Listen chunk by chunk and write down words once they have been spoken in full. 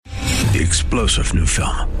the explosive new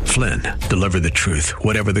film, Flynn, deliver the truth,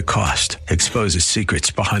 whatever the cost, exposes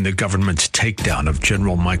secrets behind the government's takedown of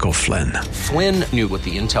General Michael Flynn. Flynn knew what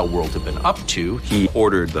the intel world had been up to. He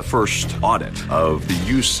ordered the first audit of the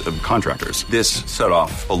use of contractors. This set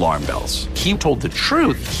off alarm bells. He told the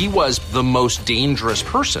truth. He was the most dangerous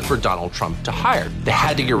person for Donald Trump to hire. They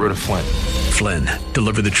had to get rid of Flynn. Flynn,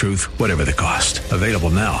 deliver the truth, whatever the cost. Available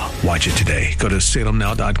now. Watch it today. Go to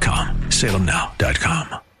salemnow.com.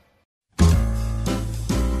 salemnow.com.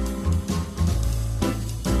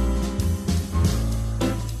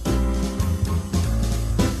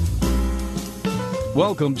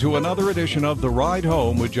 Welcome to another edition of The Ride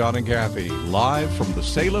Home with John and Kathy, live from the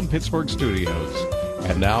Salem-Pittsburgh studios.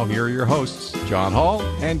 And now here are your hosts, John Hall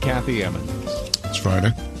and Kathy Emmons. It's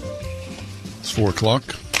Friday. It's 4 o'clock.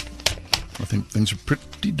 I think things are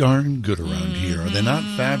pretty darn good around here. Are they not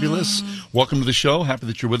fabulous? Welcome to the show. Happy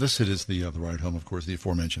that you're with us. It is the Ride Home, of course, the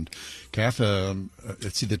aforementioned. Kath,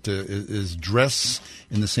 let's see that is dress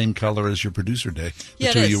in the same color as your producer day. The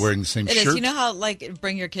two of you wearing the same shirt. It is. You know how, like,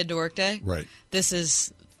 bring your kid to work day? Right. This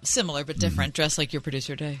is similar but different. Dress like your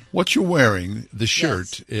producer day. What you're wearing, the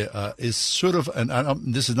shirt, is sort of, and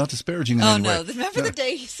this is not disparaging in any way. Oh, no. Remember the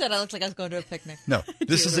day he said I looked like I was going to a picnic? No.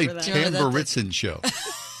 This is a Tamburitson show.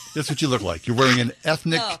 That's what you look like. You're wearing an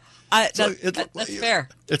ethnic. That's fair.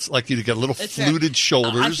 It's like you got little fluted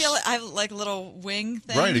shoulders. I feel like I have like a little wing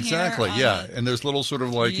thing. Right, exactly. And there's little sort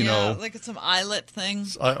of like, like some eyelet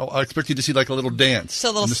things. I expect you to see like a little dance. So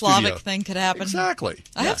a little Slavic thing could happen. Exactly.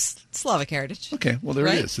 I have Slavic heritage. Okay, well, there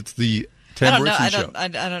it is. It's the Tamburitson show. I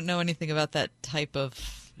don't know anything about that type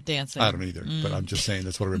of dancing. I don't either, but I'm just saying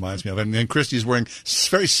that's what it reminds me of. And Christy's wearing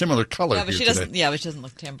very similar color but here doesn't. today. Yeah, but she doesn't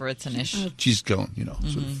look Tamburitson-ish. She's going,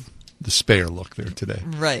 sort of the spare look there today.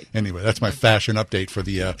 Right. Anyway, that's my fashion update for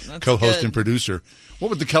the co-host and producer. What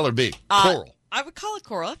would the color be? Coral. I would call it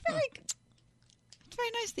coral. It's very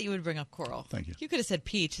nice that you would bring up coral. Thank you. You could have said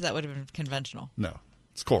peach. That would have been conventional. No,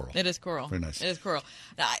 it's coral. It is coral. Very nice. It is coral.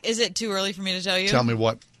 Now, is it too early for me to tell you? Tell me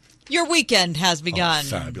what. Your weekend has begun. Oh,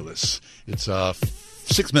 fabulous. It's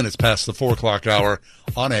 6 minutes past the 4 o'clock hour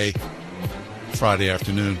on a Friday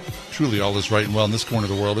afternoon. Truly all is right and well in this corner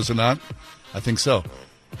of the world, is it not? I think so.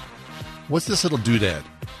 What's this little doodad?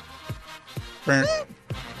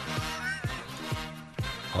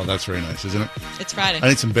 Oh, that's very nice, isn't it? It's Friday. I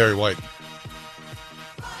need some Barry White.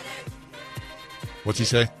 What's he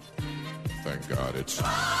say? Thank God it's...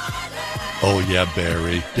 Oh, yeah,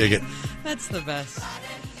 Barry. Dig it. That's the best.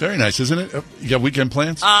 Very nice, isn't it? You got weekend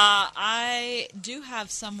plans? I do have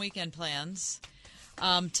some weekend plans.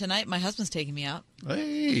 Tonight, my husband's taking me out.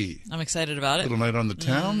 Hey. I'm excited about it. Little night on the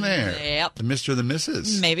town there. Yep. The Mr. or the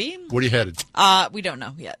Mrs. Maybe. Where are you headed? We don't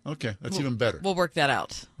know yet. Okay, that's even better. We'll work that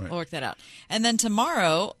out. Right. We'll work that out. And then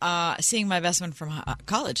tomorrow, seeing my best friend from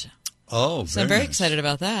college. Oh, So I'm very nice. excited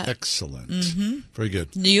about that. Excellent. Very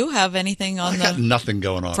good. Do you have anything on I got nothing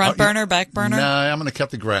going on. front burner, back burner? No, I'm going to cut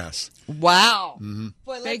the grass. Wow.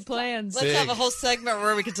 Mm-hmm. Big plans. Let's Big. have a whole segment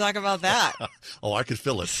where we can talk about that. Oh, I could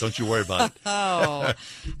fill it. Don't you worry about it. Oh,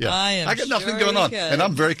 Yeah. I got sure nothing going we on. could. And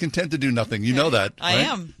I'm very content to do nothing. You know that. I right?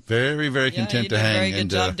 am. Very, very content you to did hang. a very good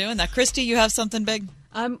and, job doing that. Christy, you have something big?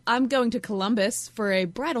 I'm going to Columbus for a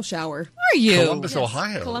bridal shower. Are you? Columbus,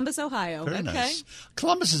 Ohio. Columbus, Ohio. Very nice.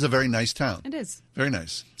 Columbus is a very nice town. It is. Very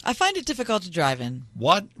nice. I find it difficult to drive in.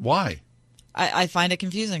 What? Why? I find it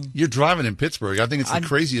confusing. You're driving in Pittsburgh. I think it's the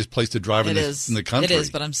craziest place to drive in the country. It is,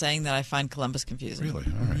 but I'm saying that I find Columbus confusing. Really?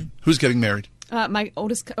 All right. Who's getting married? My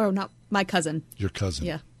oldest, not my cousin. Your cousin.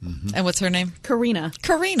 Yeah. Mm-hmm. And what's her name? Karina.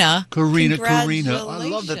 Karina. I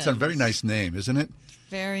love that. It's a very nice name, isn't it?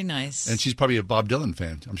 Very nice. And she's probably a Bob Dylan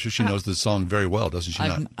fan. I'm sure she knows the song very well, doesn't she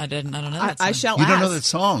not? I don't know that song. I shall You ask. don't know that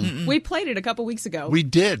song? Mm-mm. We played it a couple weeks ago. We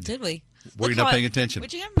did. Did we? Were you not paying attention?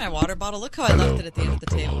 Would you hand me my water bottle? Look how I left it at the end of the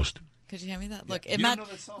table. Could you hand me that? Look,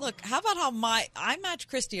 look. How about how I match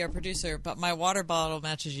Christy, our producer, but my water bottle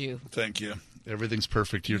matches you. Thank you. Everything's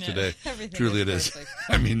perfect here today. Everything Truly is it is. perfect.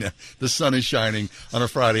 I mean, the sun is shining on a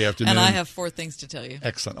Friday afternoon. And I have 4 things to tell you.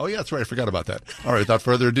 Excellent. Oh, yeah, that's right. I forgot about that. All right, without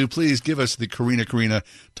further ado, please give us the Karina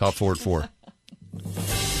Top Forward 4.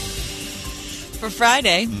 For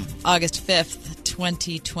Friday, August 5th,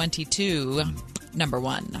 2022, number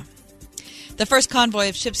 1. The first convoy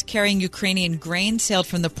of ships carrying Ukrainian grain sailed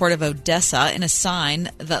from the port of Odessa in a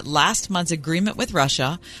sign that last month's agreement with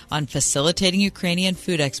Russia on facilitating Ukrainian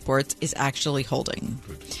food exports is actually holding.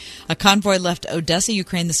 A convoy left Odessa,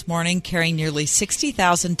 Ukraine this morning carrying nearly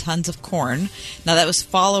 60,000 tons of corn. Now, that was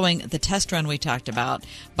following the test run we talked about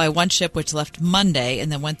by one ship which left Monday and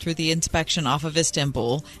then went through the inspection off of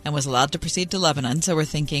Istanbul and was allowed to proceed to Lebanon. So we're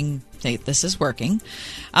thinking, hey, this is working.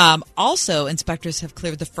 Also, inspectors have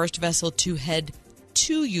cleared the first vessel to head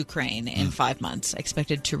to Ukraine in 5 months,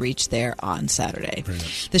 expected to reach there on Saturday.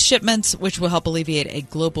 Nice. The shipments, which will help alleviate a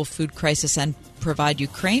global food crisis and provide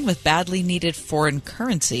Ukraine with badly needed foreign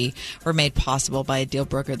currency, were made possible by a deal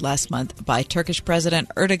brokered last month by Turkish President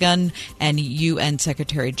Erdogan and UN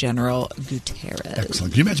Secretary General Guterres.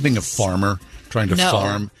 Excellent. Can you imagine being a farmer trying to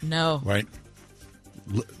farm? No. Right?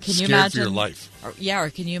 Can Scared you imagine, for your life. Or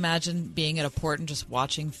can you imagine being at a port and just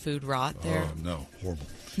watching food rot there? Oh, no. Horrible.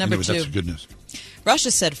 Number anyway, two. That's good news.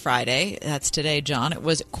 Russia said Friday, that's today, John, it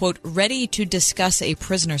was, quote, ready to discuss a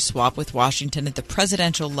prisoner swap with Washington at the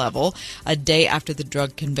presidential level a day after the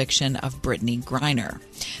drug conviction of Brittany Griner.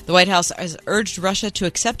 The White House has urged Russia to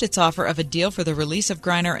accept its offer of a deal for the release of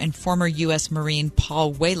Griner and former U.S. Marine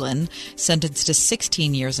Paul Whelan, sentenced to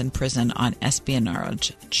 16 years in prison on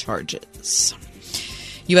espionage charges.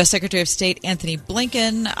 U.S. Secretary of State Anthony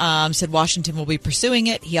Blinken said Washington will be pursuing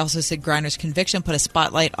it. He also said Griner's conviction put a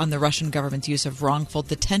spotlight on the Russian government's use of wrongful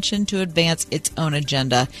detention to advance its own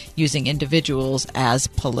agenda, using individuals as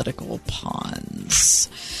political pawns.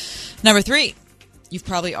 Number 3. You've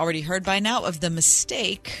probably already heard by now of the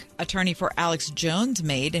mistake attorney for Alex Jones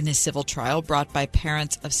made in his civil trial brought by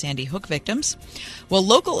parents of Sandy Hook victims. Well,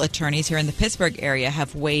 local attorneys here in the Pittsburgh area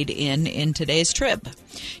have weighed in today's trib.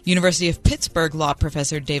 University of Pittsburgh law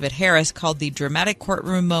professor David Harris called the dramatic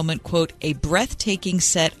courtroom moment, quote, a breathtaking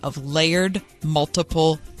set of layered,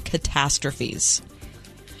 multiple catastrophes.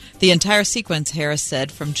 The entire sequence, Harris said,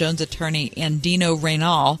 from Jones attorney Andino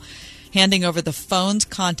Reynal, handing over the phone's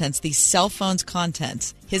contents, the cell phone's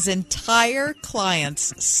contents, his entire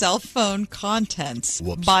client's cell phone contents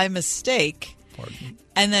by mistake,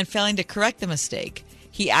 and then failing to correct the mistake.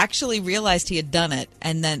 He actually realized he had done it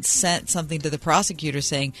and then sent something to the prosecutor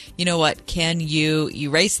saying, you know what, can you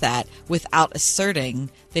erase that, without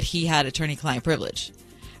asserting that he had attorney-client privilege.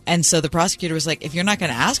 And so the prosecutor was like, if you're not going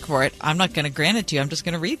to ask for it, I'm not going to grant it to you. I'm just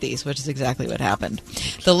going to read these, which is exactly what happened.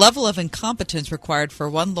 The level of incompetence required for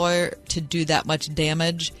one lawyer to do that much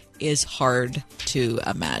damage is hard to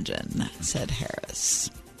imagine, said Harris.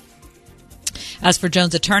 As for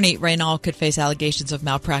Jones' attorney, Reynal could face allegations of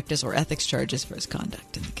malpractice or ethics charges for his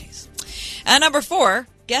conduct in the case. And number 4,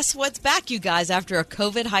 guess what's back, you guys, after a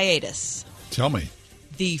COVID hiatus? Tell me.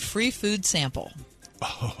 The free food sample.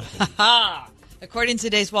 Oh. According to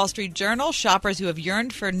today's Wall Street Journal, shoppers who have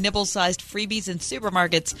yearned for nibble-sized freebies in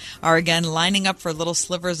supermarkets are again lining up for little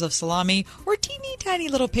slivers of salami or teeny tiny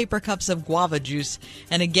little paper cups of guava juice,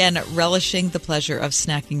 and again relishing the pleasure of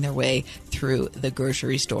snacking their way through the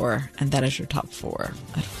grocery store. And that is your top 4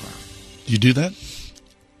 at 4. You do that?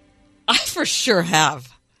 I for sure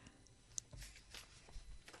have.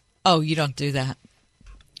 Oh, you don't do that?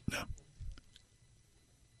 No.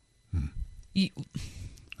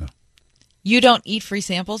 You don't eat free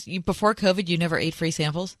samples? Before COVID, you never ate free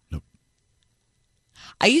samples? Nope.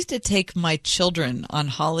 I used to take my children on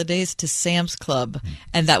holidays to Sam's Club,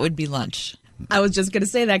 and that would be lunch. I was just going to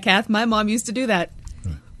say that, Kath. My mom used to do that.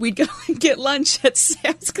 We'd go and get lunch at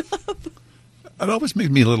Sam's Club. It always made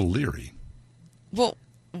me a little leery. Well,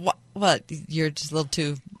 what? You're just a little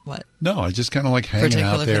too, what? No, I just kind of like hanging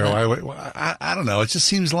out there. I don't know. It just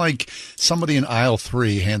seems like somebody in aisle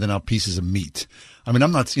 3 handing out pieces of meat. I mean,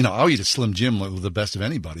 I'm not, I'll eat a Slim Jim with the best of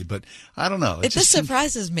anybody, but I don't know. It just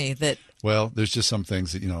surprises me that... Well, there's just some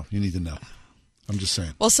things that, you need to know. I'm just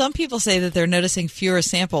saying. Well, some people say that they're noticing fewer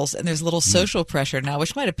samples and there's a little social pressure now,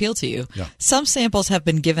 which might appeal to you. Yeah. Some samples have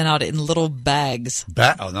been given out in little bags.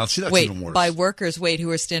 Oh, now see, that's even worse. By workers,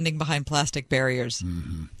 who are standing behind plastic barriers.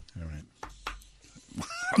 Mm-hmm. All right.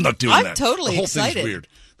 I'm not doing that. I'm totally the whole excited. Thing's weird.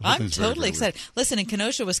 I'm totally excited. Listen, in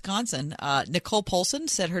Kenosha, Wisconsin, Nicole Polson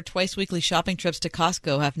said her twice-weekly shopping trips to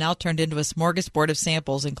Costco have now turned into a smorgasbord of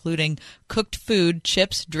samples, including cooked food,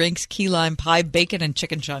 chips, drinks, key lime pie, bacon, and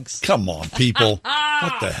chicken chunks. Come on, people.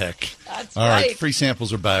 What the heck? That's All right, free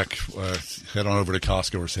samples are back. Head on over to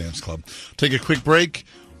Costco or Sam's Club. Take a quick break.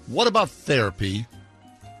 What about therapy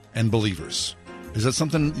and believers? Is that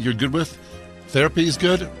something you're good with? Therapy is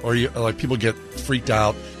good, or like people get freaked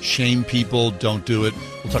out, shame people, don't do it.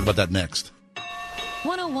 We'll talk about that next.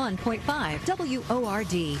 101 101.5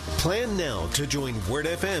 WORD. Plan now to join Word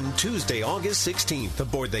FM Tuesday, August 16th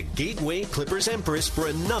aboard the Gateway Clippers Empress for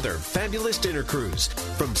another fabulous dinner cruise.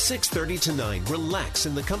 From 6:30 to 9, relax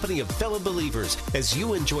in the company of fellow believers as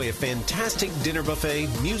you enjoy a fantastic dinner buffet,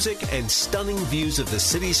 music, and stunning views of the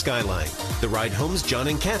city skyline. The Ride Home's John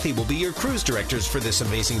and Kathy will be your cruise directors for this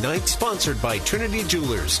amazing night, sponsored by Trinity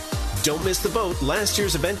Jewelers. Don't miss the boat. Last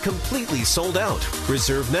year's event completely sold out.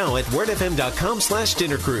 Reserve now at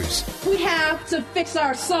wordfm.com/dinnercruise. We have to fix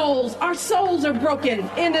our souls. Our souls are broken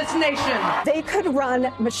in this nation. They could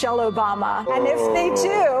run Michelle Obama. And if they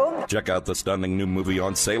do... Check out the stunning new movie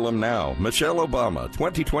on Salem now, Michelle Obama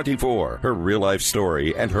 2024. Her real-life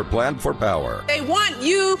story and her plan for power. They want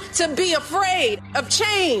you to be afraid of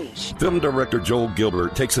change. Film director Joel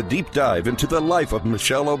Gilbert takes a deep dive into the life of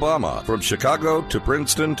Michelle Obama. From Chicago to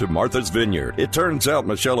Princeton to Martha's Vineyard. It turns out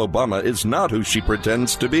Michelle Obama is not who she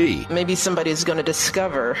pretends to be. Maybe somebody's going to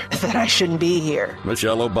discover that I shouldn't be here.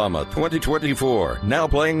 Michelle Obama 2024. Now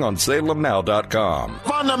playing on SalemNow.com.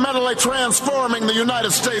 Fundamentally transforming the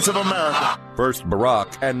United States of America. First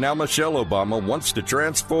Barack, and now Michelle Obama wants to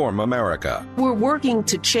transform America. We're working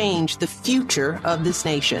to change the future of this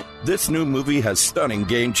nation. This new movie has stunning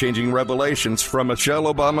game-changing revelations from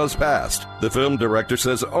Michelle Obama's past. The film director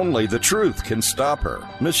says only the truth can stop her.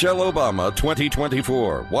 Michelle Obama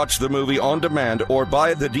 2024. Watch the movie on demand or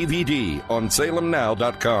buy the DVD on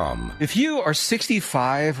SalemNow.com. If you are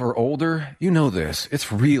 65 or older, you know this.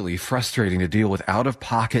 It's really frustrating to deal with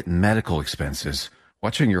out-of-pocket medical expenses.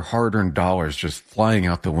 Watching your hard-earned dollars just flying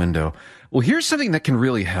out the window. Well, here's something that can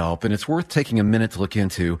really help, and it's worth taking a minute to look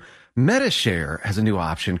into. Medi-Share has a new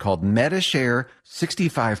option called Medi-Share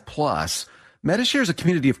 65 Plus. Medi-Share is a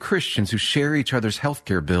community of Christians who share each other's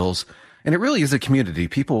healthcare bills, and it really is a community.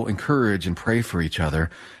 People encourage and pray for each other.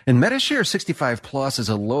 And Medi-Share 65 Plus is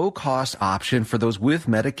a low-cost option for those with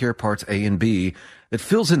Medicare Parts A and B that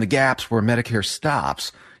fills in the gaps where Medicare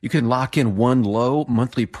stops. You can lock in one low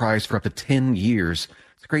monthly price for up to 10 years.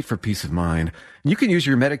 It's great for peace of mind. You can use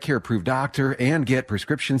your Medicare-approved doctor and get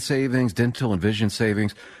prescription savings, dental and vision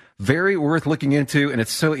savings. Very worth looking into, and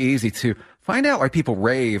it's so easy to find out why people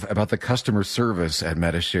rave about the customer service at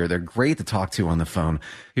Medi-Share. They're great to talk to on the phone.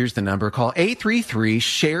 Here's the number. Call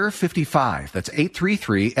 833-SHARE-55. That's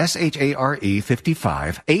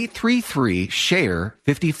 833-SHARE-55.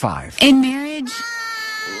 833-SHARE-55. In marriage,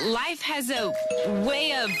 life has a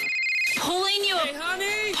way of pulling you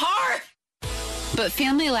apart. But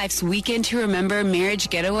Family Life's Weekend to Remember Marriage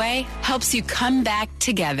Getaway helps you come back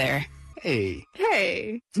together. Hey.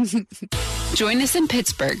 Join us in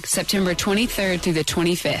Pittsburgh, September 23rd through the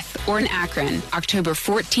 25th, or in Akron, October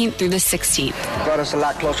 14th through the 16th. Brought us a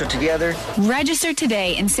lot closer together. Register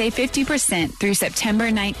today and save 50% through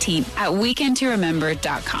September 19th at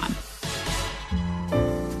weekendtoremember.com.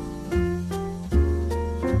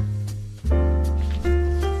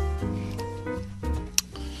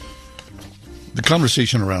 The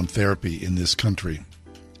conversation around therapy in this country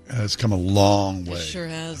has come a long way. It sure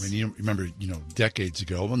has. I mean, you remember, decades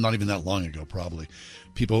ago, well, not even that long ago, probably,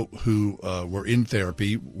 people who were in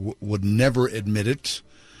therapy would never admit it,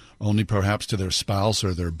 only perhaps to their spouse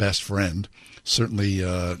or their best friend, certainly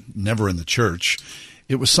never in the church.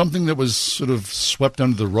 It was something that was sort of swept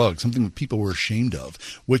under the rug, something that people were ashamed of,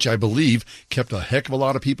 which I believe kept a heck of a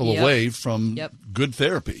lot of people away from good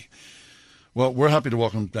therapy. Well, we're happy to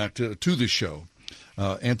welcome back to the show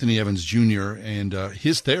Anthony Evans Jr. and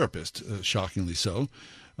his therapist, shockingly so,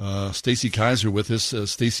 Stacy Kaiser with us.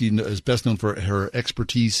 Stacy is best known for her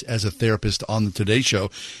expertise as a therapist on the Today Show.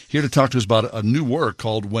 Here to talk to us about a new work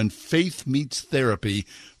called When Faith Meets Therapy,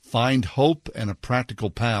 Find Hope and a Practical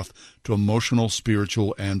Path to Emotional,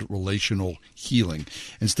 Spiritual, and Relational Healing.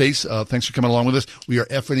 And Stace, thanks for coming along with us. We are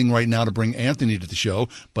efforting right now to bring Anthony to the show,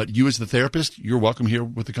 but you as the therapist, you're welcome here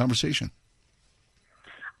with the conversation.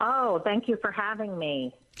 Oh, thank you for having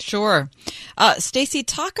me. Sure. Stacy,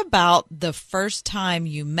 talk about the first time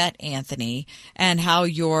you met Anthony and how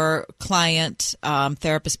your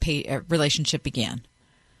client-therapist relationship began.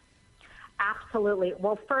 Absolutely.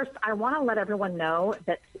 Well, first, I want to let everyone know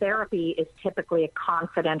that therapy is typically a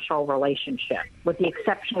confidential relationship, with the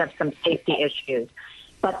exception of some safety issues.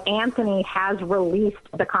 But Anthony has released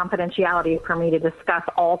the confidentiality for me to discuss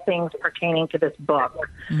all things pertaining to this book.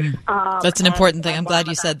 That's an important thing. I'm glad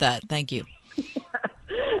you said that. Thank you.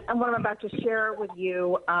 And what I'm about to share with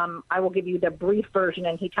you, I will give you the brief version,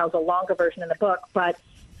 and he tells a longer version in the book. But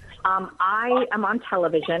I am on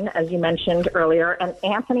television, as you mentioned earlier, and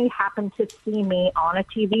Anthony happened to see me on a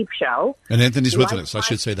TV show. And Anthony's with us. I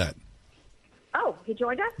should say that. Oh, he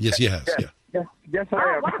joined us? Yes, he has. Yeah. Yes,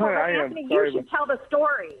 I am. Wonderful. Well, Anthony, you should tell the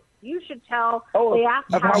story. You should tell. Oh, they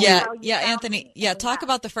asked how you Anthony. Yeah, talk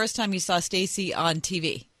about the first time you saw Stacey on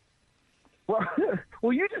TV.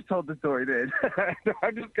 Well, you just told the story then.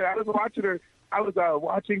 I was watching her. I was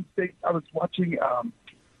watching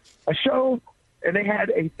a show, and they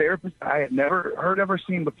had a therapist I had never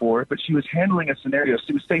seen before, but she was handling a scenario.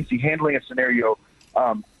 She was Stacey handling a scenario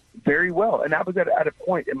very well, and I was at a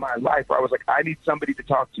point in my life where I was like, I need somebody to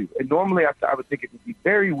talk to. And normally, I would think it would be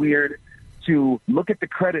very weird to look at the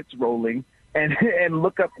credits rolling and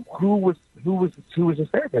look up who was the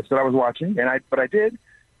therapist that I was watching, but I did,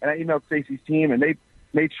 and I emailed Stacey's team, and they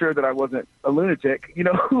made sure that I wasn't a lunatic,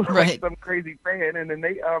 like some crazy fan, and then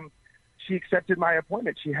she accepted my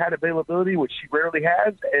appointment. She had availability, which she rarely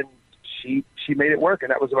has, and she made it work, and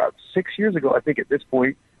that was about 6 years ago, I think, at this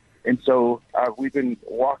point. And so we've been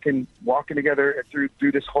walking together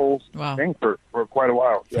through this whole thing for quite a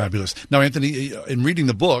while. Yeah. Fabulous. Now, Anthony, in reading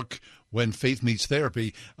the book, When Faith Meets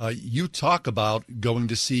Therapy, you talk about going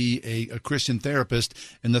to see a Christian therapist,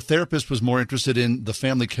 and the therapist was more interested in the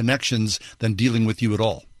family connections than dealing with you at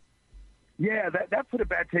all. Yeah, that put a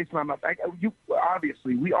bad taste in my mouth.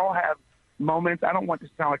 Obviously, we all have moments. I don't want to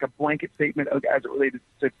sound like a blanket statement as it related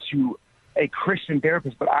to a Christian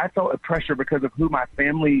therapist, but I felt a pressure because of who my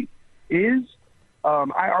family is.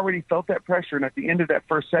 I already felt that pressure, and at the end of that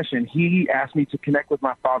first session, he asked me to connect with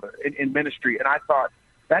my father in ministry, and I thought,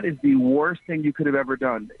 that is the worst thing you could have ever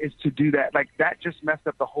done, is to do that. Like, that just messed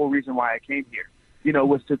up the whole reason why I came here,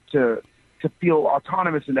 was to feel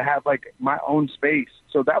autonomous and to have, like, my own space.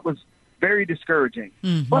 So that was very discouraging.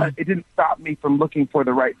 Mm-hmm. But it didn't stop me from looking for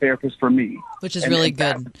the right therapist for me. Which is really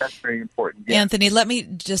good. That's very important. Yeah. Anthony, let me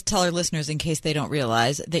just tell our listeners, in case they don't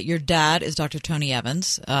realize, that your dad is Dr. Tony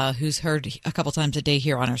Evans, who's heard a couple times a day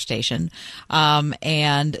here on our station.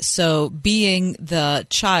 And so being the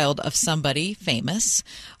child of somebody famous,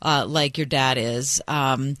 like your dad is,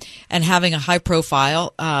 and having a high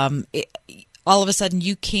profile, all of a sudden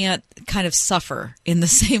you can't kind of suffer in the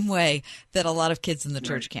same way that a lot of kids in the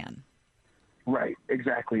church can. Right,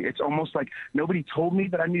 exactly. It's almost like nobody told me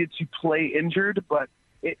that I needed to play injured, but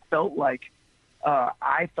it felt like I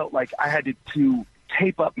had to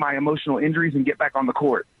tape up my emotional injuries and get back on the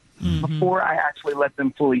court before I actually let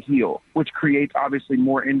them fully heal, which creates obviously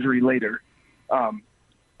more injury later.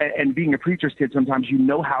 And being a preacher's kid, sometimes you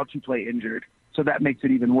know how to play injured, so that makes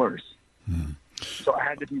it even worse. So I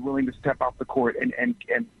had to be willing to step off the court and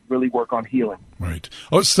really work on healing. Right.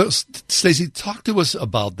 Oh, so Stacey, talk to us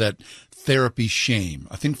about that therapy shame.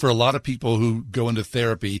 I think for a lot of people who go into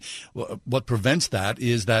therapy, what prevents that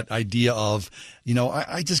is that idea of,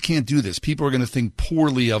 I just can't do this. People are going to think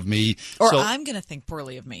poorly of me. Or I'm going to think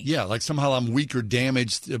poorly of me. Yeah, like somehow I'm weak or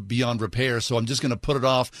damaged beyond repair, so I'm just going to put it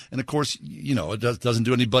off. And, of course, it doesn't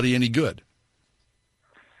do anybody any good.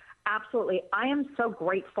 Absolutely. I am so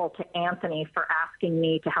grateful to Anthony for asking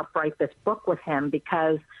me to help write this book with him,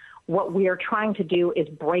 because what we are trying to do is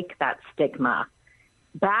break that stigma.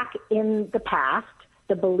 Back in the past,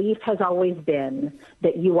 the belief has always been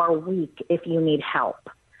that you are weak if you need help.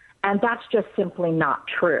 And that's just simply not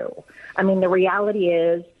true. I mean, the reality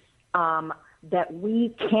is that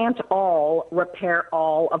we can't all repair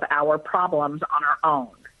all of our problems on our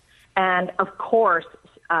own. And, of course,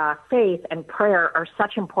 faith and prayer are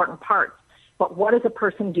such important parts. But what does a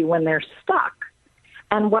person do when they're stuck?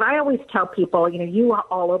 And what I always tell people, you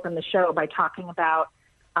all open the show by talking about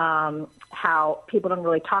how people don't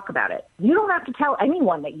really talk about it. You don't have to tell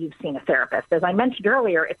anyone that you've seen a therapist. As I mentioned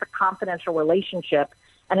earlier, it's a confidential relationship,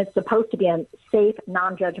 and it's supposed to be a safe,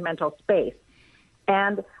 non-judgmental space.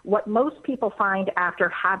 And what most people find after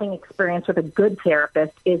having experience with a good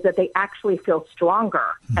therapist is that they actually feel stronger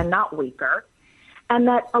and not weaker. And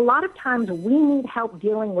that a lot of times we need help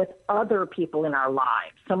dealing with other people in our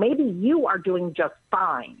lives. So maybe you are doing just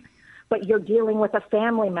fine, but you're dealing with a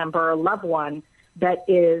family member or loved one that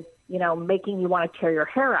is, making you want to tear your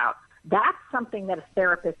hair out. That's something that a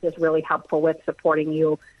therapist is really helpful with, supporting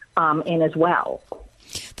you in as well.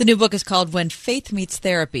 The new book is called When Faith Meets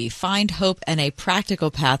Therapy, Find Hope and a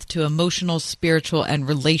Practical Path to Emotional, Spiritual, and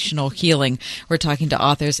Relational Healing. We're talking to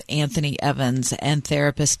authors Anthony Evans and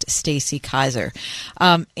therapist Stacey Kaiser.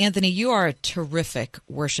 Anthony, you are a terrific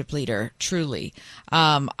worship leader, truly.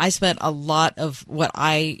 I spent a lot of what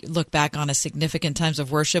I look back on as significant times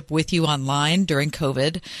of worship with you online during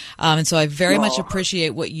COVID. And so I very much appreciate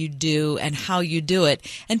what you do and how you do it.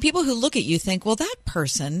 And people who look at you think, well, that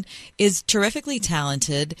person is terrifically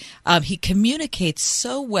talented. He communicates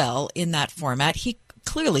so well in that format. He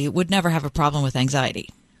clearly would never have a problem with anxiety.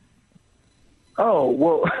 Oh,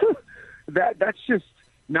 well, that's just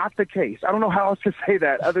not the case. I don't know how else to say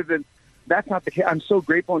that other than that's not the case. I'm so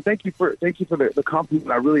grateful, and thank you for the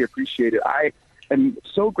compliment. I really appreciate it. I am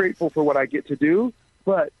so grateful for what I get to do,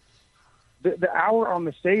 but the hour on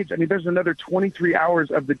the stage, I mean, there's another 23 hours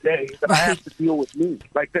of the day that I have to deal with me.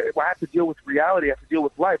 Like, I have to deal with reality. I have to deal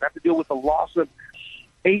with life. I have to deal with the loss of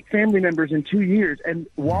 8 family members in 2 years, and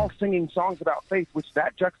while singing songs about faith, which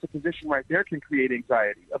that juxtaposition right there can create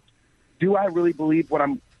anxiety. Do I really believe what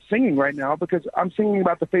I'm singing right now? Because I'm singing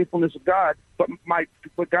about the faithfulness of God, but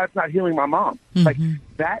God's not healing my mom. Like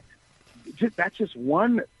that's just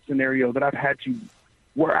one scenario that I've had to,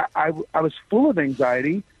 where I was full of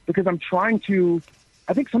anxiety because I'm trying to.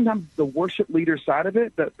 I think sometimes the worship leader side of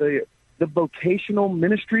it, the vocational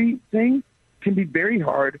ministry thing, can be very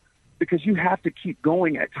hard because you have to keep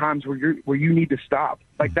going at times where you need to stop.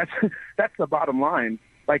 Like that's the bottom line.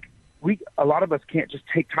 Like a lot of us can't just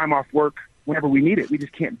take time off work whenever we need it. We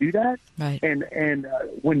just can't do that. Right. And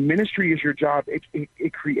when ministry is your job,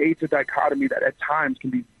 it creates a dichotomy that at times can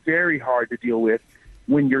be very hard to deal with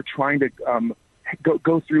when you're trying to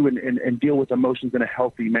go through and deal with emotions in a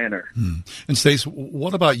healthy manner. And Stace,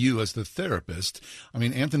 what about you as the therapist? I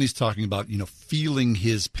mean, Anthony's talking about, feeling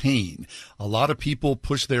his pain. A lot of people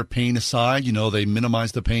push their pain aside. They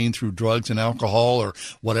minimize the pain through drugs and alcohol or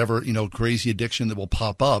whatever, crazy addiction that will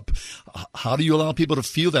pop up. How do you allow people to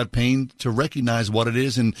feel that pain, to recognize what it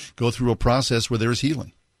is and go through a process where there is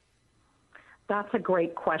healing? That's a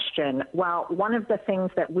great question. Well, one of the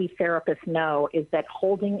things that we therapists know is that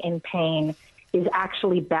holding in pain is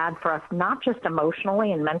actually bad for us, not just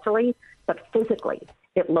emotionally and mentally, but physically.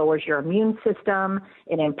 It lowers your immune system.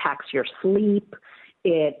 It impacts your sleep.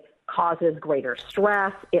 It causes greater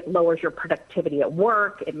stress. It lowers your productivity at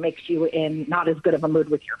work. It makes you in not as good of a mood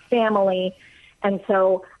with your family. And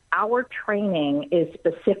so our training is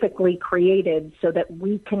specifically created so that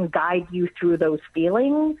we can guide you through those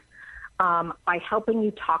feelings by helping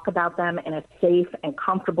you talk about them in a safe and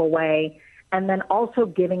comfortable way, and then also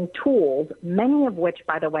giving tools, many of which,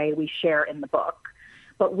 by the way, we share in the book.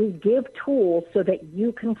 But we give tools so that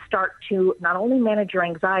you can start to not only manage your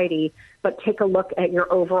anxiety, but take a look at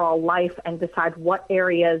your overall life and decide what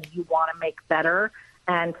areas you want to make better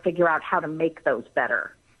and figure out how to make those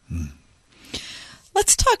better.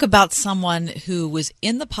 Let's talk about someone who was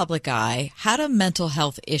in the public eye, had a mental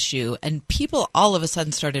health issue, and people all of a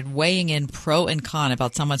sudden started weighing in pro and con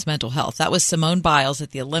about someone's mental health. That was Simone Biles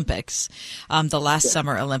at the Olympics, the last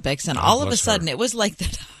Summer Olympics, and all of a sudden it was like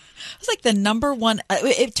the number one.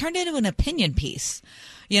 It turned into an opinion piece.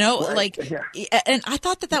 And I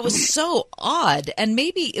thought that was so odd. And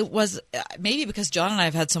maybe it was, because John and I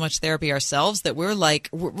have had so much therapy ourselves that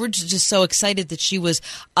we're just so excited that she was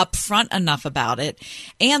upfront enough about it,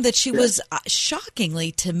 and that she was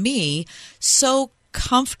shockingly to me so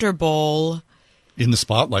comfortable in the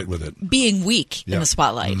spotlight with it, being weak in the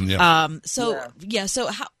spotlight. So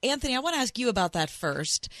how, Anthony, I want to ask you about that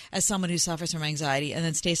first, as someone who suffers from anxiety, and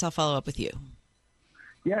then Stace, I'll follow up with you.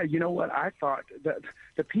 Yeah, you know what? I thought that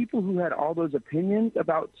the people who had all those opinions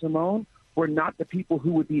about Simone were not the people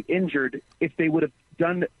who would be injured if they would have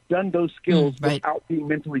done those skills without being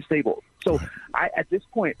mentally stable. So at this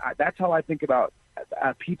point, that's how I think about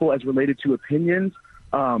people as related to opinions.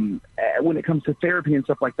 When it comes to therapy and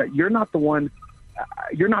stuff like that, you're not the one.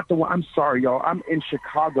 I'm sorry, y'all. I'm in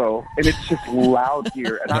Chicago, and it's just loud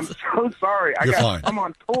here, and I'm so sorry. I'm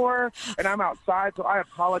on tour, and I'm outside, so I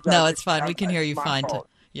apologize. No, it's fine. We can hear you fine.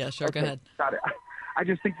 Yeah, sure. Okay, go ahead. Got it. I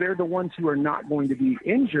just think they're the ones who are not going to be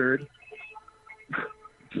injured.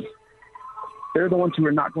 They're the ones who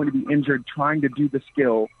are not going to be injured trying to do the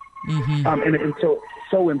skill. And it's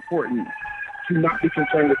so important to not be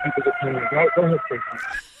concerned with people's opinions. Go ahead,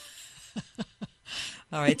 Stacey.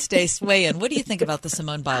 All right, Stace, weigh in. What do you think about the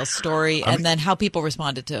Simone Biles story, and then how people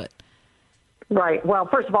responded to it? Right. Well,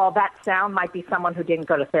 first of all, that sound might be someone who didn't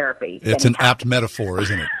go to therapy. It's an apt metaphor,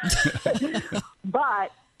 isn't it?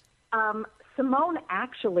 But Simone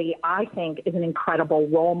actually, I think, is an incredible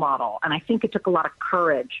role model. And I think it took a lot of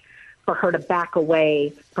courage for her to back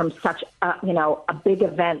away from such a big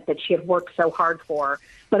event that she had worked so hard for.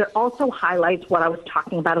 But it also highlights what I was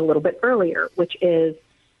talking about a little bit earlier, which is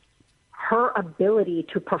her ability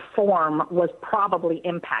to perform was probably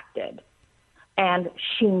impacted. And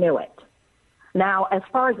she knew it. Now, as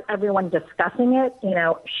far as everyone discussing it,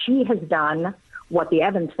 she has done what the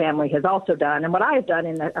Evans family has also done, and what I have done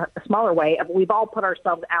in a smaller way. We've all put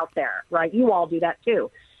ourselves out there, right? You all do that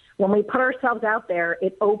too. When we put ourselves out there,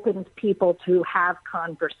 it opens people to have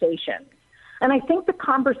conversations. And I think the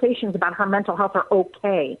conversations about her mental health are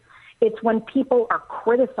okay. It's when people are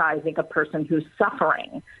criticizing a person who's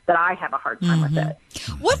suffering that I have a hard time with it.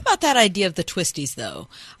 What about that idea of the twisties, though?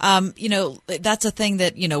 That's a thing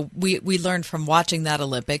that, we learned from watching that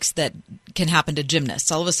Olympics that can happen to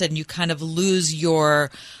gymnasts. All of a sudden, you kind of lose your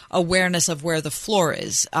awareness of where the floor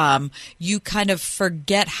is. You kind of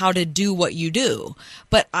forget how to do what you do.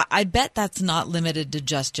 But I bet that's not limited to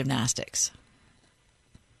just gymnastics.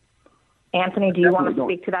 Anthony, do you want to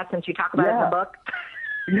speak to that since you talk about it in the book?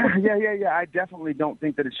 Yeah. I definitely don't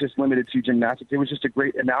think that it's just limited to gymnastics. It was just a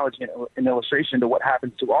great analogy and an illustration to what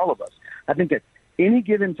happens to all of us. I think at any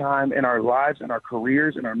given time in our lives and our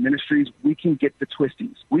careers and our ministries, we can get the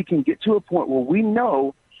twisties. We can get to a point where we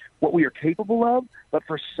know what we are capable of, but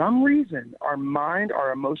for some reason, our mind,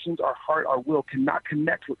 our emotions, our heart, our will cannot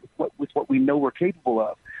connect with what we know we're capable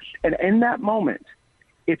of. And in that moment,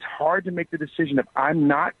 it's hard to make the decision of I'm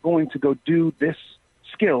not going to go do this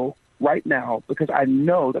skill right now because I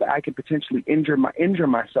know that I can potentially injure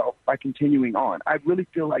myself by continuing on. I really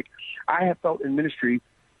feel like I have felt in ministry,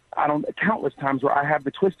 countless times where I have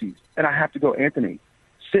the twisties and I have to go, Anthony,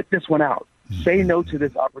 sit this one out. Say no to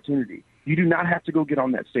this opportunity. You do not have to go get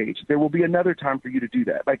on that stage. There will be another time for you to do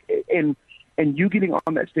that. And you getting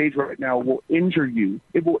on that stage right now will injure you.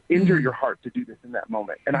 It will injure your heart to do this in that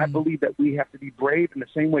moment. And I believe that we have to be brave in the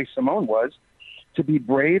same way Simone was, to be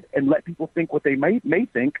brave and let people think what they may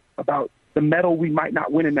think about the medal we might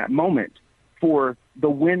not win in that moment for the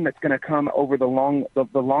win that's going to come over the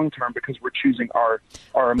long term because we're choosing our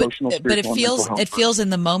emotional, spiritual, and mental health. It feels in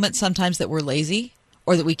the moment sometimes that we're lazy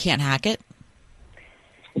or that we can't hack it.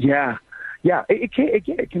 Yeah. It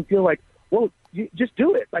can feel like, well, you just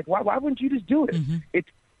do it. Like, why wouldn't you just do it?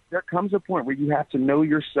 There comes a point where you have to know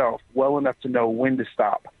yourself well enough to know when to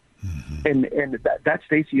stop. And that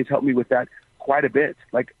Stacey has helped me with that quite a bit.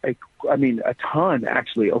 A ton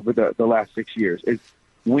actually over the last 6 years is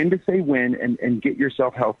when to say when and get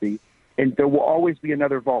yourself healthy. And there will always be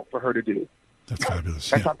another vault for her to do. That's fabulous.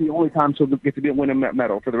 That's not the only time she'll get to win a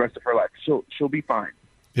medal for the rest of her life. She'll be fine.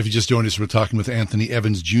 If you just joined us, we're talking with Anthony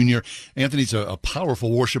Evans Jr. Anthony's a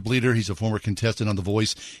powerful worship leader. He's a former contestant on The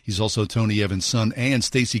Voice. He's also Tony Evans' son. And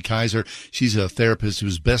Stacey Kaiser, she's a therapist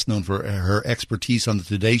who's best known for her expertise on the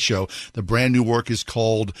Today Show. The brand new work is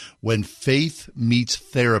called When Faith Meets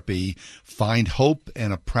Therapy, Find Hope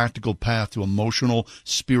and a Practical Path to Emotional,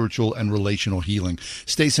 Spiritual, and Relational Healing.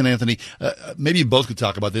 Stacey and Anthony, maybe you both could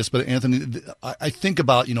talk about this, but Anthony, I think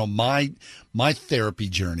about, my therapy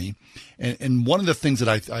journey. And one of the things that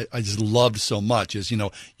I just loved so much is,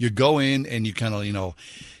 you go in and you kind of,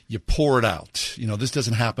 you pour it out. This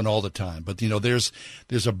doesn't happen all the time, but there's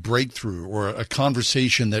a breakthrough or a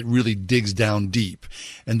conversation that really digs down deep.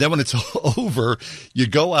 And then when it's over, you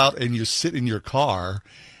go out and you sit in your car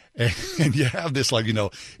and you have this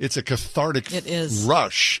it's a cathartic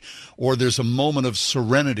rush, or there's a moment of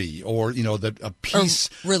serenity, or a peace,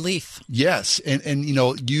 or relief. Yes, and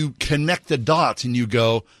you connect the dots and you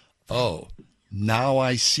go, oh, now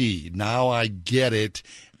I see, now I get it.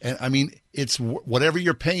 And it's whatever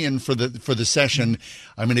you're paying for the session.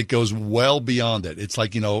 It goes well beyond it. It's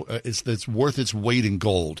like, it's worth its weight in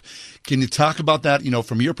gold. Can you talk about that,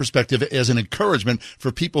 from your perspective as an encouragement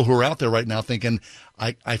for people who are out there right now thinking,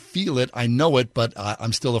 I feel it, I know it, but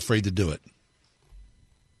I'm still afraid to do it?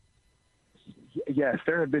 Yes,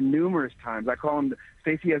 there have been numerous times. I call them,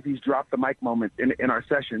 Stacey has these drop the mic moments in our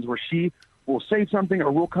sessions where she will say something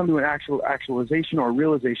or we'll come to an actualization or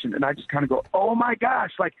realization, and I just kind of go, oh my gosh,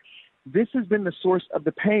 this has been the source of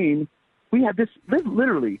the pain. We had this,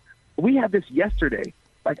 literally, we had this yesterday.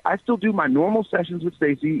 I still do my normal sessions with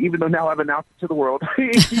Stacey, even though now I've announced it to the world.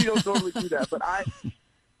 You don't normally do that. But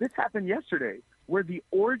this happened yesterday, where the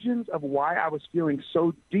origins of why I was feeling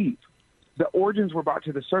so deep, the origins were brought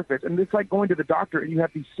to the surface. And it's like going to the doctor and you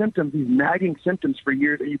have these symptoms, these nagging symptoms for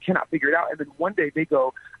years, and you cannot figure it out. And then one day they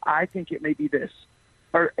go, I think it may be this.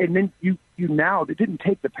 And then you now, it didn't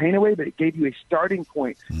take the pain away, but it gave you a starting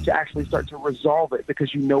point to actually start to resolve it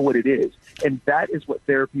because you know what it is. And that is what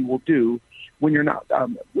therapy will do when you're not,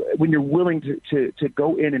 when you're willing to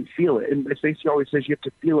go in and feel it. And Stacey always says you have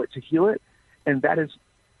to feel it to heal it. And that has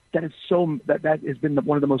been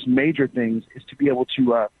one of the most major things, is to be able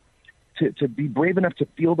to be brave enough to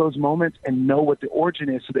feel those moments and know what the origin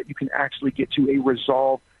is so that you can actually get to a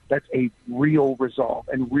resolve that's a real resolve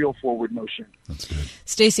and real forward motion. That's good.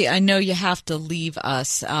 Stacey, I know you have to leave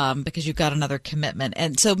us because you've got another commitment.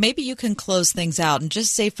 And so maybe you can close things out and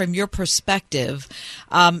just say from your perspective,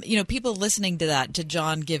 people listening to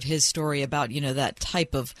John give his story about, that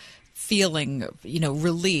type of feeling,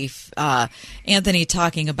 relief. Anthony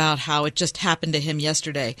talking about how it just happened to him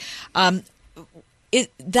yesterday.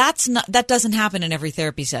 that doesn't happen in every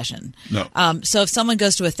therapy session. No. So if someone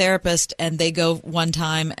goes to a therapist and they go one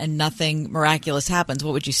time and nothing miraculous happens,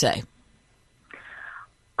 what would you say?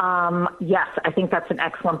 Yes, I think that's an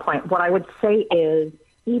excellent point. What I would say is,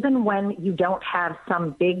 even when you don't have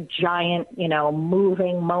some big, giant,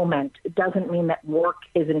 moving moment, it doesn't mean that work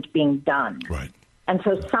isn't being done. Right. And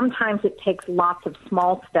so sometimes it takes lots of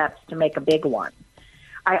small steps to make a big one.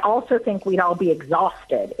 I also think we'd all be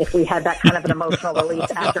exhausted if we had that kind of an emotional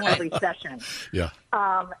release after every session. Yeah.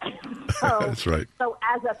 That's right. So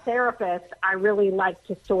as a therapist, I really like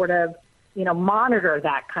to sort of, monitor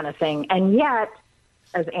that kind of thing. And yet,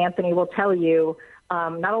 as Anthony will tell you,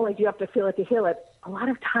 not only do you have to feel it to heal it, a lot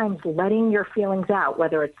of times letting your feelings out,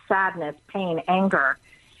 whether it's sadness, pain, anger,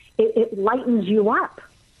 it lightens you up.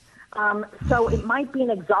 So it might be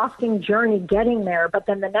an exhausting journey getting there, but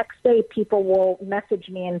then the next day people will message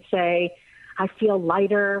me and say, I feel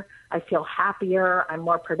lighter, I feel happier, I'm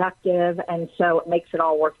more productive, and so it makes it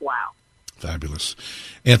all worthwhile. Fabulous.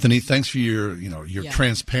 Anthony, thanks for your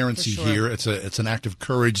transparency for sure. here. It's an act of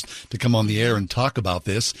courage to come on the air and talk about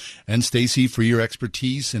this. And Stacey, for your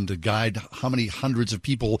expertise and to guide how many hundreds of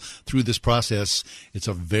people through this process. It's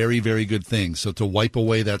a very, very good thing. So to wipe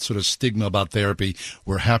away that sort of stigma about therapy,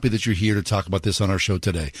 we're happy that you're here to talk about this on our show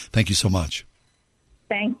today. Thank you so much.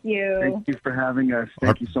 Thank you. Thank you for having us.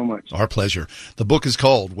 Thank you so much. Our pleasure. The book is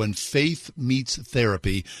called When Faith Meets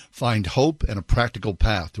Therapy, Find Hope and a Practical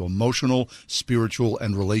Path to Emotional, Spiritual,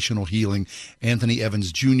 and Relational Healing. Anthony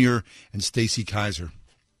Evans Jr. and Stacey Kaiser.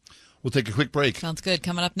 We'll take a quick break. Sounds good.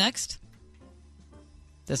 Coming up next,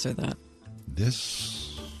 this or that.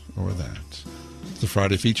 This or that. It's the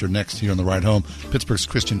Friday feature next here on The Ride Home. Pittsburgh's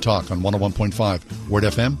Christian Talk on 101.5 Word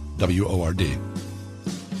FM, WORD.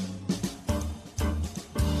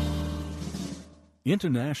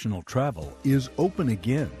 International travel is open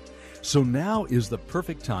again. So now is the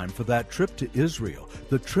perfect time for that trip to Israel,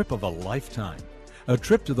 the trip of a lifetime. A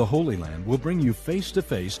trip to the Holy Land will bring you face to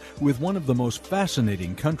face with one of the most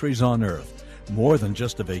fascinating countries on earth. More than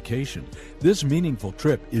just a vacation, this meaningful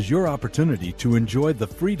trip is your opportunity to enjoy the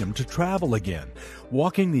freedom to travel again,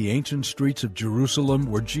 walking the ancient streets of Jerusalem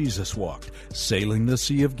where Jesus walked, sailing the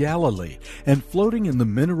Sea of Galilee, and floating in the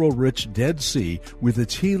mineral-rich Dead Sea with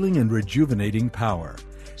its healing and rejuvenating power.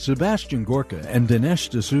 Sebastian Gorka and Dinesh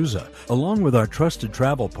D'Souza, along with our trusted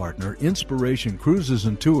travel partner, Inspiration Cruises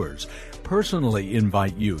and Tours, personally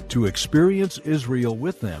invite you to experience Israel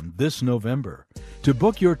with them this November. To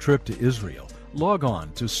book your trip to Israel, log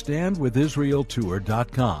on to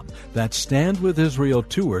standwithisraeltour.com. That's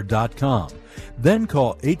standwithisraeltour.com. Then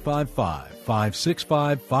call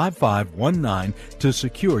 855-565-5519 to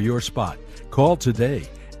secure your spot. Call today,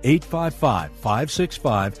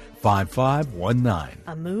 855-565-5519.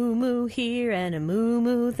 A moo-moo here and a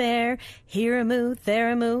moo-moo there. Here a moo,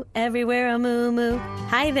 there a moo, everywhere a moo-moo.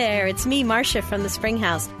 Hi there, it's me, Marcia from the Spring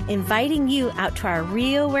House, inviting you out to our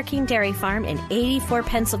real working dairy farm in 84,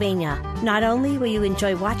 Pennsylvania. Not only will you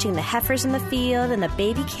enjoy watching the heifers in the field and the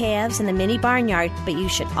baby calves in the mini barnyard, but you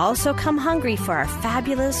should also come hungry for our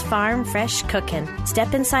fabulous farm fresh cooking.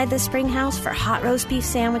 Step inside the Spring House for hot roast beef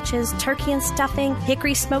sandwiches, turkey and stuffing,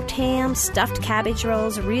 hickory smoked ham, stuffed cabbage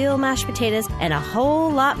rolls, real mashed potatoes, and a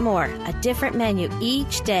whole lot more. A different menu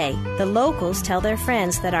each day. The locals tell their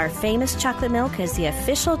friends that our famous chocolate milk is the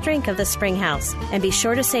official drink of the Spring House. And be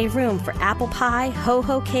sure to save room for apple pie,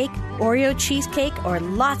 ho-ho cake, Oreo cheesecake, or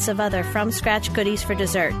lots of other from-scratch goodies for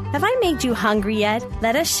dessert. Have I made you hungry yet?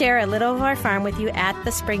 Let us share a little of our farm with you at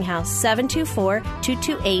the Spring House,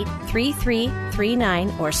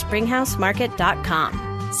 724-228-3339 or springhousemarket.com.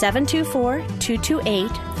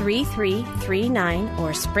 724-228-3339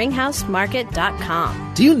 or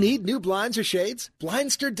springhousemarket.com. Do you need new blinds or shades?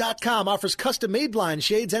 Blindster.com offers custom-made blind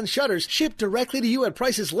shades and shutters shipped directly to you at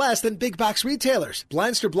prices less than big box retailers.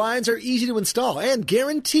 Blindster blinds are easy to install and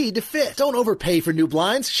guaranteed to fit. Don't overpay for new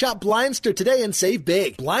blinds. Shop Blindster today and save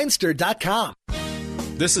big. Blindster.com.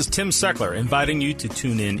 This is Tim Seckler inviting you to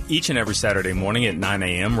tune in each and every Saturday morning at 9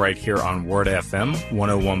 a.m. right here on Word FM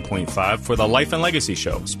 101.5 for the Life and Legacy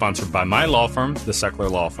Show, sponsored by my law firm, the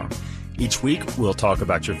Seckler Law Firm. Each week, we'll talk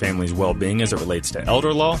about your family's well-being as it relates to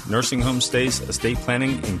elder law, nursing home stays, estate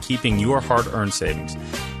planning, and keeping your hard-earned savings.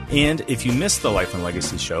 And if you missed the Life and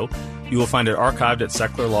Legacy Show, you will find it archived at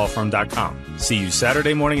SecklerLawFirm.com. See you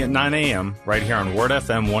Saturday morning at 9 a.m. right here on Word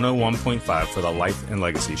FM 101.5 for the Life and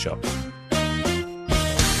Legacy Show.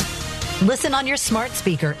 Listen on your smart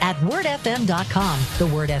speaker at wordfm.com, the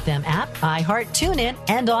Word FM app, iHeart, TuneIn,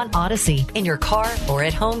 and on Odyssey. In your car or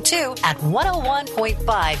at home, too, at 101.5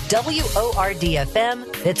 WORD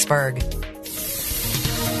FM, Pittsburgh.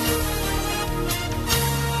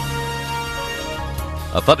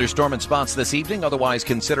 A thunderstorm in spots this evening, otherwise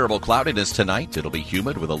considerable cloudiness tonight. It'll be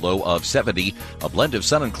humid with a low of 70. A blend of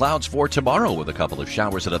sun and clouds for tomorrow with a couple of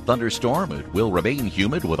showers and a thunderstorm. It will remain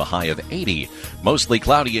humid with a high of 80. Mostly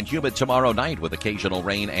cloudy and humid tomorrow night with occasional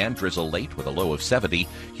rain and drizzle late with a low of 70.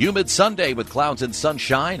 Humid Sunday with clouds and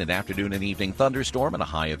sunshine, an afternoon and evening thunderstorm and a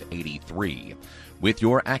high of 83. With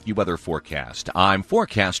your AccuWeather forecast, I'm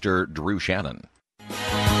forecaster Drew Shannon.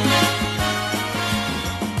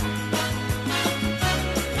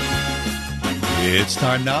 It's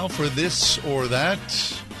time now for This or That.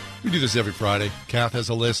 We do this every Friday. Kath has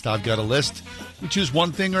a list. I've got a list. We choose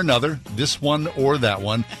one thing or another, this one or that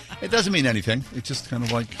one. It doesn't mean anything. It's just kind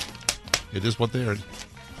of like, it is what they are.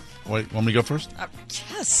 Wait, want me to go first?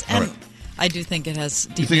 Yes, and right. I do think it has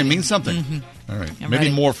deep You think meaning. It means something? Mm-hmm. All right. I'm Maybe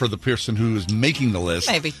ready. more for the person who is making the list.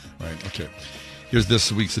 Maybe. Right, okay. Here's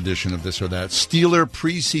this week's edition of This or That. Steeler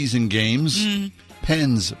preseason games.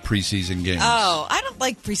 Pens preseason games. Oh, I don't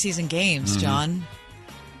like preseason games, John.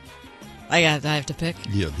 I have to pick.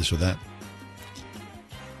 Yeah, this or that.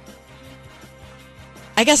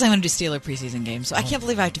 I guess I'm going to do Steeler preseason games. So I can't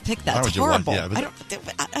believe I have to pick that. Why It's would you want- horrible. yeah,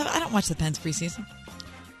 I don't watch the Pens preseason.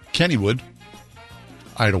 Kennywood.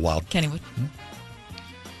 Idlewild. Kennywood.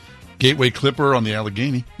 Gateway Clipper on the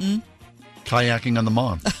Allegheny. Kayaking on the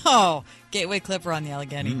Mon. Oh, Gateway Clipper on the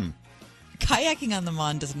Allegheny. Kayaking on the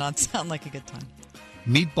Mon does not sound like a good time.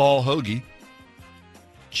 Meatball hoagie.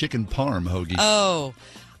 Chicken parm hoagie. Oh,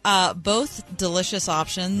 both delicious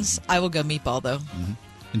options. I will go meatball, though.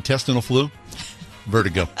 Intestinal flu.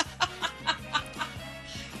 Vertigo.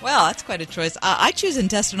 Well, that's quite a choice. I choose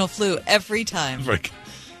intestinal flu every time. Right.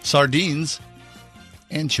 Sardines.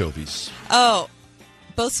 Anchovies. Oh,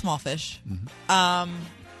 both small fish. I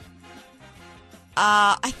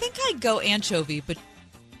think I'd go anchovy, but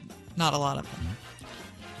not a lot of them.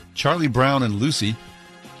 Charlie Brown and Lucy.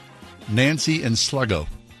 Nancy and Sluggo.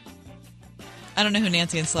 I don't know who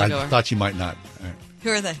Nancy and Sluggo I are. thought you might not. All right. Who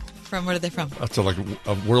are they? From where are they from? That's like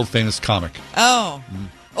a world famous comic. Oh.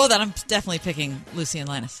 Oh, then I'm definitely picking Lucy and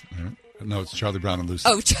Linus. All right. No, it's Charlie Brown and Lucy.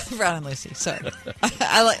 Oh, Charlie Brown and Lucy. Sorry.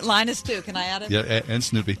 I like Linus, too. Can I add him? Yeah, and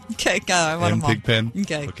Snoopy. Okay, go. I want and them all. Pigpen.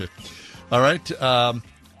 Okay. All right.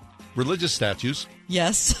 Religious statues.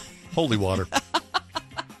 Yes. Holy water.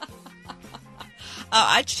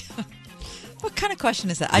 What kind of question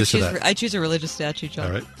is that? I choose a religious statue, John.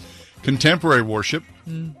 All right. Contemporary worship.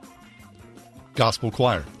 Gospel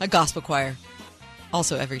choir. A gospel choir.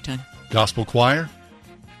 Also every time. Gospel choir.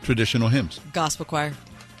 Traditional hymns. Gospel choir.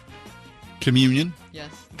 Communion. Yes.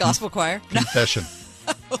 Gospel choir. Confession.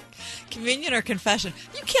 Communion or confession.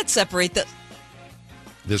 You can't separate the...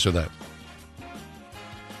 This or that.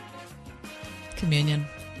 Communion.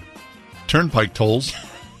 Turnpike tolls.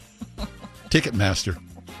 Ticketmaster.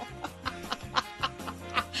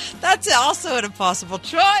 That's also an impossible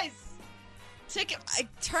choice.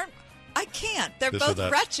 I can't. They're This or both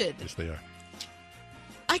that. wretched. Yes, they are.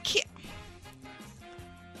 I can't.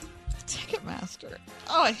 Ticketmaster.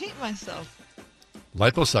 Oh, I hate myself.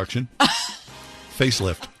 Liposuction.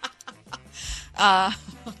 Facelift.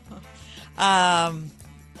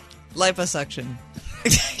 Liposuction.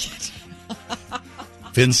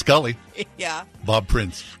 Vin Scully. Yeah. Bob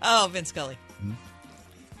Prince. Oh, Vince Scully.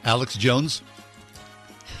 Alex Jones.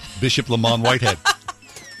 Bishop Lamont Whitehead.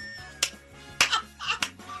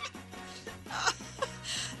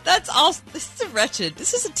 That's all. This is a wretched.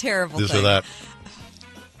 This is a terrible This thing. or that.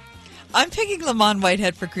 I'm picking Lamont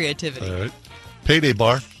Whitehead for creativity. All right. Payday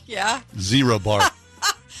bar. Yeah. Zero bar.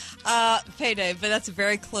 Payday, but that's a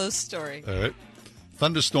very close story. All right.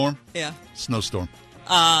 Thunderstorm. Yeah. Snowstorm.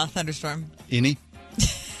 Thunderstorm. Innie.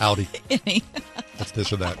 Audi. Innie. That's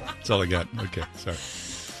this or that. That's all I got. Okay. Sorry.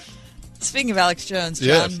 Speaking of Alex Jones,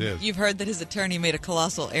 John, Yes. you've heard that his attorney made a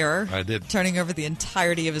colossal error. I did. Turning over the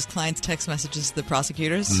entirety of his client's text messages to the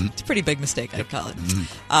prosecutors. It's a pretty big mistake, I'd call it.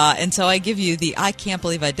 And so I give you the I can't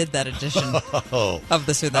believe I did that edition of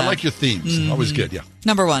This or That. I like your themes. Always good, yeah.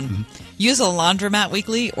 Number one, use a laundromat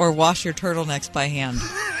weekly or wash your turtlenecks by hand.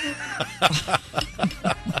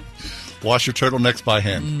 Wash your turtlenecks by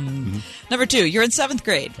hand. Number two, you're in 7th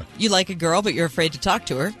grade. You like a girl, but you're afraid to talk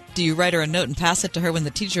to her. Do you write her a note and pass it to her when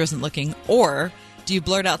the teacher isn't looking? Or do you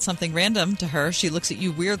blurt out something random to her, she looks at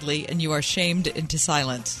you weirdly, and you are shamed into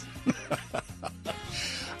silence?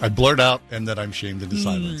 I blurt out, and then I'm shamed into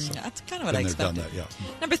silence. So That's kind of what I been there, done expected. that,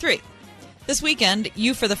 yeah. Number three, this weekend,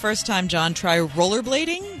 you for the first time, John, try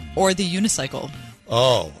rollerblading or the unicycle.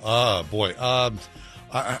 Oh, boy.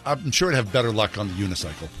 I'm sure I'd have better luck on the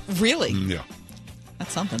unicycle. Really? Yeah.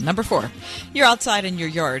 That's something. Number four, you're outside in your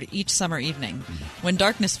yard each summer evening. When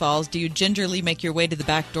darkness falls, do you gingerly make your way to the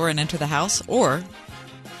back door and enter the house? Or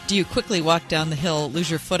Do you quickly walk down the hill, lose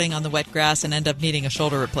your footing on the wet grass, and end up needing a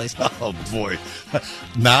shoulder replacement? Oh, boy.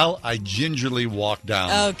 Now I gingerly walk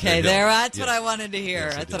down. Okay, that's what I wanted to hear.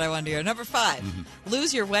 Yes, That's what I wanted to hear. Number 5,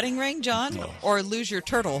 lose your wedding ring, John, or lose your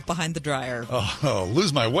turtle behind the dryer? Oh,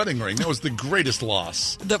 lose my wedding ring. That was the greatest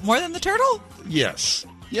loss. More than the turtle? Yes.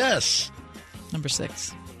 Number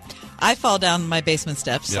 6. I fall down my basement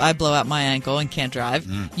steps. Yep. I blow out my ankle and can't drive.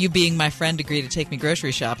 You, being my friend, agree to take me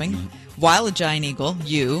grocery shopping. While a giant eagle,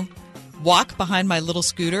 you walk behind my little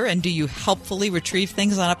scooter, and do you helpfully retrieve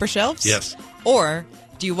things on upper shelves? Yes. Or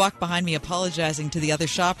do you walk behind me apologizing to the other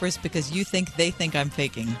shoppers because you think they think I'm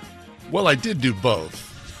faking? Well, I did do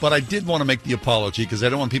both, but I did want to make the apology because I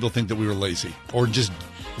don't want people to think that we were lazy or just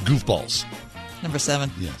goofballs. Number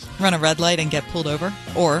 7. Yes. Run a red light and get pulled over,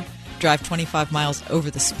 or drive 25 miles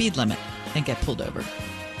over the speed limit and get pulled over.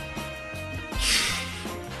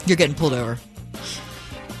 You're getting pulled over.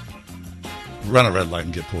 Run a red light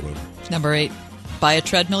and get pulled over. Number 8. Buy a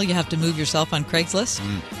treadmill you have to move yourself on Craigslist,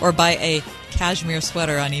 or buy a cashmere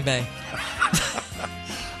sweater on eBay.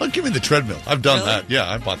 Oh, give me the treadmill. I've done Really? that. Yeah,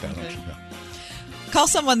 I bought that. Okay. Call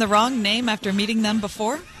someone the wrong name after meeting them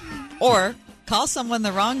before, or call someone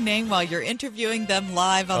the wrong name while you're interviewing them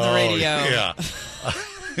live on the radio. Yeah.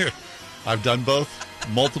 I've done both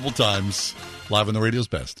multiple times. Live on the radio's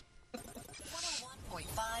best.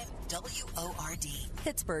 101.5 WORD.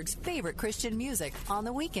 Pittsburgh's favorite Christian music on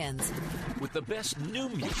the weekends. With the best new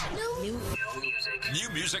music. New music. New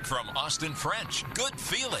music from Austin French. Good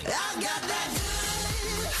Feeling. I got that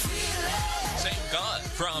good feeling. Same God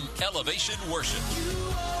from Elevation Worship.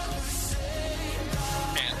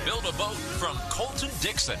 And Build a Boat from Colton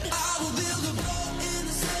Dixon.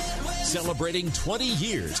 Celebrating 20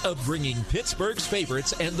 years of bringing Pittsburgh's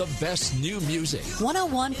favorites and the best new music.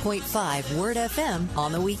 101.5 Word FM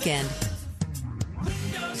on the weekend.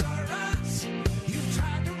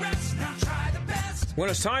 When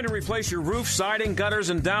it's time to replace your roof, siding, gutters,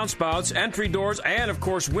 and downspouts, entry doors, and, of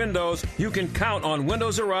course, windows, you can count on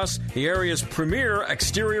Windows R Us, the area's premier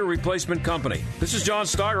exterior replacement company. This is John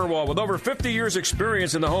Steigerwald. With over 50 years'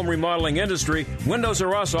 experience in the home remodeling industry, Windows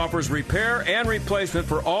R Us offers repair and replacement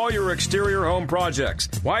for all your exterior home projects.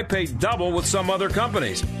 Why pay double with some other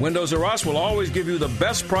companies? Windows R Us will always give you the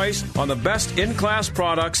best price on the best in-class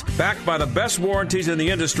products, backed by the best warranties in the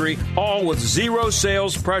industry, all with zero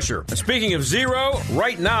sales pressure. And speaking of zero,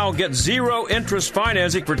 right now, get zero interest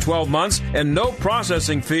financing for 12 months and no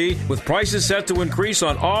processing fee with prices set to increase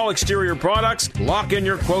on all exterior products. Lock in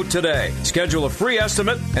your quote today. Schedule a free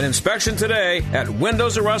estimate and inspection today at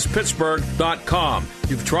WindowsRUsPittsburgh.com.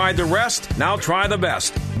 You've tried the rest, now try the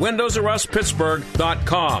best.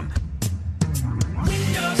 WindowsRUsPittsburgh.com.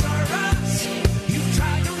 Windows R Us. You've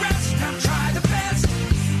tried the rest, now try the best.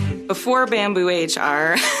 Before Bamboo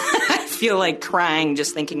HR, I feel like crying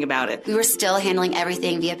just thinking about it. We were still handling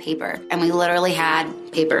everything via paper, and we literally had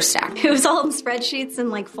paper stacked. It was all in spreadsheets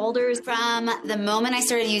and like folders. From the moment I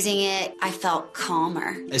started using it, I felt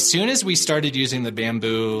calmer. As soon as we started using the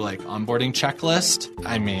Bamboo onboarding checklist,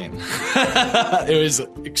 I mean, it was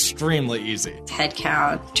extremely easy. Head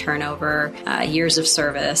count, turnover, years of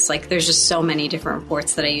service. There's just so many different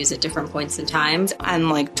reports that I use at different points in time.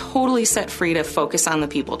 I'm totally set free to focus on the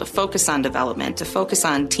people, to focus on development, to focus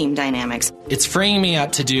on team dynamics. It's freeing me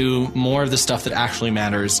up to do more of the stuff that actually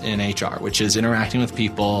matters in HR, which is interacting with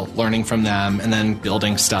people, learning from them, and then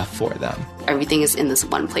building stuff for them. Everything is in this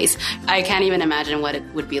one place. I can't even imagine what it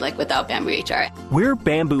would be like without Bamboo HR. We're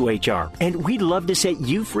Bamboo HR, and we'd love to set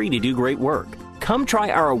you free to do great work. Come try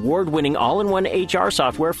our award-winning all-in-one HR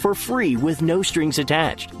software for free with no strings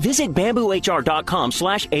attached. Visit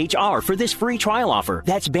bamboohr.com/HR for this free trial offer.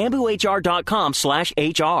 That's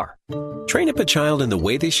bamboohr.com/HR. Train up a child in the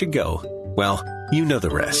way they should go. Well, you know the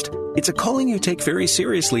rest. It's a calling you take very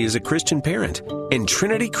seriously as a Christian parent. And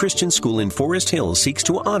Trinity Christian School in Forest Hills seeks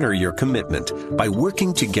to honor your commitment by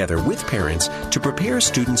working together with parents to prepare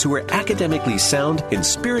students who are academically sound and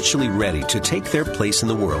spiritually ready to take their place in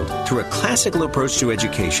the world through a classical approach to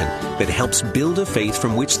education that helps build a faith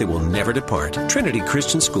from which they will never depart. Trinity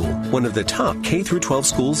Christian School, one of the top K-12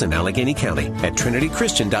 schools in Allegheny County, at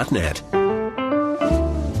trinitychristian.net.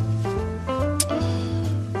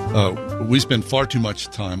 We spend far too much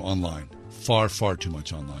time online, far too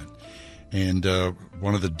much online. And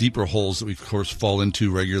one of the deeper holes that we, of course, fall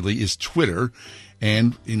into regularly is Twitter.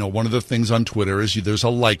 And, one of the things on Twitter is there's a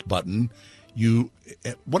like button.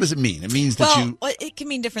 What does it mean? It means that it can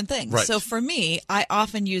mean different things. Right. So for me, I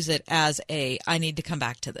often use it as I need to come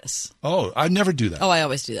back to this. Oh, I never do that. Oh, I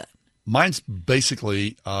always do that. Mine's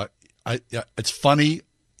basically, it's funny,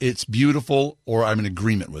 it's beautiful, or I'm in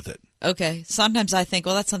agreement with it. Okay. Sometimes I think,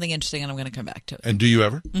 well, that's something interesting, and I'm going to come back to it. And do you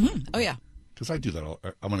ever? Mm-hmm. Oh, yeah. Because I do that.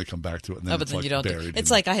 I'm going to come back to it, and then but it's then like you don't. buried.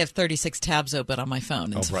 It's like I have 36 tabs open on my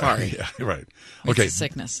phone in Safari. Right. Yeah, right. It's Okay. a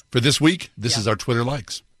sickness. For this week, this is our Twitter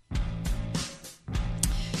likes.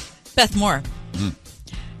 Beth Moore.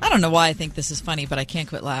 I don't know why I think this is funny, but I can't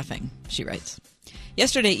quit laughing, she writes.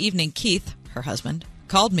 Yesterday evening, Keith, her husband,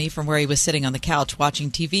 called me from where he was sitting on the couch watching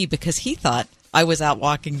TV because he thought I was out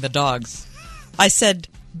walking the dogs. I said,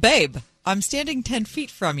 "Babe, I'm standing 10 feet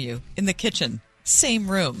from you in the kitchen, same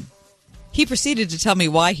room." He proceeded to tell me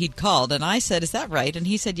why he'd called, and I said, "Is that right?" And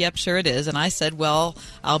he said, "Yep, sure it is." And I said, "Well,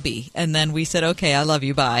 I'll be." And then we said, "Okay, I love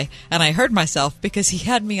you, bye." And I heard myself because he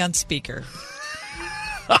had me on speaker.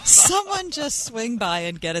 Someone just swing by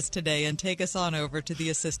and get us today and take us on over to the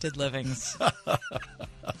assisted livings.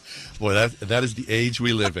 Boy, that is the age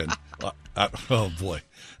we live in. Oh, boy.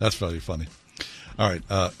 That's probably funny. All right.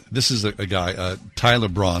 This is a guy, Tyler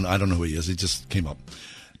Braun. I don't know who he is. He just came up.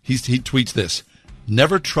 He tweets this.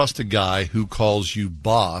 Never trust a guy who calls you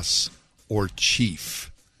boss or chief.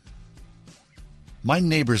 My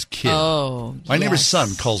neighbor's kid. My neighbor's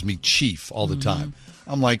son calls me chief all the time.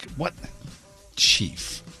 I'm like, what?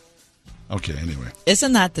 Chief. Okay, anyway.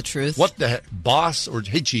 Isn't that the truth? What the heck? Boss or,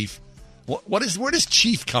 hey, chief. Where does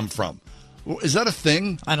chief come from? Is that a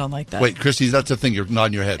thing? I don't like that. Wait, Christy, that's a thing. You're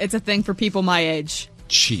nodding your head. It's a thing for people my age.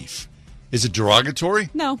 Chief. Is it derogatory?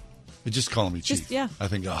 No. They just call me chief. Just, yeah. I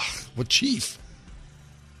think, what chief?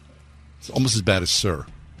 It's almost as bad as sir.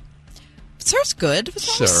 Sir's good. What's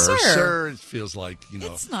wrong with sir? Sir, it feels like,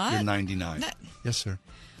 it's not. You're 99. Yes, sir.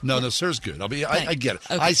 No, sir's good. I get it.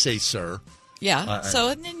 Okay. I say sir. Yeah.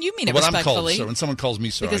 So then you mean it when respectfully. I'm called sir, when someone calls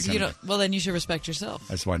me sir, because you don't. Well, then you should respect yourself.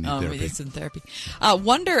 That's why I need therapy. It's in therapy.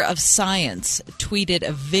 Wonder of Science tweeted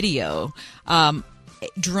a video,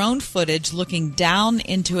 drone footage looking down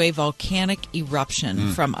into a volcanic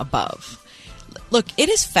eruption from above. Look, it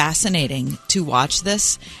is fascinating to watch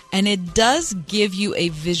this, and it does give you a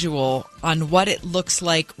visual on what it looks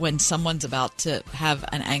like when someone's about to have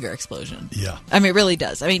an anger explosion. Yeah. I mean, it really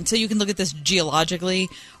does. I mean, so you can look at this geologically,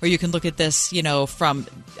 or you can look at this, from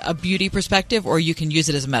a beauty perspective, or you can use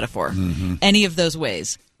it as a metaphor. Mm-hmm. Any of those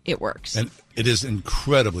ways, it works. And it is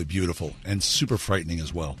incredibly beautiful and super frightening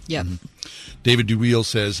as well. Yep. Mm-hmm. David Duweel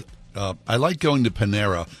says, I like going to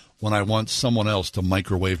Panera when I want someone else to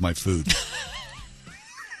microwave my food.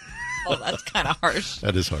 Oh, that's kind of harsh.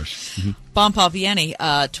 That is harsh. Mm-hmm. Bon Paviani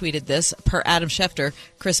tweeted this. Per Adam Schefter,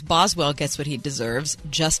 Chris Boswell gets what he deserves.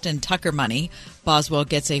 Justin Tucker money. Boswell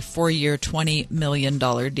gets a 4-year, $20 million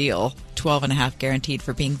deal, 12.5 guaranteed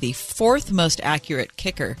for being the 4th most accurate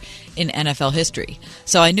kicker in NFL history.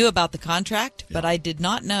 So I knew about the contract, but I did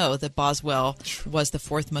not know that Boswell was the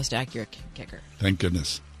 4th most accurate kicker. Thank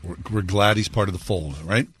goodness. We're glad he's part of the fold,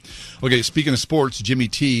 right? Okay, speaking of sports, Jimmy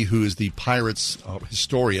T, who is the Pirates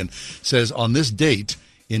historian, says on this date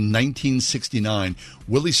in 1969,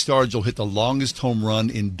 Willie Stargell hit the longest home run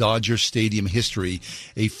in Dodger Stadium history,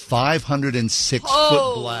 a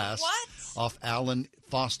 506-foot blast off Alan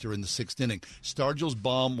Foster in the 6th inning. Stargell's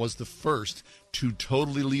bomb was the first to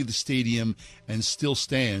totally leave the stadium and still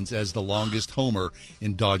stands as the longest homer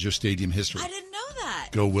in Dodger Stadium history. I didn't know that.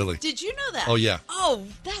 Go Willie. Did you know that? Oh, yeah. Oh,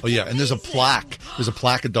 that's amazing. And there's a plaque. There's a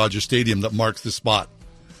plaque at Dodger Stadium that marks the spot.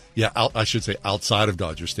 Yeah, I should say outside of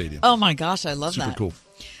Dodger Stadium. Oh, my gosh, I love that. Super cool.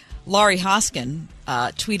 Laurie Hoskin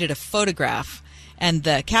tweeted a photograph, and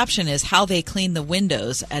the caption is how they clean the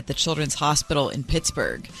windows at the Children's Hospital in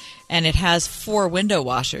Pittsburgh. And it has 4 window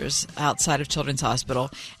washers outside of Children's Hospital,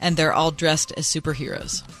 and they're all dressed as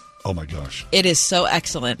superheroes. Oh, my gosh. It is so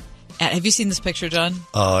excellent. Have you seen this picture, John?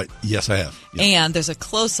 Yes, I have. Yeah. And there's a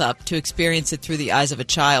close-up to experience it through the eyes of a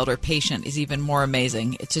child or patient is even more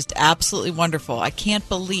amazing. It's just absolutely wonderful. I can't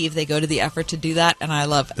believe they go to the effort to do that, and I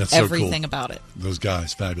love everything about it. Those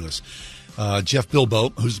guys, fabulous. Jeff Bilbo,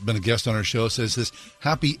 who's been a guest on our show, says this,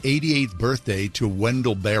 happy 88th birthday to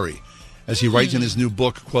Wendell Berry. As he writes in his new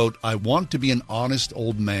book, quote, I want to be an honest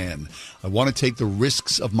old man. I want to take the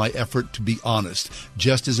risks of my effort to be honest,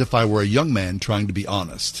 just as if I were a young man trying to be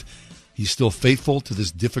honest. He's still faithful to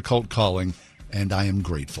this difficult calling, and I am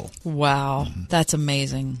grateful. Wow, that's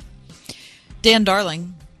amazing. Dan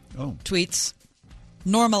Darling tweets,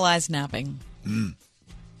 normalize napping.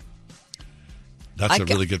 That's a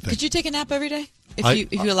really good thing. Could you take a nap every day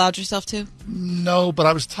if you allowed yourself to? No, but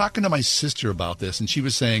I was talking to my sister about this, and she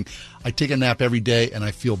was saying, I take a nap every day, and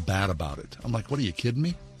I feel bad about it. I'm like, what, are you kidding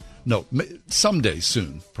me? No, someday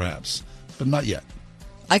soon, perhaps, but not yet.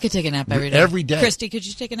 I could take a nap every day. Every day. Christy, could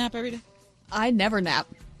you take a nap every day? I never nap.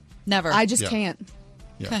 Never. I just can't.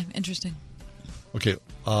 Yeah. Okay, interesting. Okay,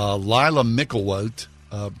 Lila Mickelwelt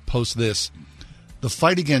posts this. The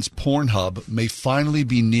fight against Pornhub may finally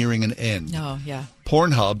be nearing an end. Oh, yeah.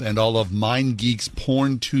 Pornhub and all of MindGeek's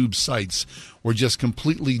PornTube sites were just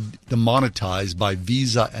completely demonetized by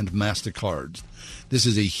Visa and MasterCard. This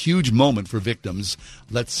is a huge moment for victims.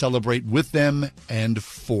 Let's celebrate with them and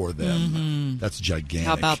for them. Mm-hmm. That's gigantic.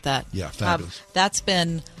 How about that? Yeah, fabulous. That's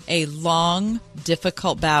been a long,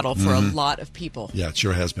 difficult battle for a lot of people. Yeah, it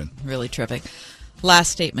sure has been. Really terrific.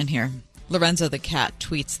 Last statement here. Lorenzo the cat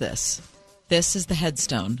tweets this. This is the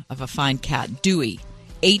headstone of a fine cat, Dewey,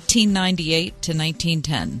 1898 to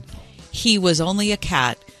 1910. He was only a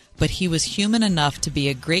cat, but he was human enough to be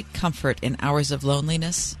a great comfort in hours of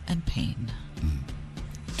loneliness and pain.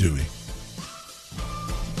 Dewey.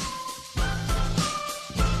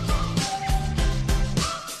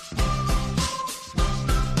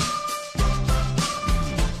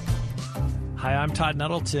 Hi, I'm Todd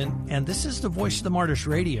Nettleton, and this is the Voice of the Martyrs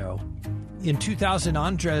Radio. In 2000,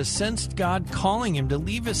 Andres sensed God calling him to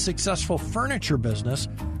leave his successful furniture business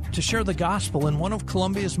to share the gospel in one of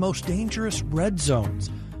Colombia's most dangerous red zones,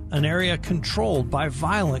 an area controlled by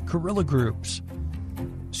violent guerrilla groups.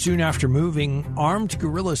 Soon after moving, armed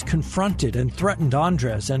guerrillas confronted and threatened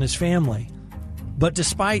Andres and his family. But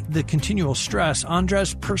despite the continual stress,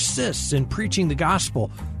 Andres persists in preaching the gospel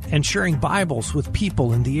and sharing Bibles with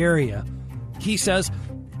people in the area. He says,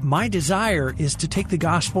 "My desire is to take the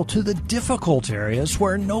gospel to the difficult areas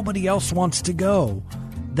where nobody else wants to go.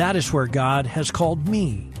 That is where God has called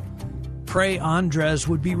me." Pray Andres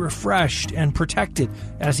would be refreshed and protected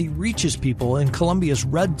as he reaches people in Colombia's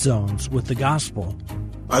red zones with the gospel.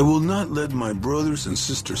 I will not let my brothers and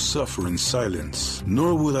sisters suffer in silence,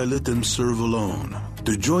 nor will I let them serve alone.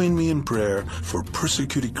 To join me in prayer for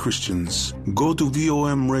persecuted Christians, go to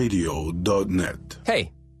VOMradio.net.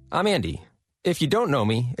 Hey, I'm Andy. If you don't know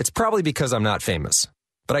me, it's probably because I'm not famous.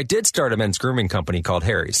 But I did start a men's grooming company called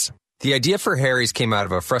Harry's. The idea for Harry's came out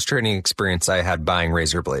of a frustrating experience I had buying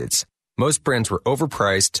razor blades. Most brands were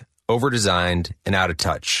overpriced, overdesigned, and out of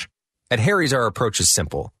touch. At Harry's, our approach is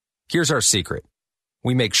simple. Here's our secret.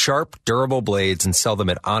 We make sharp, durable blades and sell them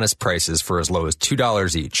at honest prices for as low as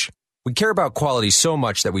 $2 each. We care about quality so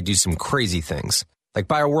much that we do some crazy things, like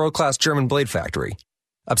buy a world-class German blade factory.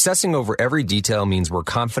 Obsessing over every detail means we're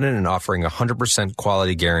confident in offering a 100%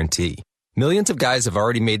 quality guarantee. Millions of guys have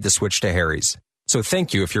already made the switch to Harry's, so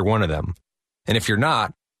thank you if you're one of them. And if you're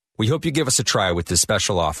not, we hope you give us a try with this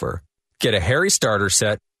special offer. Get a Harry starter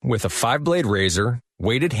set with a 5-blade razor,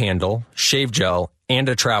 weighted handle, shave gel, and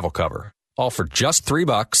a travel cover. All for just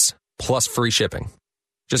 $3 plus free shipping.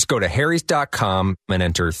 Just go to harrys.com and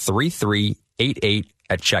enter 3388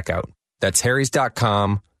 at checkout. That's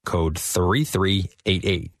harrys.com, code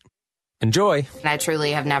 3388. Enjoy. I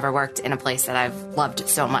truly have never worked in a place that I've loved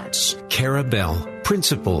so much. Cara Bell,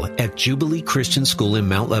 principal at Jubilee Christian School in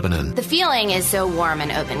Mount Lebanon. The feeling is so warm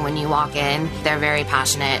and open when you walk in. They're very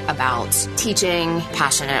passionate about teaching,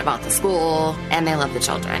 passionate about the school, and they love the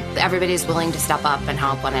children. Everybody's willing to step up and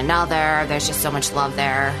help one another. There's just so much love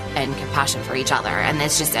there and compassion for each other, and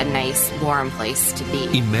it's just a nice, warm place to be.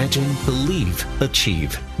 Imagine, believe,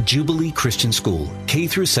 achieve. Jubilee Christian School, K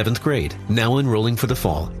through 7th grade, now enrolling for the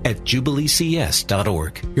fall at jubileecs.org.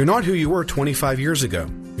 You're not who you were 25 years ago.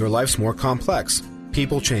 Your life's more complex.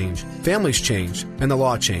 People change, families change, and the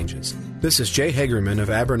law changes. This is Jay Hagerman of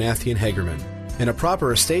Abernathy & Hagerman, and a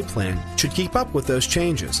proper estate plan should keep up with those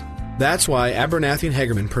changes. That's why Abernathy &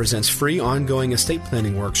 Hagerman presents free ongoing estate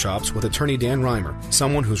planning workshops with attorney Dan Reimer,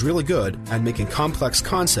 someone who's really good at making complex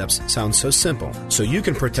concepts sound so simple, so you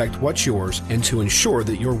can protect what's yours and to ensure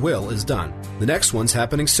that your will is done. The next one's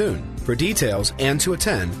happening soon. For details and to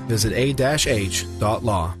attend, visit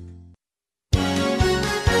a-h.law.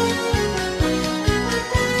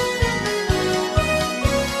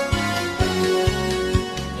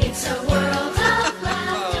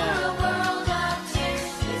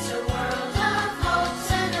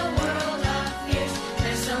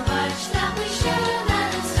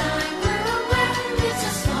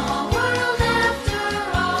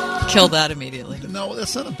 Kill that immediately. No,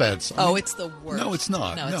 that's not a bad song. Oh, it's the worst. No, it's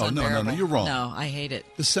not. No, it's No, unbearable. you're wrong. No, I hate it.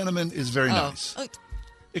 The sentiment is very nice. Oh,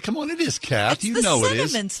 Come on, it is, Kath. You the know it is. The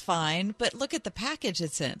sentiment's fine, but look at the package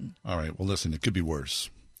it's in. All right, well, listen, it could be worse.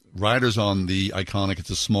 Riders on the iconic It's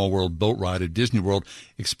a Small World boat ride at Disney World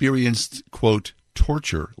experienced, quote,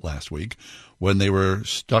 torture last week when they were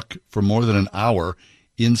stuck for more than an hour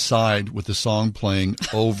inside with the song playing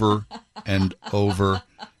over and over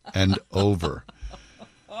and over.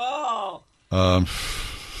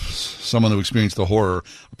 Someone who experienced the horror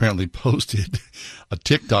apparently posted a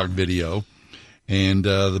TikTok video, and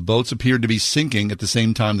the boats appeared to be sinking at the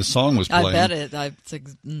same time the song was playing. I bet it.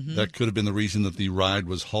 That could have been the reason that the ride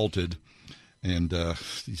was halted. And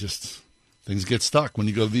things get stuck when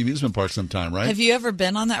you go to the amusement park sometime, right? Have you ever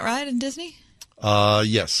been on that ride in Disney?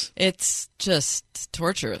 Yes. It's just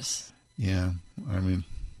torturous. Yeah. I mean,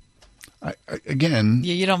 again...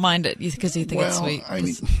 You don't mind it because you think it's sweet. I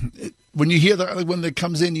mean, when you hear when it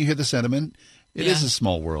comes in, you hear the sentiment. It is a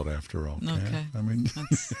small world after all. Okay. I mean...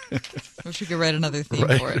 wish we could write another theme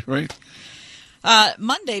for it. Right.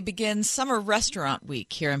 Monday begins Summer Restaurant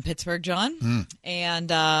Week here in Pittsburgh, John, and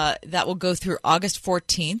that will go through August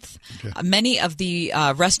 14th. Okay. Many of the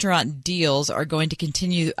restaurant deals are going to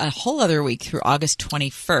continue a whole other week through August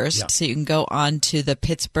 21st, so you can go on to the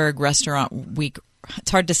Pittsburgh Restaurant Week.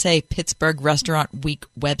 It's hard to say, Pittsburgh Restaurant Week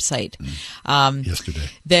website. Yesterday.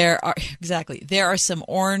 There are some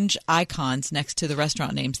orange icons next to the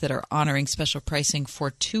restaurant names that are honoring special pricing for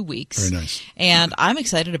 2 weeks. Very nice. And I'm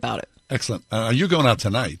excited about it. Excellent. You're going out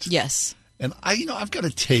tonight. Yes. And I've got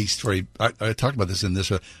a taste for I talked about this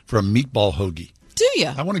for a meatball hoagie. Do you?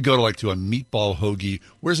 I want to go to a meatball hoagie.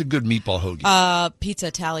 Where's a good meatball hoagie? Pizza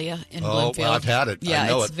Italia in Bloomfield. Well, I've had it. Yeah, I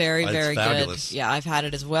know it's very, very fabulous. good. Yeah, I've had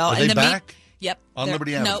it as well. Are they back? Yep. On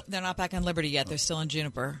Liberty Avenue? No, they're not back on Liberty yet. They're still in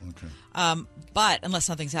Juniper. Okay. But unless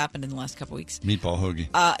something's happened in the last couple of weeks. Meatball hoagie.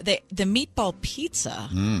 The meatball pizza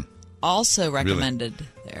also recommended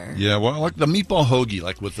there. Yeah, well, like the meatball hoagie,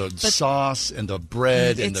 like with the sauce and the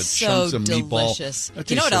bread and the chunks of meatball. Delicious.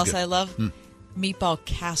 You know what else I love? Meatball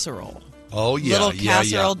casserole. Oh, yeah. Little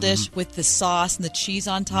casserole dish with the sauce and the cheese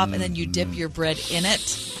on top, and then you dip your bread in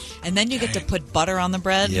it. And then you get to put butter on the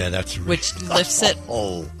bread. Yeah, that's right. Which lifts it.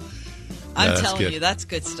 I'm telling you, that's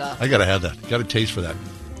good stuff. I got to have that. Got a taste for that.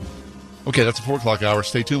 Okay, that's the 4 o'clock hour.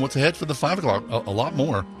 Stay tuned. What's ahead for the 5 o'clock? A lot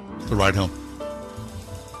more. The ride home.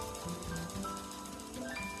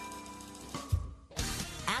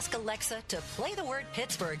 Ask Alexa to play the word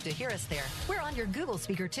Pittsburgh to hear us there. We're on your Google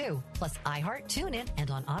speaker, too. Plus iHeart, TuneIn, and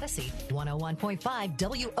on Odyssey.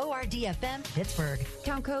 101.5 WORD-FM, Pittsburgh.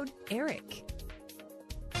 Town code ERIC.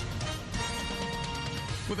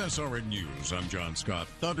 With SRN News, I'm John Scott.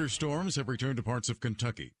 Thunderstorms have returned to parts of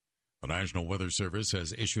Kentucky. The National Weather Service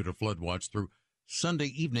has issued a flood watch through Sunday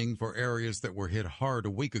evening for areas that were hit hard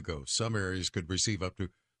a week ago. Some areas could receive up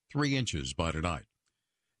to 3 inches by tonight.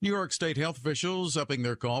 New York State health officials upping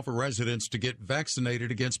their call for residents to get vaccinated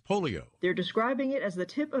against polio. They're describing it as the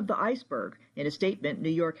tip of the iceberg. In a statement, New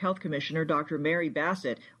York Health Commissioner Dr. Mary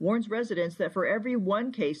Bassett warns residents that for every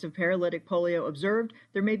 1 case of paralytic polio observed,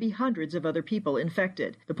 there may be hundreds of other people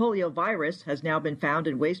infected. The polio virus has now been found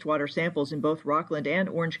in wastewater samples in both Rockland and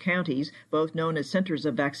Orange counties, both known as centers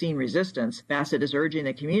of vaccine resistance. Bassett is urging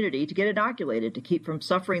the community to get inoculated to keep from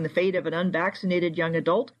suffering the fate of an unvaccinated young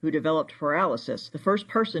adult who developed paralysis, the first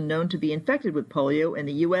person known to be infected with polio in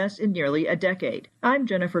the U.S. in nearly a decade. I'm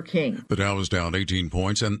Jennifer King. The Dow is down 18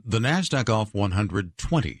 points and the NASDAQ off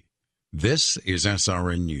 120. This is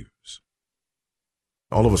SRN News.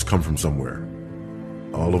 All of us come from somewhere.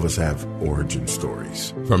 All of us have origin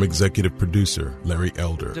stories. From executive producer Larry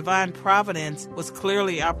Elder. Divine Providence was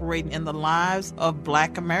clearly operating in the lives of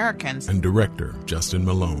Black Americans. And director Justin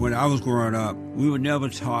Malone. When I was growing up, we were never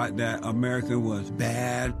taught that America was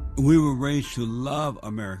bad. We were raised to love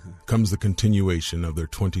America. Comes the continuation of their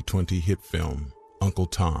 2020 hit film, Uncle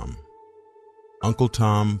Tom. Uncle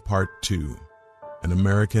Tom Part 2, An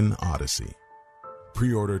American Odyssey.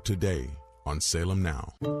 Pre-order today on Salem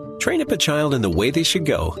Now. Train up a child in the way they should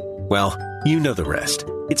go. Well, you know the rest.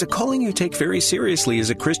 It's a calling you take very seriously as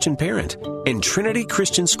a Christian parent. And Trinity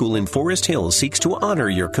Christian School in Forest Hills seeks to honor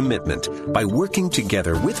your commitment by working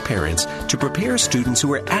together with parents to prepare students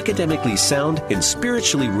who are academically sound and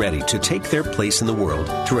spiritually ready to take their place in the world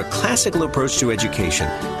through a classical approach to education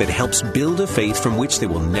that helps build a faith from which they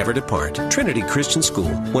will never depart. Trinity Christian School,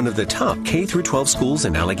 one of the top K-12 schools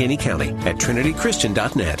in Allegheny County, at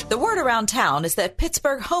trinitychristian.net. The word around town is that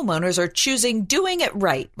Pittsburgh homeowners are choosing doing it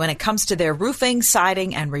right when it comes to their roofing,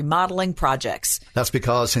 siding, and remodeling projects. That's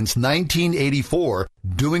because since 1984,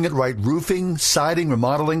 Doing It Right roofing, siding,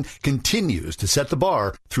 remodeling continues to set the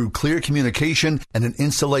bar through clear communication and an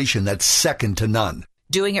installation that's second to none.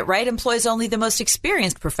 Doing It Right employs only the most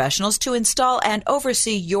experienced professionals to install and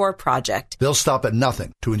oversee your project. They'll stop at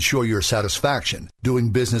nothing to ensure your satisfaction, doing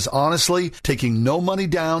business honestly, taking no money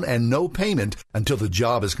down and no payment until the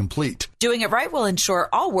job is complete. Doing It Right will ensure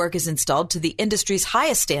all work is installed to the industry's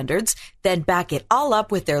highest standards, then back it all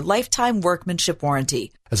up with their lifetime workmanship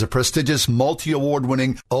warranty. As a prestigious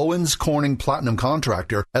multi-award-winning Owens Corning Platinum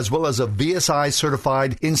contractor, as well as a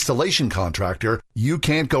VSI-certified installation contractor, you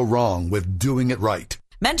can't go wrong with Doing It Right.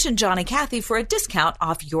 Mention John and Kathy for a discount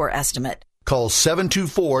off your estimate. Call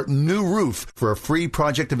 724-NEW-ROOF for a free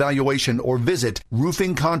project evaluation or visit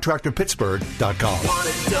roofingcontractorpittsburgh.com. Want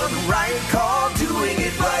it done right, call Doing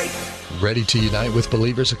It Right. Ready to unite with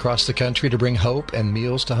believers across the country to bring hope and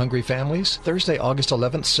meals to hungry families? Thursday, August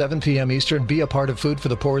 11th, 7 p.m. Eastern, be a part of Food for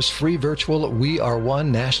the Poor's free virtual We Are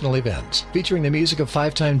One national event, featuring the music of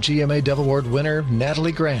 5-time GMA Dove Award winner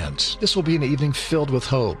Natalie Grant. This will be an evening filled with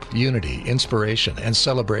hope, unity, inspiration, and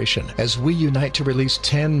celebration as we unite to release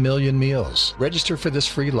 10 million meals. Register for this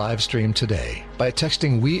free live stream today by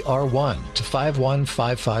texting We Are One to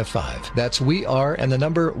 51555. That's We Are and the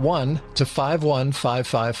number 1 to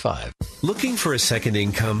 51555. Looking for a second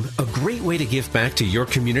income? A great way to give back to your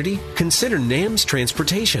community? Consider NAMS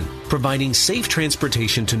Transportation, providing safe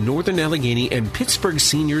transportation to Northern Allegheny and Pittsburgh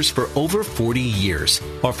seniors for over 40 years.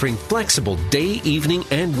 Offering flexible day, evening,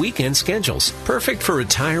 and weekend schedules. Perfect for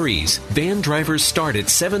retirees. Van drivers start at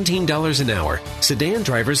 $17 an hour. Sedan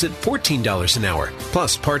drivers at $14 an hour.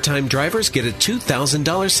 Plus, part-time drivers get a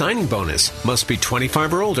 $2,000 signing bonus. Must be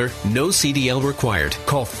 25 or older. No CDL required.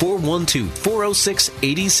 Call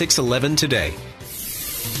 412-406-8611 today.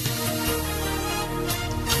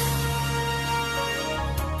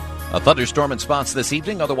 A thunderstorm in spots this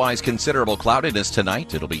evening, otherwise considerable cloudiness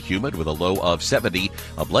tonight. It'll be humid with a low of 70.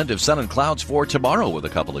 A blend of sun and clouds for tomorrow with a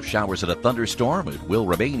couple of showers and a thunderstorm. It will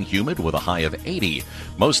remain humid with a high of 80.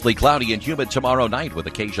 Mostly cloudy and humid tomorrow night with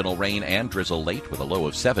occasional rain and drizzle late with a low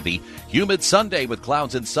of 70. Humid Sunday with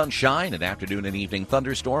clouds and sunshine, an afternoon and evening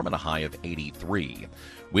thunderstorm and a high of 83.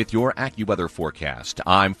 With your AccuWeather forecast,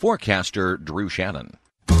 I'm forecaster Drew Shannon.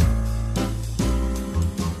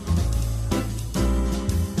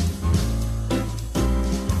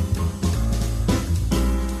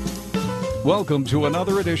 Welcome to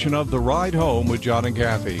another edition of The Ride Home with John and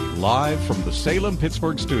Kathy, live from the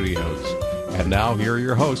Salem-Pittsburgh studios. And now here are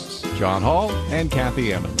your hosts, John Hall and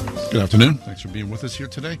Kathy Emmons. Good afternoon. Thanks for being with us here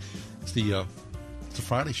today. It's the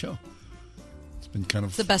Friday show. Been kind of,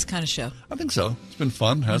 it's the best kind of show. I think so. It's been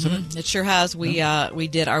fun, hasn't it? It sure has. We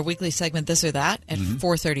did our weekly segment This or That at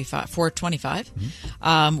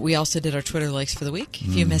 4:25. We also did our Twitter likes for the week.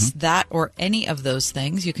 If you missed that or any of those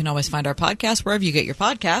things, you can always find our podcast wherever you get your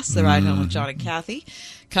podcasts. The Ride Home with John and Kathy.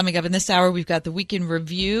 Coming up in this hour, we've got the Weekend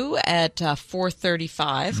Review at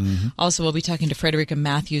 4:35. Also, we'll be talking to Frederica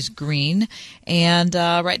Matthews Green. And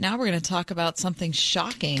right now, we're going to talk about something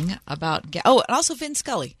shocking about... and also Vin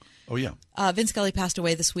Scully. Oh, yeah. Vin Scully passed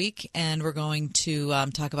away this week, and we're going to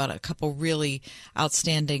talk about a couple really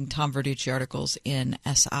outstanding Tom Verducci articles in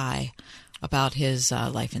SI about his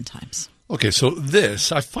life and times. Okay, so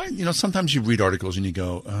this, I find, sometimes you read articles and you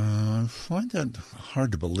go, I find that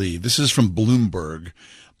hard to believe. This is from Bloomberg.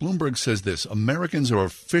 Bloomberg says this: Americans are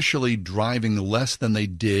officially driving less than they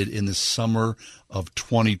did in the summer of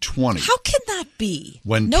 2020. How can that be?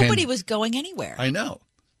 When nobody was going anywhere. I know.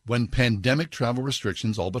 When pandemic travel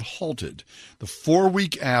restrictions all but halted. The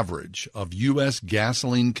 4-week average of U.S.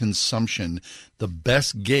 gasoline consumption, the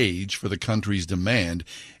best gauge for the country's demand,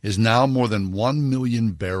 is now more than 1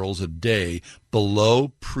 million barrels a day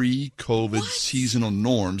below pre-COVID seasonal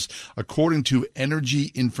norms, according to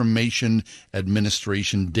Energy Information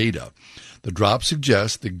Administration data. The drop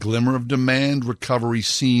suggests the glimmer of demand recovery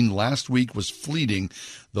seen last week was fleeting.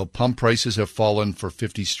 Though pump prices have fallen for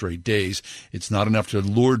 50 straight days, it's not enough to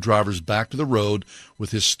lure drivers back to the road with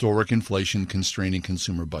historic inflation constraining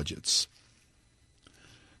consumer budgets.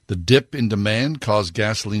 The dip in demand caused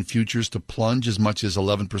gasoline futures to plunge as much as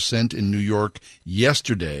 11% in New York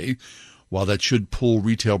yesterday. While that should pull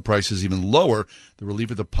retail prices even lower, the relief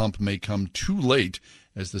at the pump may come too late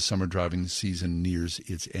as the summer driving season nears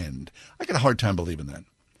its end. I got a hard time believing that.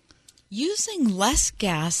 Using less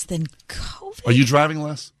gas than COVID? Are you driving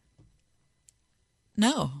less?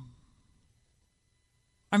 No.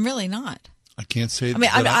 I'm really not. I can't say that. I mean,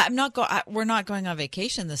 I'm not we're not going on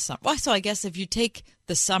vacation this summer. Well, so I guess if you take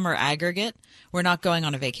the summer aggregate, we're not going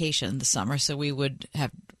on a vacation this summer, so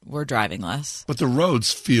we're driving less. But the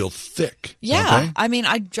roads feel thick. Yeah. I mean,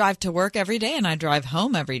 I drive to work every day and I drive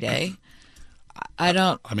home every day. I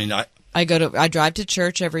drive to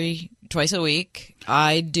church twice a week.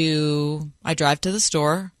 I drive to the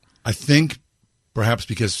store. I think perhaps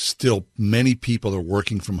because still many people are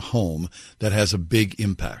working from home, that has a big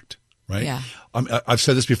impact, right? Yeah. I've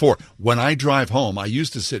said this before. When I drive home, I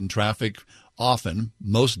used to sit in traffic often,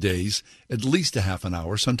 most days, at least a half an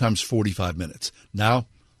hour, sometimes 45 minutes. Now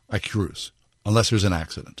I cruise, unless there's an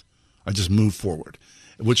accident. I just move forward,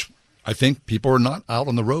 which I think people are not out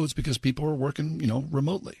on the roads because people are working,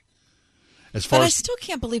 remotely. As far But I as still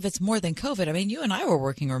can't believe it's more than COVID. I mean, you and I were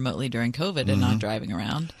working remotely during COVID and not driving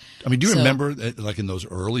around. I mean, do you remember, like in those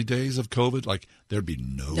early days of COVID, like there'd be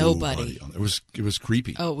nobody. It was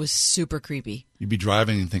creepy. Oh, it was super creepy. You'd be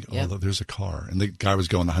driving and think, oh, there's a car. And the guy was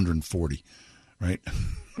going 140, right?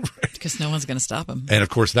 Because no one's going to stop him. And, of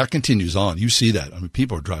course, that continues on. You see that. I mean,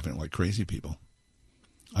 people are driving like crazy people.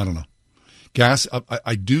 I don't know. Gas,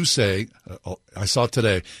 I do say, I saw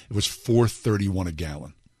today, it was $4.31 a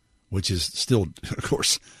gallon, which is still, of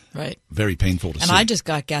course, right, very painful to see. And I just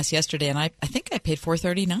got gas yesterday, and I think I paid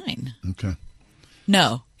 $4.39. Okay.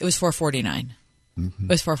 No, it was $4.49. Mm-hmm. It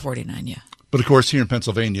was $4.49, yeah. But, of course, here in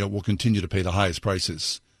Pennsylvania, we'll continue to pay the highest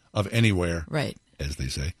prices of anywhere, right, as they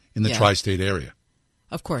say, in the tri-state area.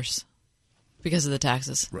 Of course, because of the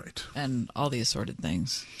taxes. Right. And all the assorted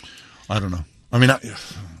things. I don't know. I mean,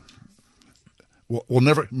 we'll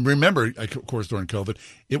never remember, of course, during COVID,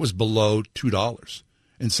 it was below $2.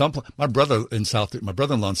 In my brother-in-law in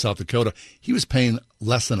South Dakota, he was paying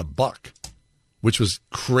less than $1, which was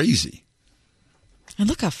crazy. And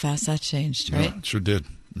look how fast that changed, right? Yeah, it sure did.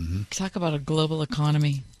 Mm-hmm. Talk about a global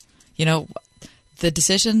economy. You know, the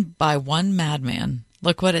decision by one madman.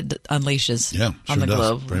 Look what it unleashes on the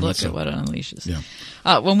globe. Look at what it unleashes.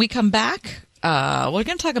 Yeah. When we come back, we're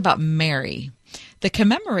going to talk about Mary. The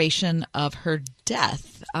commemoration of her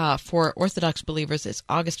death for Orthodox believers is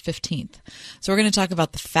August 15th. So we're going to talk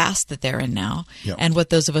about the fast that they're in now and what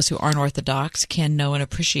those of us who aren't Orthodox can know and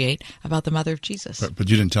appreciate about the Mother of Jesus. Right, but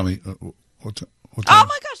you didn't tell me what time. Oh,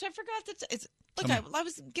 my gosh, I forgot that. Look, I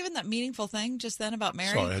was given that meaningful thing just then about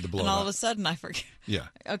Mary. Sorry, I had to blow and it all out. of a sudden I forget. Yeah.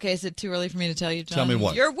 Okay, is it too early for me to tell you, John? Tell me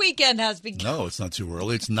what? Your weekend has begun. No, it's not too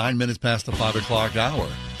early. It's 9 minutes past the 5 o'clock hour.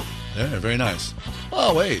 Yeah, very nice.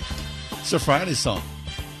 Oh, wait. It's a Friday song.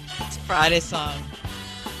 It's a Friday song.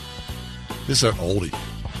 This is an oldie.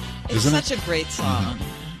 It's such a great song. Mm-hmm.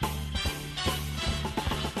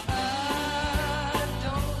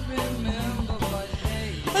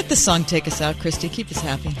 Let the song take us out, Christy. Keep us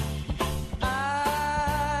happy.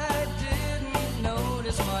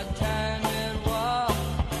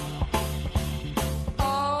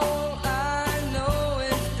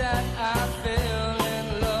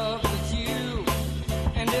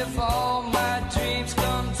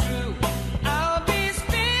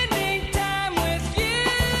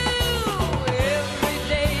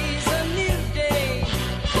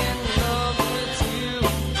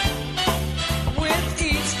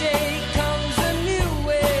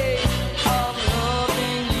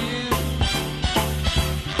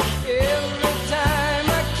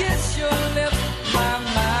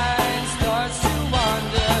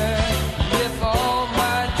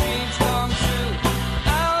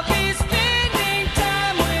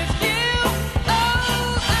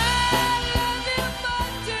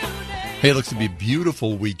 Hey, it looks to be a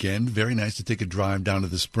beautiful weekend. Very nice to take a drive down to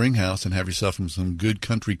the Spring House and have yourself some good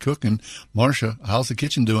country cooking. Marcia, how's the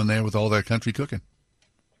kitchen doing there with all that country cooking?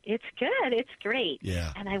 It's good. It's great.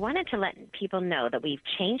 Yeah. And I wanted to let people know that we've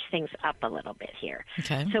changed things up a little bit here.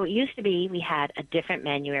 Okay. So it used to be we had a different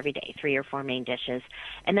menu every day, 3 or 4 main dishes.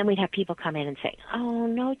 And then we'd have people come in and say, oh,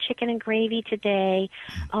 no chicken and gravy today.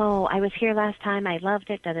 Oh, I was here last time. I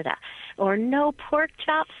loved it, da-da-da. Or no pork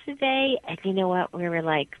chops today. And you know what? We were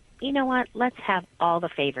like, you know what? Let's have all the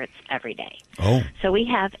favorites every day. Oh. So we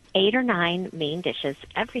have 8 or 9 main dishes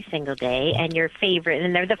every single day, and your favorite,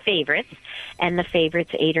 and they're the favorites, and the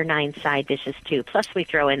favorites 8 or 9 side dishes too. Plus we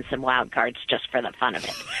throw in some wild cards just for the fun of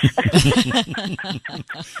it.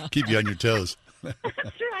 Keep you on your toes. That's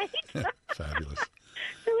right. Fabulous.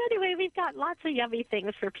 So anyway, we've got lots of yummy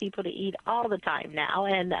things for people to eat all the time now,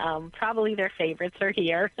 and probably their favorites are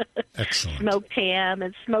here. Excellent. Smoked ham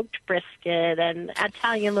and smoked brisket and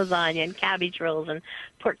Italian lasagna and cabbage rolls and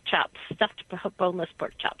pork chops, stuffed boneless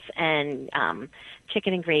pork chops, and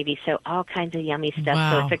chicken and gravy. So all kinds of yummy stuff.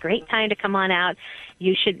 Wow. So it's a great time to come on out.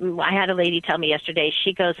 You should. I had a lady tell me yesterday,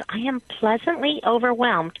 she goes, I am pleasantly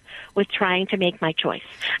overwhelmed with trying to make my choice.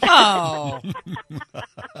 Oh. I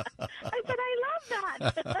said, I love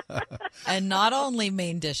that. And not only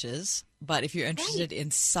main dishes, but if you're interested in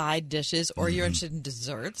side dishes or you're interested in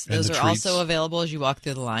desserts, And those the are treats. also available as you walk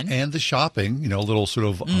through the line. And the shopping, little sort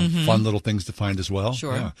of fun little things to find as well.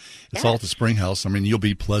 Sure. Yeah. It's all at the Spring House. I mean, you'll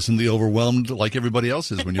be pleasantly overwhelmed like everybody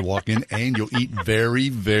else is when you walk in, and you'll eat very,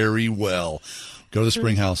 very well. Go to the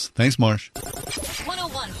Spring House. Thanks, Marsh.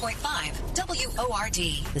 101.5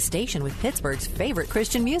 WORD. The station with Pittsburgh's favorite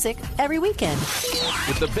Christian music every weekend.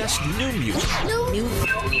 With the best new music. New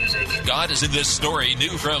music. God is in this story.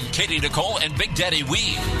 New from Katie Nicole and Big Daddy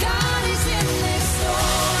Weave. God is in this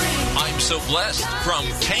story. I'm so blessed from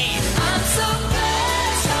Kane. I'm so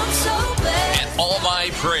blessed. I'm so blessed. And All My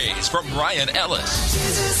Praise from Ryan Ellis.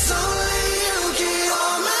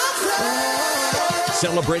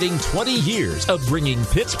 Celebrating 20 years of bringing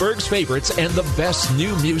Pittsburgh's favorites and the best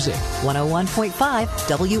new music. 101.5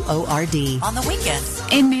 WORD. On the weekends.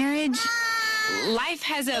 In marriage, life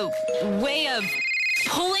has a way of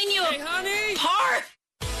pulling you apart.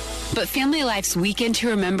 But Family Life's Weekend to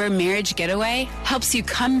Remember Marriage Getaway helps you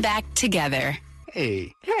come back together.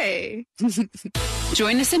 Hey. Hey.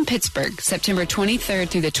 Join us in Pittsburgh, September 23rd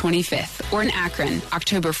through the 25th, or in Akron,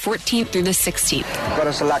 October 14th through the 16th. Got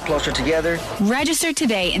us a lot closer together. Register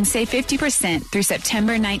today and save 50% through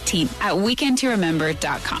September 19th at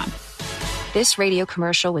weekendtoremember.com. This radio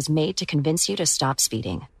commercial was made to convince you to stop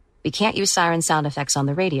speeding. We can't use siren sound effects on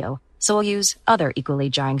the radio, so we'll use other equally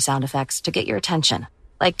jarring sound effects to get your attention,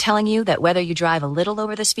 like telling you that whether you drive a little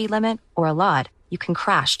over the speed limit or a lot, you can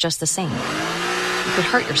crash just the same. You could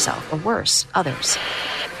hurt yourself, or worse, others.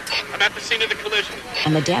 I'm at the scene of the collision.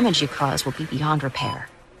 And the damage you cause will be beyond repair.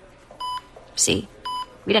 See?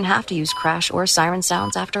 We didn't have to use crash or siren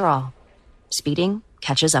sounds after all. Speeding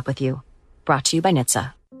catches up with you. Brought to you by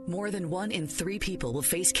NHTSA. More than 1 in 3 people will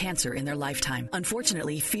face cancer in their lifetime.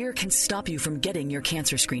 Unfortunately, fear can stop you from getting your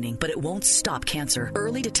cancer screening, but it won't stop cancer.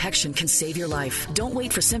 Early detection can save your life. Don't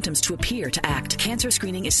wait for symptoms to appear to act. Cancer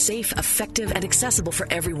screening is safe, effective, and accessible for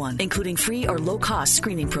everyone, including free or low-cost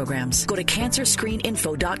screening programs. Go to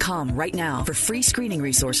cancerscreeninfo.com right now for free screening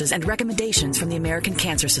resources and recommendations from the American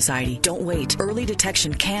Cancer Society. Don't wait. Early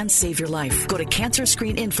detection can save your life. Go to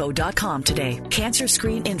cancerscreeninfo.com today.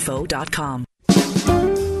 cancerscreeninfo.com.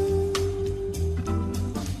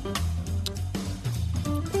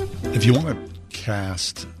 If you want to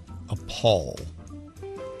cast a pall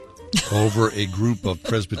over a group of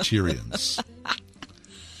Presbyterians,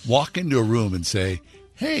 walk into a room and say,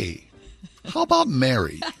 hey, how about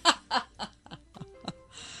Mary?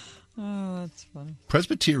 Oh, that's funny.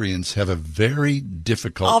 Presbyterians have a very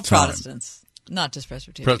difficult All time. Protestants, not just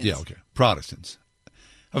Presbyterians. Protestants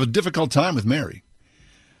have a difficult time with Mary.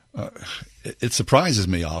 It surprises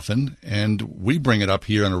me often, and we bring it up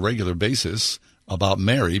here on a regular basis about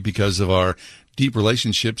Mary because of our deep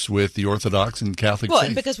relationships with the Orthodox and Catholic Well, faith.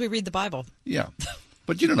 and because we read the Bible. Yeah.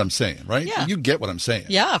 But you know what I'm saying, right? Yeah. You get what I'm saying.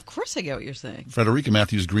 Yeah, of course I get what you're saying. Frederica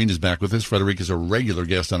Matthews Green is back with us. Frederica is a regular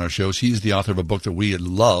guest on our show. She's the author of a book that we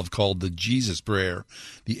love called The Jesus Prayer,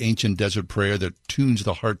 the ancient desert prayer that tunes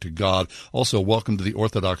the heart to God. Also, welcome to the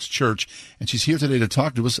Orthodox Church. And she's here today to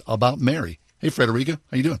talk to us about Mary. Hey, Frederica,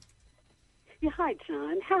 how you doing? Yeah, hi,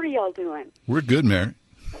 John. How are y'all doing? We're good, Mary.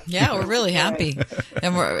 Yeah, we're really happy,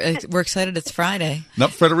 and we're excited. It's Friday. Now,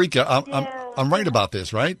 Frederica, I'm right about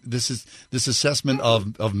this, right? This is this assessment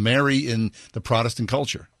of Mary in the Protestant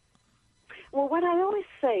culture. Well, what I always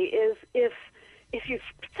say is, if you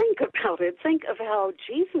think about it, think of how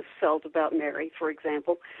Jesus felt about Mary, for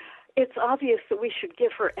example. It's obvious that we should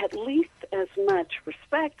give her at least as much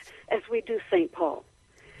respect as we do St. Paul.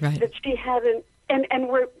 Right. That she had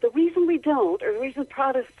the reason we don't, or the reason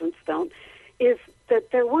Protestants don't, is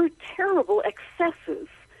that there were terrible excesses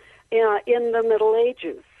in the Middle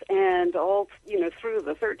Ages and all, through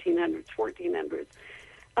the 1300s, 1400s.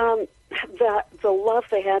 The love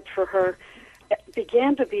they had for her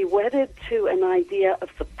began to be wedded to an idea of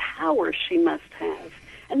the power she must have.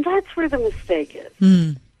 And that's where the mistake is.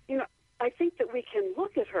 Mm. I think that we can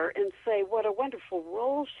look at her and say what a wonderful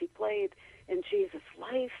role she played in Jesus'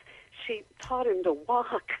 life. She taught him to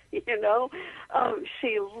walk,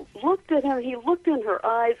 She looked at him. He looked in her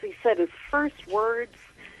eyes. He said his first words.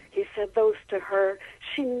 He said those to her.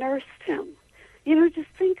 She nursed him. Just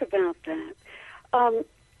think about that.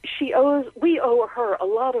 We owe her a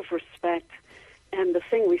lot of respect. And the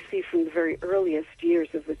thing we see from the very earliest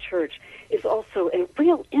years of the church is also a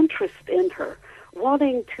real interest in her,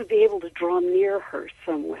 wanting to be able to draw near her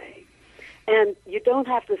some way. And you don't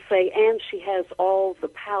have to say, and she has all the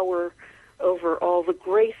power over all the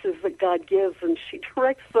graces that God gives, and she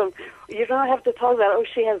directs them. You don't have to talk about,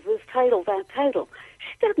 she has this title, that title.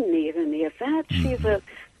 She doesn't need any of that. She's a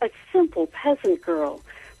simple peasant girl,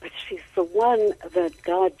 but she's the one that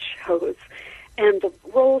God chose. And the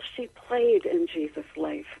role she played in Jesus'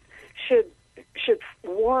 life should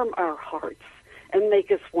warm our hearts and make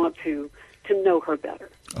us want to know her better.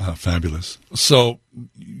 Fabulous. So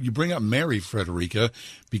you bring up Mary, Frederica,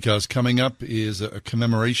 because coming up is a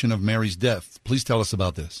commemoration of Mary's death. Please tell us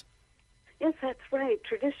about this. Yes, that's right.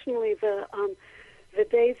 Traditionally, the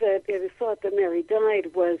day that it is thought that Mary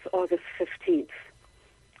died was August 15th.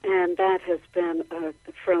 And that has been,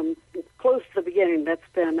 from close to the beginning, that's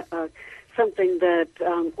been something that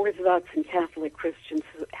Orthodox and Catholic Christians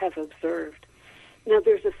have observed. Now,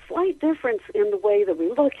 there's a slight difference in the way that we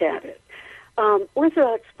look at it.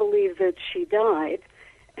 Orthodox believe that she died,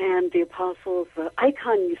 and the apostles, the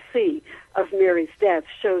icon you see of Mary's death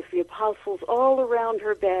shows the apostles all around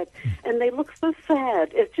her bed, and they look so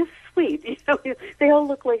sad. It's just sweet. You know, they all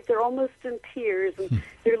look like they're almost in tears, and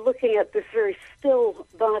they're looking at this very still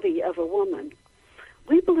body of a woman.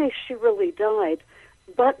 We believe she really died,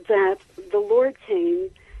 but that the Lord came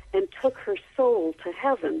and took her soul to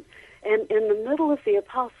heaven. And in the middle of the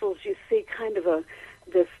apostles, you see kind of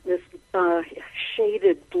this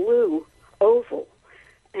shaded blue oval.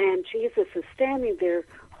 And Jesus is standing there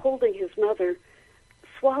holding his mother,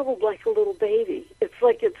 swaddled like a little baby. It's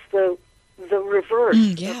like it's the reverse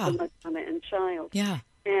of the Madonna and Child. Yeah.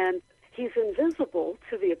 And he's invisible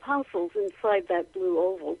to the apostles inside that blue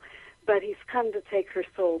oval, but he's come to take her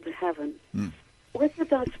soul to heaven.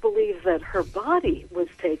 Orthodox believe that her body was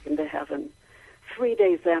taken to heaven 3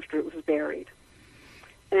 days after it was buried.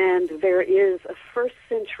 And there is a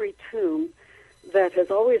first-century tomb that has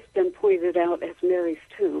always been pointed out as Mary's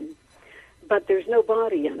tomb, but there's no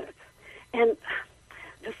body in it. And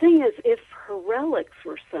the thing is, if her relics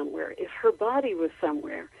were somewhere, if her body was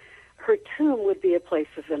somewhere, her tomb would be a place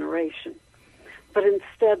of veneration. But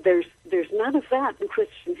instead, there's none of that in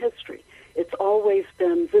Christian history. It's always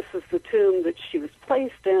been, this is the tomb that she was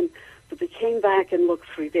placed in, but they came back and looked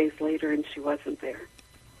 3 days later and she wasn't there.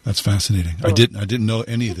 That's fascinating. I didn't know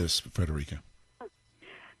any of this, Frederica.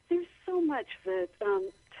 There's so much that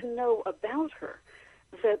to know about her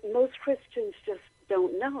that most Christians just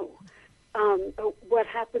don't know. What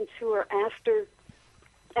happened to her after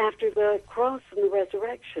the cross and the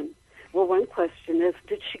resurrection? Well, one question is,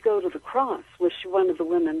 did she go to the cross? Was she one of the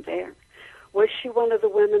women there? Was she one of the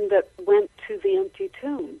women that went to the empty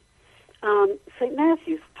tomb? St.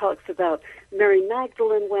 Matthew talks about Mary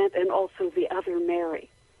Magdalene went and also the other Mary.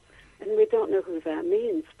 And we don't know who that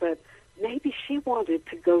means, but maybe she wanted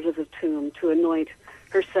to go to the tomb to anoint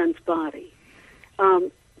her son's body.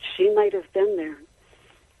 She might have been there.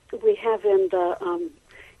 We have in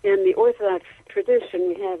the Orthodox tradition,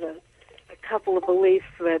 we have a couple of beliefs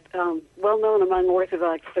that well known among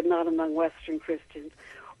Orthodox but not among Western Christians.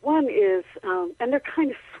 One is, and they're kind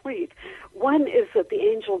of sweet, one is that the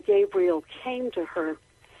angel Gabriel came to her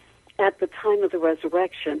at the time of the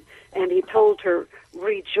resurrection, and he told her,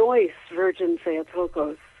 "Rejoice, Virgin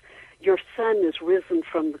Theotokos, your son is risen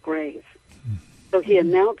from the grave." So he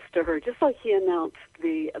announced to her, just like he announced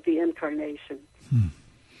the incarnation.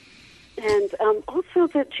 And also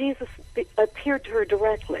that Jesus appeared to her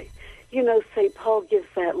directly. You know, St. Paul gives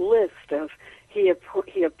that list of, he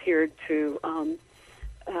appeared to,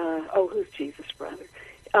 who's Jesus' brother?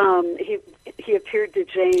 He appeared to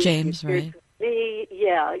James. James, right. To me,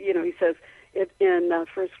 yeah, you know, he says it in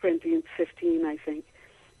 1 Corinthians 15, I think.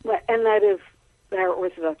 And that is our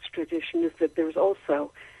Orthodox tradition, is that there's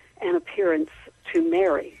also an appearance to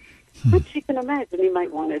Mary, which you can imagine he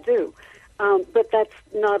might want to do. But that's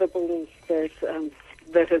not a belief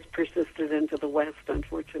that has persisted into the West,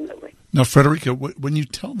 unfortunately. Now, Frederica, when you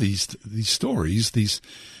tell these stories,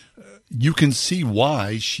 you can see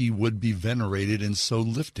why she would be venerated and so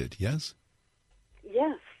lifted, yes?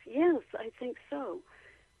 Yes, I think so.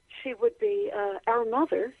 She would be our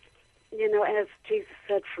mother, you know, as Jesus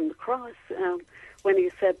said from the cross, when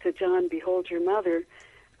he said to John, "Behold your mother,"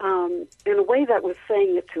 in a way that was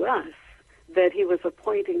saying it to us, that he was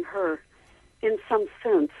appointing her in some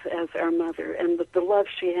sense as our mother, and that the love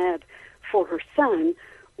she had for her son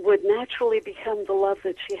would naturally become the love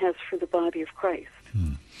that she has for the body of Christ.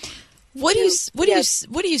 What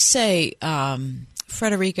do you say,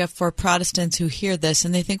 Frederica, for Protestants who hear this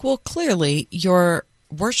and they think, well, clearly you're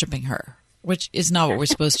worshiping her, which is not what we're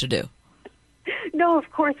supposed to do? No, of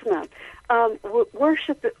course not.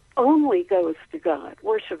 Worship only goes to God.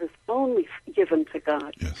 Worship is only given to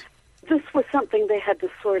God. Yes. This was something they had to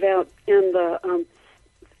sort out in the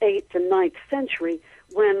 8th and 9th century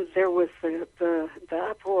when there was the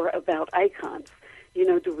uproar about icons. You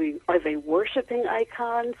know, are they worshiping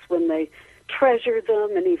icons when they treasure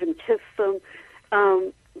them and even kiss them?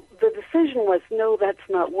 The decision was, no, that's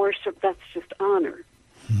not worship, that's just honor.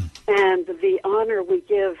 And the honor we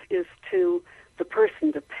give is to the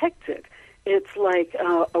person depicted. It's like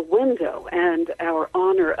a window, and our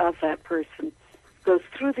honor of that person goes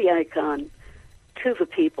through the icon to the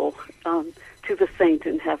people, to the saint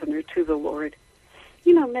in heaven or to the Lord.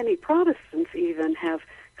 You know, many Protestants even have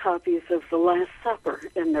copies of the Last Supper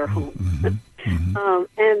in their home.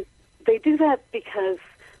 And they do that because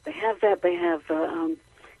they have that. They have,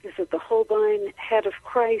 the Holbein Head of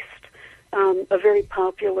Christ, a very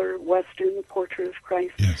popular Western portrait of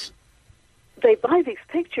Christ. Yes. They buy these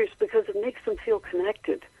pictures because it makes them feel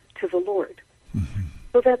connected to the Lord.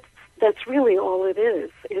 So That's really all it is.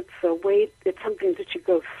 It's a way. It's something that you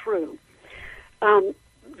go through.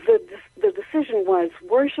 The decision was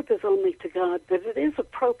worship is only to God, but it is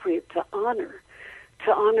appropriate to honor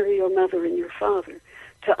your mother and your father,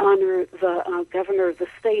 to honor the governor of the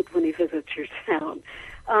state when he visits your town,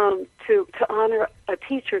 to honor a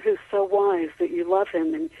teacher who's so wise that you love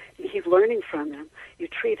him and he's learning from him. You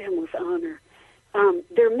treat him with honor.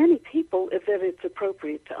 There are many people that it's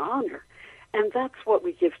appropriate to honor. And that's what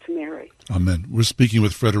we give to Mary. Amen. We're speaking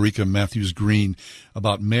with Frederica Matthews Green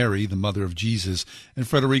about Mary, the mother of Jesus. And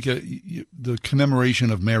Frederica, the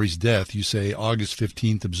commemoration of Mary's death, you say August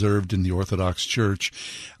 15th, observed in the Orthodox Church.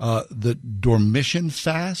 The Dormition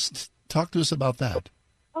fast, talk to us about that.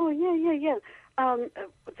 Oh, yeah.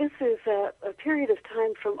 This is a period of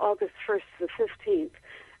time from August 1st to the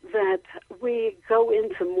 15th that we go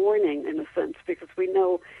into mourning, in a sense, because we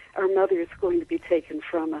know our mother is going to be taken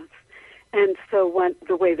from us. And so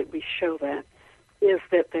the way that we show that is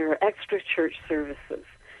that there are extra church services.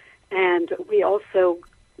 And we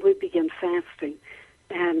begin fasting.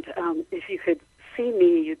 And if you could see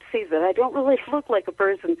me, you'd see that I don't really look like a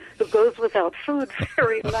person who goes without food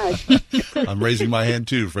very much. I'm raising my hand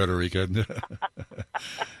too, Frederica.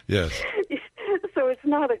 Yes. So it's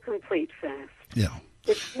not a complete fast. Yeah.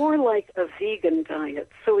 It's more like a vegan diet.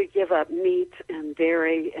 So we give up meat and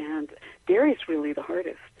dairy's really the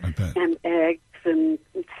hardest. I bet. And eggs and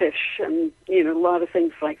fish and, a lot of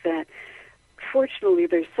things like that. Fortunately,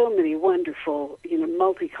 there's so many wonderful,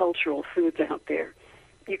 multicultural foods out there.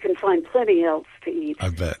 You can find plenty else to eat. I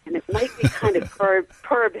bet. And it might be kind of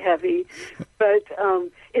carb heavy, but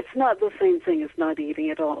it's not the same thing as not eating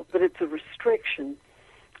at all. But it's a restriction.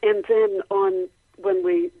 And then when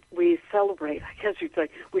we celebrate, I guess you'd say,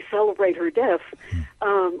 we celebrate her death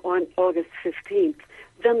on August 15th,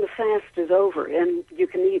 then the fast is over, and you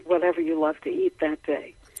can eat whatever you love to eat that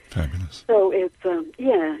day. Fabulous. So it's,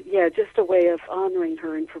 just a way of honoring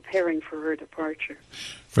her and preparing for her departure.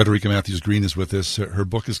 Frederica Matthews Green is with us. Her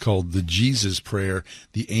book is called The Jesus Prayer,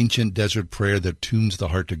 the ancient desert prayer that tunes the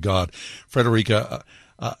heart to God. Frederica,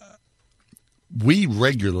 we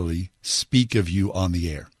regularly speak of you on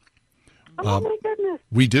the air. Oh, my goodness.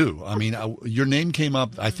 We do. I mean, your name came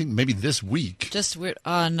up, I think, maybe this week. Just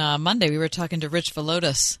on Monday, we were talking to Rich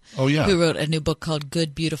Velotis, who wrote a new book called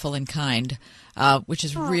Good, Beautiful, and Kind, which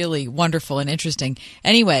is really wonderful and interesting.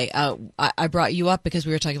 Anyway, I brought you up because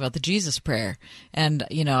we were talking about the Jesus prayer. And,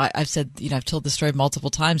 I've said, I've told the story multiple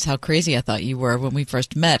times how crazy I thought you were when we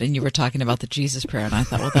first met and you were talking about the Jesus prayer. And I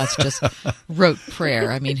thought, well, that's just rote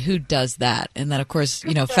prayer. I mean, who does that? And then, of course,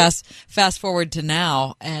 fast forward to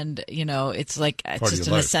now and, it's like, it's just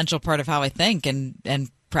an essential part of how I think and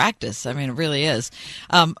practice. I mean, it really is.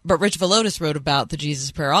 But Rich Velotis wrote about the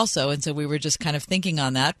Jesus prayer also, and so we were just kind of thinking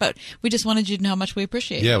on that. But we just wanted you to know how much we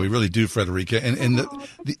appreciate it. Yeah, we really do, Frederica. And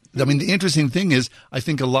the interesting thing is, I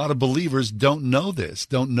think a lot of believers don't know this,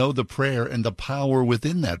 don't know the prayer and the power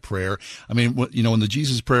within that prayer. I mean, when the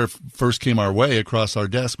Jesus prayer first came our way across our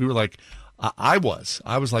desk, we were like, I was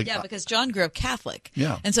like... Yeah, because John grew up Catholic.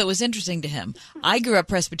 Yeah. And so it was interesting to him. I grew up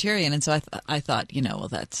Presbyterian, and so I thought, well,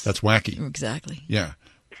 that's wacky. Exactly. Yeah.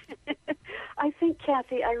 I think,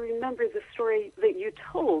 Kathy, I remember the story that you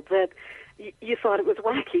told that you thought it was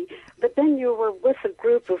wacky, but then you were with a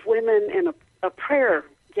group of women in a prayer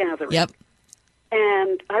gathering. Yep.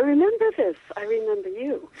 And I remember this. I remember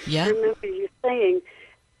you. Yeah. I remember you saying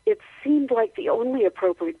it seemed like the only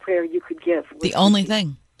appropriate prayer you could give. The only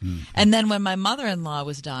thing. And then when my mother-in-law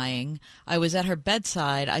was dying, I was at her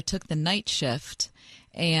bedside. I took the night shift.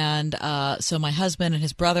 And so my husband and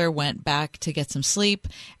his brother went back to get some sleep,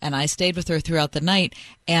 and I stayed with her throughout the night.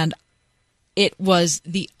 And it was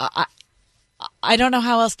I don't know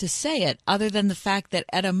how else to say it other than the fact that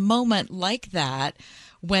at a moment like that,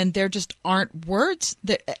 when there just aren't words,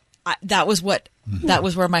 that was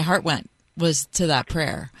where my heart went, was to that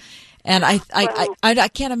prayer. And I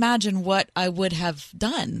can't imagine what I would have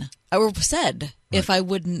done or said if I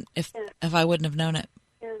wouldn't have known it.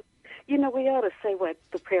 We ought to say what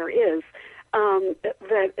the prayer is.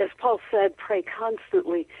 That, as Paul said, pray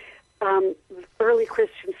constantly. Early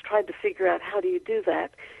Christians tried to figure out how do you do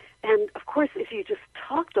that. And, of course, if you just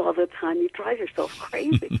talked all the time, you drive yourself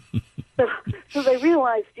crazy. So they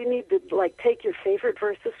realized you need to, take your favorite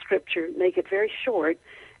verse of Scripture, make it very short,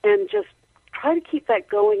 and just try to keep that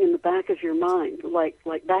going in the back of your mind, like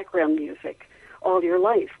background music, all your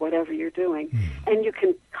life, whatever you're doing. And you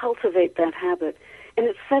can cultivate that habit. And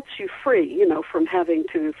it sets you free, from having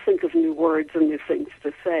to think of new words and new things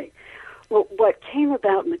to say. Well, what came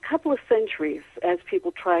about in a couple of centuries, as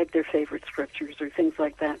people tried their favorite scriptures or things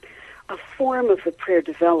like that, a form of the prayer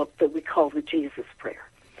developed that we call the Jesus prayer.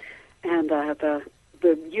 And the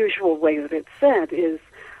usual way that it's said is,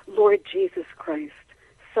 Lord Jesus Christ,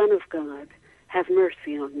 Son of God, have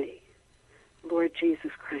mercy on me. Lord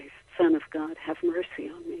Jesus Christ, Son of God, have mercy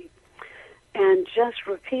on me. And just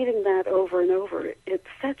repeating that over and over, it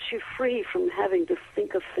sets you free from having to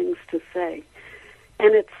think of things to say.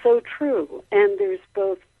 And it's so true. And there's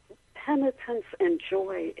both penitence and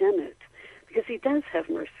joy in it, because he does have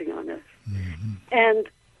mercy on us. Mm-hmm. And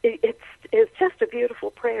it's just a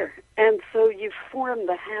beautiful prayer. And so you form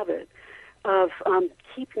the habit of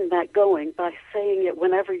keeping that going by saying it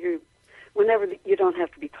whenever you don't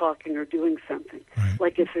have to be talking or doing something. Right.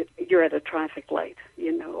 Like if you're at a traffic light,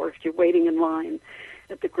 or if you're waiting in line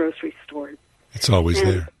at the grocery store. It's always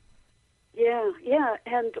there. Yeah.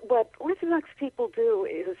 And what Orthodox people do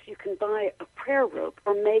is you can buy a prayer rope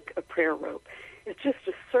or make a prayer rope. It's just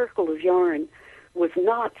a circle of yarn with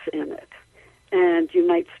knots in it. And you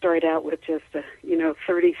might start out with just a,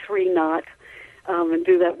 33 knot and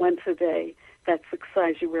do that once a day. That's the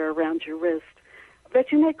size you wear around your wrist.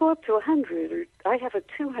 But you may go up to 100, or I have a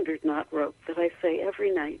 200-knot rope that I say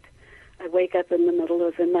every night. I wake up in the middle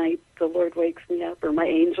of the night, the Lord wakes me up, or my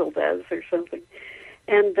angel does, or something.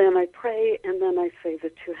 And then I pray, and then I say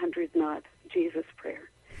the 200-knot Jesus prayer.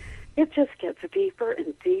 It just gets deeper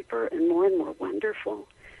and deeper and more wonderful.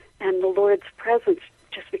 And the Lord's presence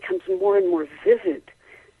just becomes more and more vivid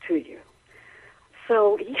to you.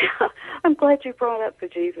 So, yeah, I'm glad you brought up the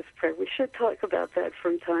Jesus prayer. We should talk about that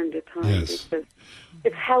from time to time. Yes. Because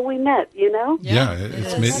it's how we met, Yeah,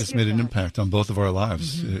 it's made an impact on both of our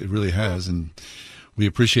lives. Mm-hmm. It really has. And we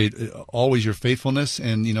appreciate always your faithfulness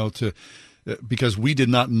and, because we did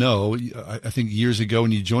not know, I think years ago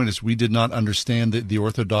when you joined us, we did not understand the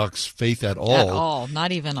Orthodox faith at all. At all,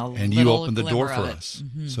 not even a and little you opened the door for us.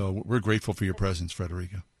 Mm-hmm. So we're grateful for your presence,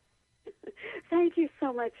 Frederica. Thank you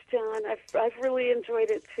so much, John. I've really enjoyed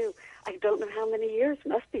it, too. I don't know how many years.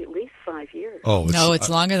 Must be at least 5 years. Oh, no, it's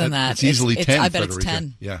longer than that. It's easily 10, I bet Frederica. it's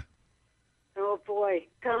 10. Yeah. Oh, boy.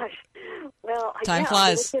 Gosh. Well, Time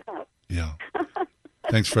flies. I'll look it up. Yeah.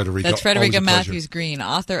 Thanks, Frederica. That's Frederica Matthews Green,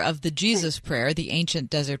 author of The Jesus Prayer, the ancient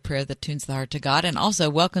desert prayer that tunes the heart to God, and also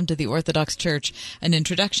Welcome to the Orthodox Church, an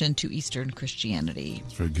introduction to Eastern Christianity.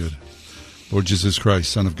 That's very good. Lord Jesus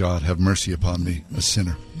Christ, Son of God, have mercy upon me, a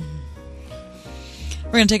sinner.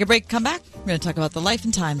 We're going to take a break, come back. We're going to talk about the life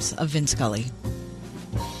and times of Vin Scully.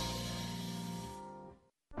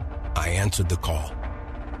 I answered the call.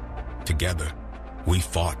 Together, we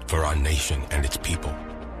fought for our nation and its people.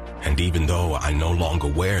 And even though I no longer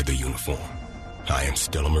wear the uniform, I am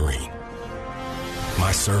still a Marine.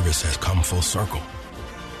 My service has come full circle.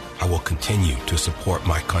 I will continue to support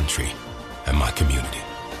my country and my community.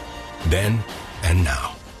 Then and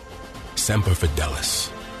now, Semper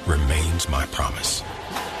Fidelis remains my promise.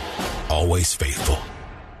 Always faithful,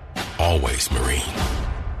 always Marine.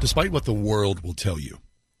 Despite what the world will tell you,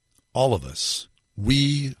 all of us,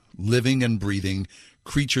 we living and breathing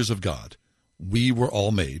creatures of God, we were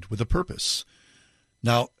all made with a purpose.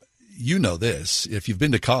 Now, you know this, if you've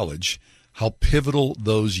been to college, how pivotal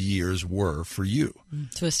those years were for you.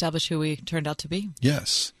 To establish who we turned out to be.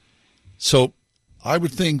 Yes. So I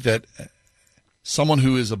would think that someone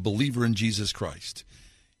who is a believer in Jesus Christ,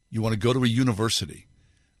 you want to go to a university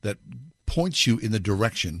that points you in the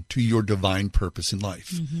direction to your divine purpose in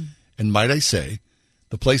life. Mm-hmm. And might I say,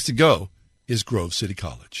 the place to go is Grove City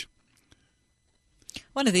College.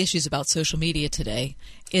 One of the issues about social media today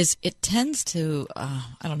is it tends to,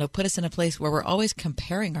 put us in a place where we're always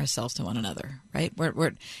comparing ourselves to one another, right?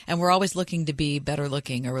 We're always looking to be better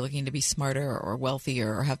looking, or we're looking to be smarter or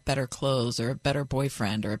wealthier or have better clothes or a better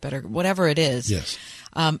boyfriend or a better, whatever it is. Yes.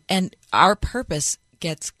 And our purpose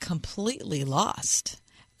gets completely lost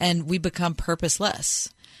and we become purposeless.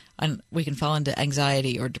 And we can fall into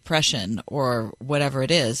anxiety or depression or whatever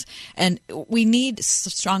it is. And we need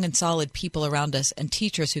strong and solid people around us and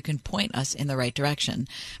teachers who can point us in the right direction.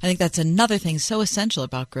 I think that's another thing so essential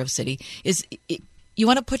about Grove City is you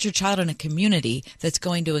want to put your child in a community that's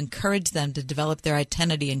going to encourage them to develop their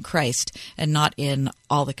identity in Christ and not in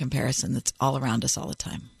all the comparison that's all around us all the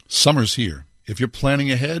time. Summer's here. If you're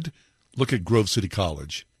planning ahead, look at Grove City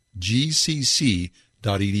College. GCC.edu,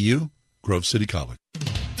 Grove City College.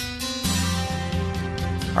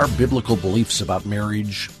 Our biblical beliefs about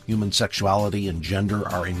marriage, human sexuality, and gender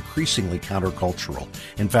are increasingly countercultural.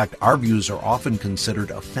 In fact, our views are often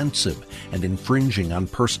considered offensive and infringing on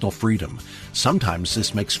personal freedom. Sometimes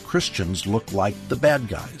this makes Christians look like the bad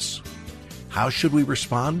guys. How should we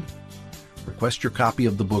respond? Request your copy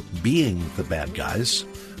of the book Being the Bad Guys,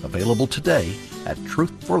 available today at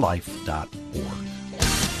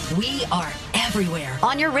truthforlife.org. We are everywhere.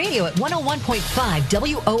 On your radio at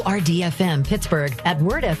 101.5 WORD-FM Pittsburgh, at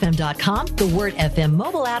wordfm.com, the Word FM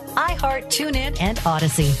mobile app, iHeart, TuneIn, and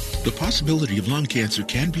Odyssey. The possibility of lung cancer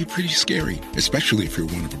can be pretty scary, especially if you're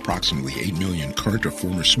one of approximately 8 million current or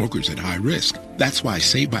former smokers at high risk. That's why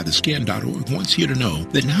SaveByTheScan.org wants you to know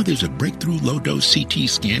that now there's a breakthrough low-dose CT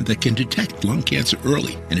scan that can detect lung cancer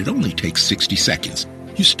early, and it only takes 60 seconds.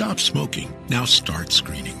 You stop smoking, now start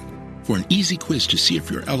screening. For an easy quiz to see if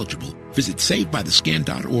you're eligible, visit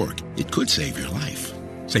SaveByTheScan.org. It could save your life.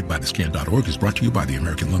 SaveByTheScan.org is brought to you by the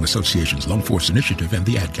American Lung Association's Lung Force Initiative and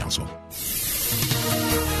the Ad Council.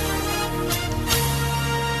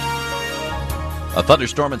 A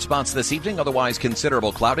thunderstorm in spots this evening, otherwise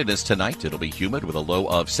considerable cloudiness tonight. It'll be humid with a low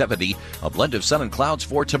of 70. A blend of sun and clouds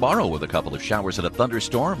for tomorrow with a couple of showers and a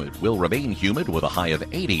thunderstorm. It will remain humid with a high of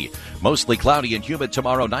 80. Mostly cloudy and humid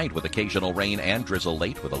tomorrow night with occasional rain and drizzle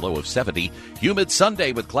late with a low of 70. Humid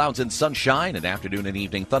Sunday with clouds and sunshine, an afternoon and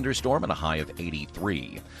evening thunderstorm and a high of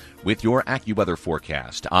 83. With your AccuWeather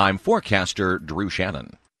forecast, I'm forecaster Drew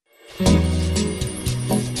Shannon.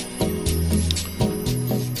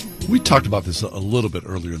 We talked about this a little bit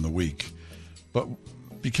earlier in the week, but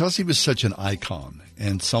because he was such an icon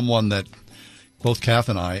and someone that both Kath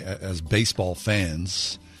and I, as baseball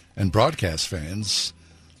fans and broadcast fans,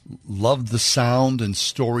 loved the sound and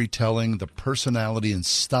storytelling, the personality and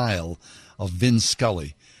style of Vin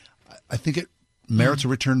Scully, I think it merits a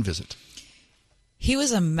return visit. He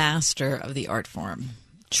was a master of the art form,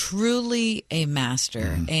 truly a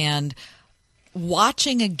master. And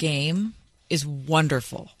watching a game is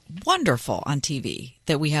wonderful on TV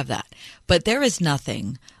that we have that. But there is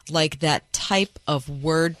nothing like that type of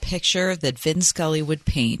word picture that Vin Scully would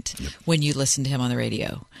paint when you listen to him on the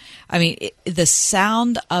radio. I mean, the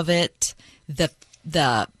sound of it,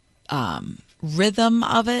 the rhythm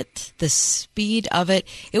of it, the speed of it,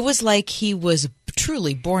 it was like he was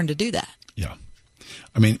truly born to do that. Yeah.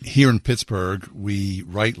 I mean, here in Pittsburgh, we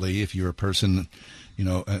rightly, if you're a person,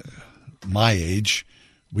 my age,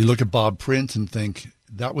 we look at Bob Prince and think,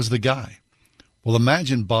 that was the guy. Well,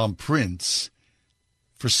 imagine Bob Prince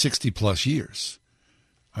for 60-plus years.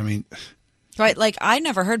 I mean... Right, like I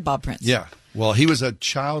never heard Bob Prince. Yeah. Well, he was a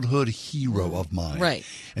childhood hero of mine. Right.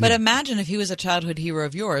 And but imagine if he was a childhood hero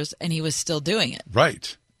of yours and he was still doing it.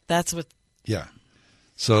 Right. That's what... Yeah.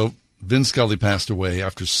 So Vin Scully passed away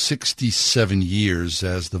after 67 years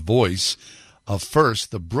as the voice of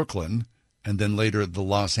first the Brooklyn and then later the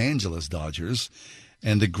Los Angeles Dodgers.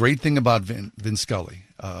 And the great thing about Vin Scully,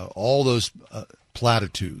 all those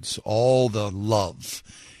platitudes, all the love,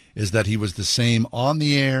 is that he was the same on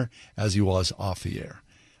the air as he was off the air.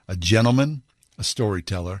 A gentleman, a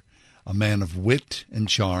storyteller, a man of wit and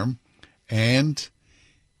charm, and,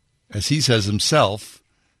 as he says himself,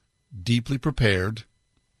 deeply prepared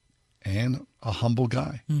and a humble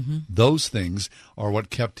guy. Mm-hmm. Those things are what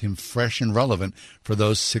kept him fresh and relevant for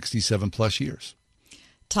those 67-plus years.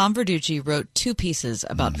 Tom Verducci wrote two pieces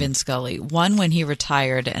about Vin Scully, one when he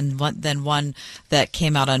retired and then one that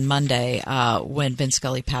came out on Monday when Vin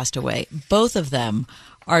Scully passed away. Both of them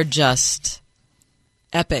are just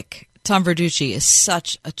epic. Tom Verducci is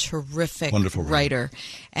such a terrific writer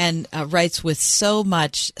and writes with so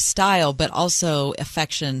much style but also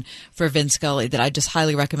affection for Vin Scully that I just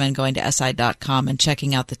highly recommend going to SI.com and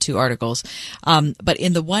checking out the two articles. But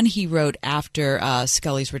in the one he wrote after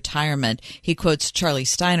Scully's retirement, he quotes Charlie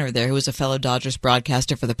Steiner there, who was a fellow Dodgers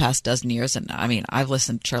broadcaster for the past dozen years. And I mean, I've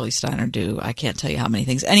listened to Charlie Steiner do I can't tell you how many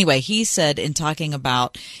things. Anyway, he said in talking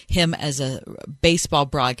about him as a baseball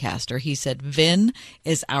broadcaster, he said, Vin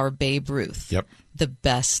is our Babe Ruth. Yep. The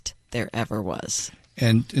best there ever was.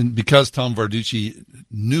 And because Tom Verducci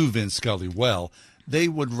knew Vin Scully well, they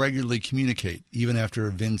would regularly communicate, even after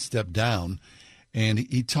Vin stepped down. And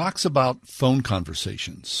he talks about phone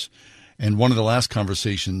conversations. And one of the last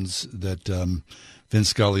conversations that Vin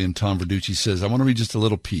Scully and Tom Verducci says, I want to read just a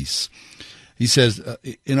little piece. He says,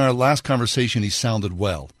 in our last conversation, he sounded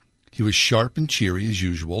well. He was sharp and cheery as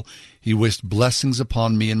usual. He wished blessings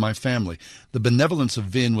upon me and my family. The benevolence of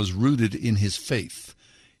Vin was rooted in his faith.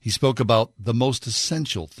 He spoke about the most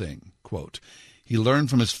essential thing, quote, he learned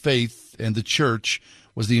from his faith and the church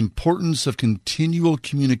was the importance of continual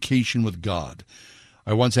communication with God.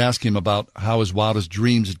 I once asked him about how his wildest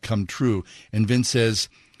dreams had come true, and Vin says,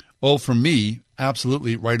 oh, for me,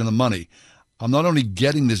 absolutely right on the money. I'm not only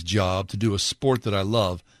getting this job to do a sport that I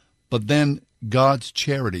love, but then God's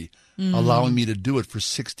charity allowing me to do it for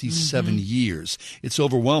 67 years. It's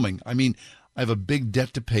overwhelming. I mean, I have a big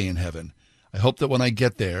debt to pay in heaven. I hope that when I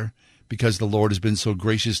get there, because the Lord has been so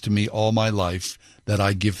gracious to me all my life, that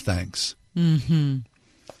I give thanks. Mm-hmm.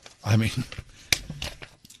 I mean,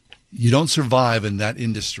 you don't survive in that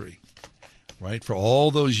industry, right, for all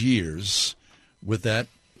those years with that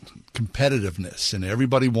competitiveness, and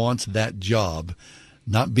everybody wants that job,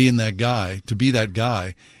 not being that guy, to be that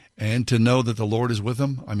guy, and to know that the Lord is with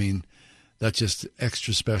him. I mean, that's just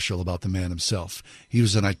extra special about the man himself. He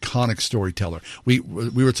was an iconic storyteller. We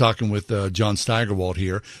were talking with John Steigerwald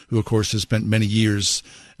here, who, of course, has spent many years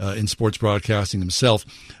in sports broadcasting himself.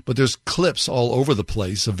 But there's clips all over the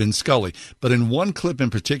place of Vin Scully. But in one clip in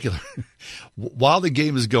particular, while the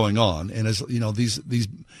game is going on, and as you know, these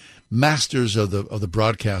masters of the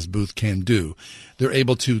broadcast booth can do, they're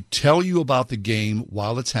able to tell you about the game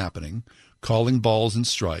while it's happening, calling balls and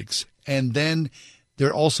strikes, and then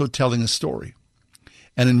they're also telling a story.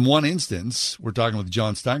 And in one instance, we're talking with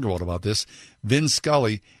John Steigerwald about this, Vin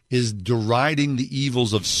Scully is deriding the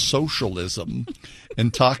evils of socialism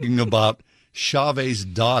and talking about Chavez'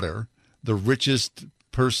 daughter, the richest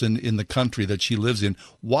person in the country that she lives in,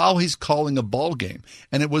 while he's calling a ball game.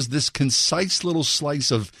 And it was this concise little slice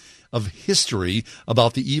of history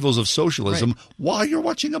about the evils of socialism while you're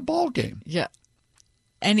watching a ball game. Yeah.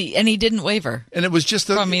 And he didn't waver. And it was just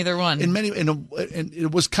from either one. And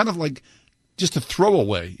it was kind of like just a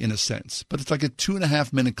throwaway in a sense, but it's like a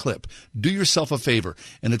 2.5-minute clip. Do yourself a favor,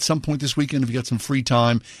 and at some point this weekend, if you got some free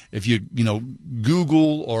time, if you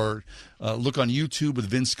Google or look on YouTube with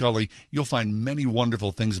Vin Scully, you'll find many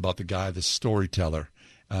wonderful things about the guy, the storyteller.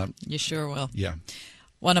 You sure will. Yeah.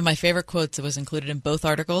 One of my favorite quotes that was included in both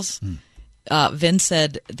articles. Vin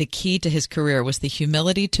said the key to his career was the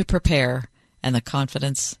humility to prepare and the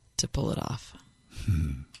confidence to pull it off.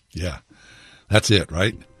 Yeah, that's it,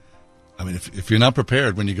 right? I mean, if you're not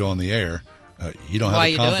prepared when you go on the air, you don't have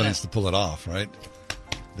the confidence to pull it off, right?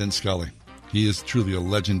 Vin Scully. He is truly a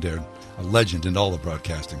legend in all of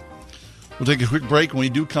broadcasting. We'll take a quick break. When we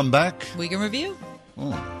do come back, Week in Review.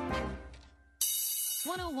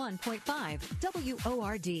 101.5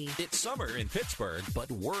 WORD. It's summer in Pittsburgh,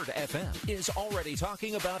 but Word FM is already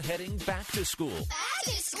talking about heading back to school. Back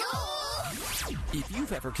to school! If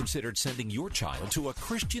you've ever considered sending your child to a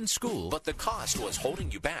Christian school, but the cost was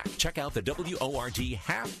holding you back, check out the WORD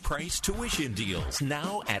half-price tuition deals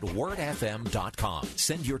now at wordfm.com.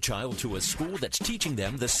 Send your child to a school that's teaching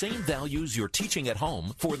them the same values you're teaching at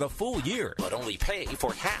home for the full year, but only pay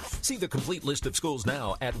for half. See the complete list of schools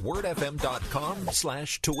now at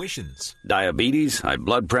wordfm.com/tuitions. Diabetes, high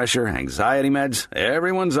blood pressure, anxiety meds,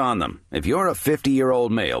 everyone's on them. If you're a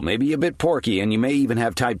 50-year-old male, maybe a bit porky, and you may even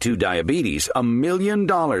have type 2 diabetes, $1 million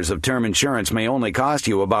of term insurance may only cost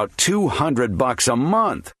you about $200 a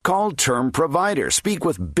month. Call Term Provider. Speak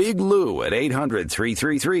with Big Lou at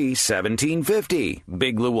 800-333-1750.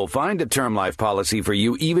 Big Lou will find a term life policy for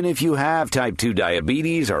you even if you have type 2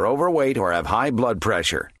 diabetes, are overweight, or have high blood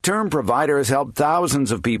pressure. Term Provider has helped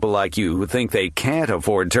thousands of people like you who think they can't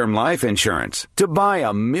afford term life insurance. To buy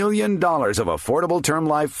 $1 million of affordable term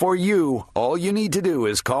life for you, all you need to do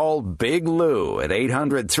is call Big Lou at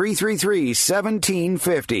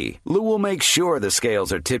 800-333-1750. Lou will make sure the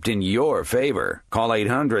scales are tipped in your favor. Call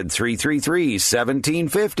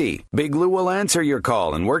 800-333-1750. Big Lou will answer your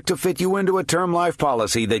call and work to fit you into a term life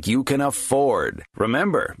policy that you can afford.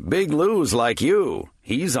 Remember, Big Lou's like you.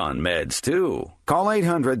 He's on meds, too. Call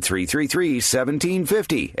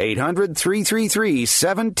 800-333-1750.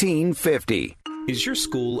 800-333-1750. Is your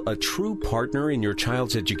school a true partner in your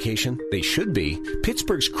child's education? They should be.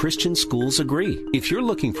 Pittsburgh's Christian schools agree. If you're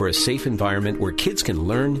looking for a safe environment where kids can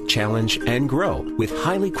learn, challenge, and grow with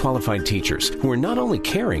highly qualified teachers who are not only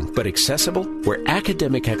caring but accessible, where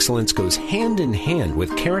academic excellence goes hand in hand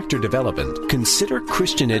with character development, consider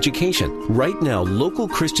Christian education. Right now, local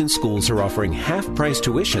Christian schools are offering half-price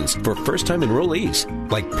tuitions for first-time enrollees,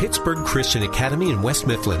 like Pittsburgh Christian Academy in West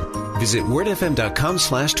Mifflin. Visit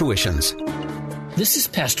wordfm.com/tuitions. This is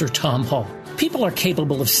Pastor Tom Hall. People are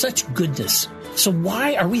capable of such goodness. So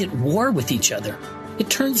why are we at war with each other? It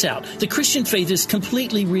turns out the Christian faith is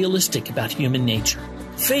completely realistic about human nature.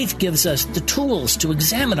 Faith gives us the tools to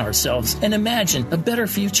examine ourselves and imagine a better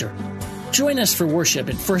future. Join us for worship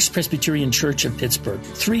at First Presbyterian Church of Pittsburgh,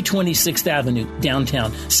 326th Avenue,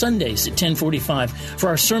 downtown, Sundays at 10:45 for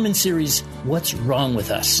our sermon series, What's Wrong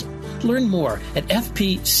with Us? Learn more at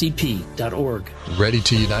fpcp.org. Ready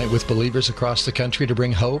to unite with believers across the country to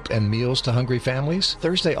bring hope and meals to hungry families?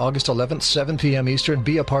 Thursday, August 11th, 7 p.m. Eastern,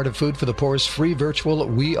 be a part of Food for the Poor's free virtual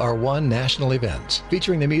We Are One national event,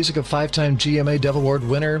 featuring the music of 5-time GMA Dove Award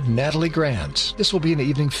winner Natalie Grant. This will be an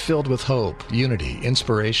evening filled with hope, unity,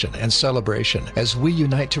 inspiration, and celebration as we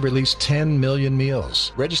unite to release 10 million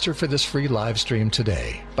meals. Register for this free live stream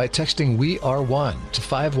today by texting We Are One to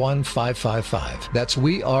 51555. That's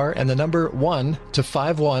We Are and the number 1 to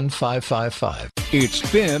 51555. It's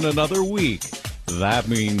been another week. That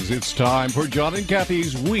means it's time for John and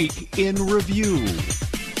Kathy's Week in Review.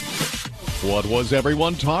 What was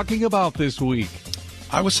everyone talking about this week?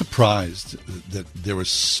 I was surprised that there was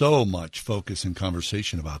so much focus and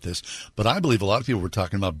conversation about this, but I believe a lot of people were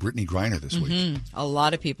talking about Brittany Griner this week. A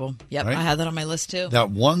lot of people. Yep, Right? I had that on my list too. That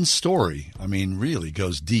one story, I mean, really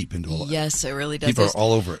goes deep into a lot. Yes, it really does. People are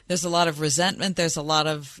all over it. There's a lot of resentment. There's a lot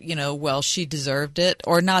of, well, she deserved it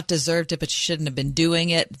or not deserved it, but she shouldn't have been doing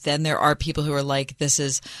it. Then there are people who are like, this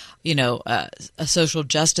is, a social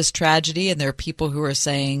justice tragedy. And there are people who are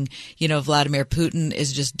saying, Vladimir Putin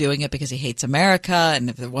is just doing it because he hates America. And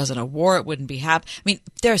if there wasn't a war, it wouldn't be happening. I mean,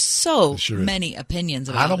 there's so many opinions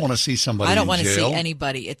about it. I don't want to see somebody I don't in want to jail. see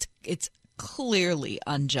anybody. It's clearly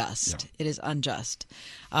unjust. Yeah. It is unjust.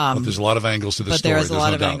 But there's a lot of angles to the But story. there is a lot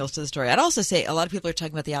no of doubt. angles to the story. I'd also say a lot of people are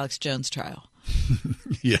talking about the Alex Jones trial.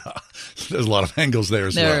 Yeah, there's a lot of angles there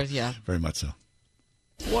as well. Yeah. Very much so.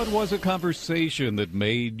 What was a conversation that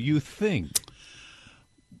made you think?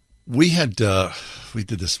 We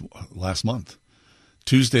did this last month.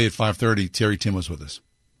 Tuesday at 5:30, Terry Tim was with us.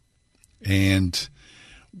 And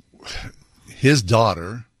his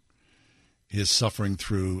daughter is suffering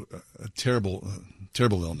through a terrible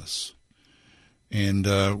illness. And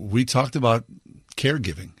we talked about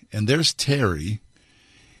caregiving. And there's Terry,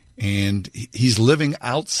 and he's living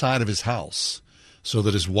outside of his house so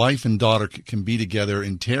that his wife and daughter can be together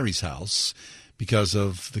in Terry's house because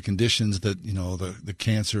of the conditions that, the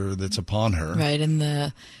cancer that's upon her. Right, and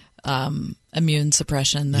the immune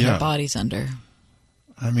suppression that her body's under.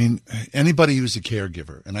 I mean, anybody who's a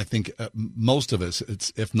caregiver, and I think most of us,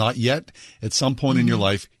 if not yet, at some point in your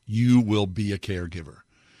life, you will be a caregiver.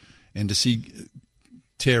 And to see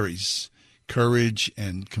Terry's courage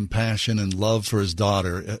and compassion and love for his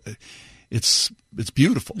daughter, it's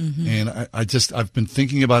beautiful. And I've been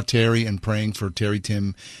thinking about Terry and praying for Terry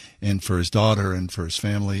Tim and for his daughter and for his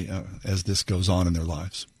family as this goes on in their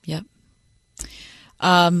lives. Yep.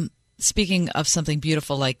 Speaking of something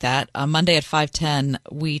beautiful like that, on Monday at 5:10,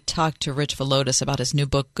 we talked to Rich Villodas about his new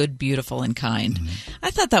book, Good, Beautiful, and Kind. I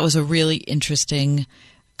thought that was a really interesting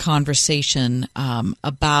conversation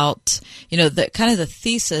about, the kind of the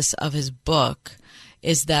thesis of his book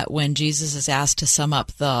is that when Jesus is asked to sum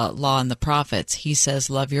up the law and the prophets, he says,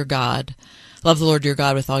 love your God, love the Lord your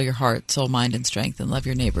God with all your heart, soul, mind, and strength, and love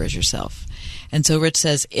your neighbor as yourself. And so Rich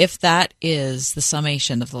says, if that is the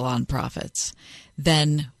summation of the law and prophets,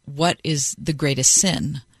 then what is the greatest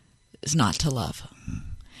sin is not to love.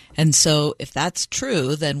 And so if that's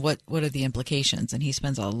true, then what are the implications? And he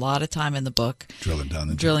spends a lot of time in the book drilling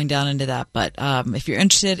down into that. But if you're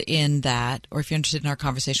interested in that, or if you're interested in our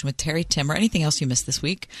conversation with Terry Tim or anything else you missed this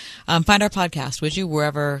week, find our podcast, would you?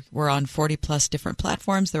 Wherever we're on 40-plus different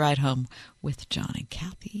platforms, The Ride Home with John and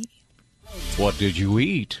Kathy. What did you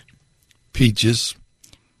eat? Peaches.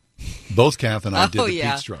 Both Kath and I did the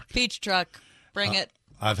peach truck. Peach truck. Bring it.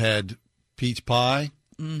 I've had peach pie,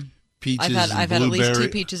 peaches, I've had at least 2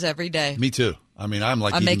 peaches every day. Me too. I mean, I'm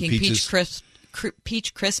eating making peaches.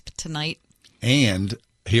 peach crisp tonight. And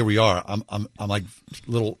here we are. I'm like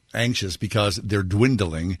a little anxious because they're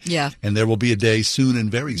dwindling. Yeah. And there will be a day soon and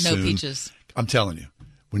very soon. No peaches. I'm telling you,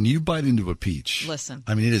 when you bite into a peach, listen.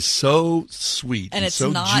 I mean, it is so sweet and it's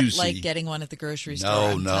so not juicy. like getting one at the grocery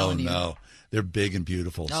store. No. They're big and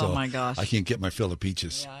beautiful. Oh, so my gosh. I can't get my fill of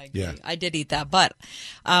peaches. Yeah, I did eat that. But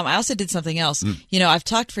I also did something else. I've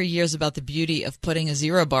talked for years about the beauty of putting a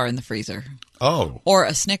Zero bar in the freezer. Oh. Or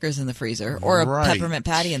a Snickers in the freezer. Or a peppermint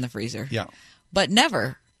patty in the freezer. Yeah. But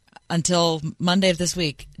never, until Monday of this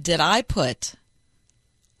week, did I put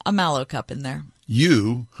a Mallow cup in there.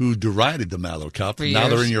 You, who derided the Mallow cup, For now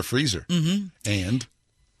they're years. in your freezer. Mm-hmm. And?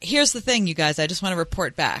 Here's the thing, you guys. I just want to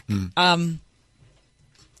report back.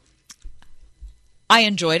 I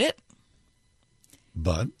enjoyed it.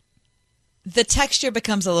 But? The texture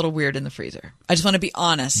becomes a little weird in the freezer. I just want to be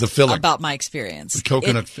honest The filling. about my experience. The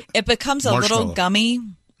coconut It becomes a little marshmallow. gummy.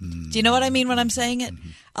 Do you know what I mean when I'm saying it?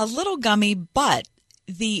 A little gummy, but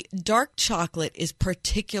the dark chocolate is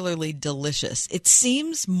particularly delicious. It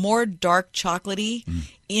seems more dark chocolatey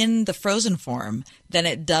in the frozen form than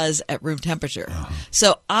it does at room temperature.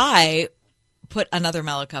 So I put another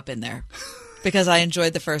Mallow cup in there because I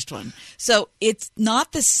enjoyed the first one. So it's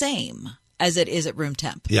not the same as it is at room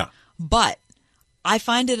temp. Yeah. But I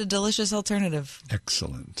find it a delicious alternative.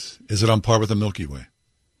 Excellent. Is it on par with the Milky Way?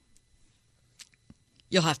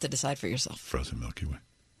 You'll have to decide for yourself. Frozen Milky Way.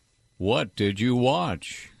 What did you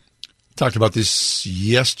watch? Talked about this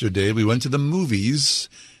yesterday. We went to the movies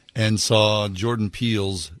and saw Jordan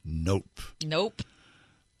Peele's Nope. Nope.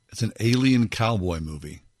 It's an alien cowboy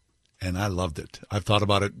movie. and I loved it. I've thought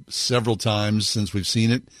about it several times since we've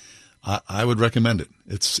seen it. I would recommend it.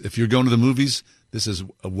 If you're going to the movies, this is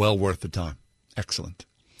well worth the time. Excellent.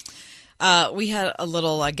 We had a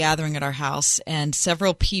little gathering at our house, and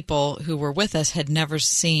several people who were with us had never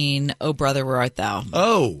seen Oh, Brother, Where Art Thou?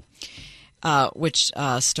 Oh. Which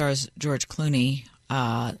stars George Clooney,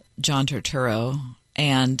 John Turturro,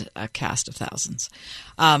 and a cast of thousands.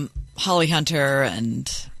 Holly Hunter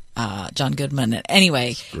and John Goodman.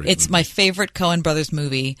 Anyway, it's my favorite Coen Brothers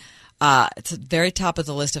movie. It's at the very top of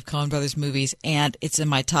the list of Coen Brothers movies, and it's in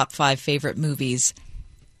my top 5 favorite movies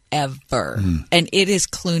ever. And it is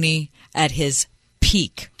Clooney at his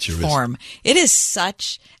peak form. It is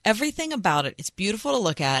such everything about it. It's beautiful to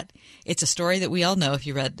look at. It's a story that we all know. If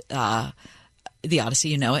you read The Odyssey,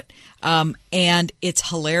 you know it. And it's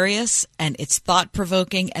hilarious, and it's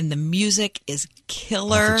thought-provoking, and the music is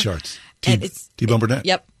killer. Off the charts. T-Bone Burnett.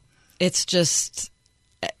 Yep. It's just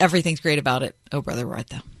everything's great about it. Oh, Brother, Where Art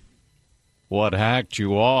Thou? What hacked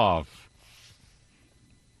you off?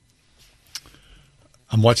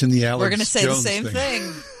 I'm watching the Alex Jones. We're going to say the same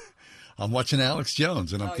thing. I'm watching Alex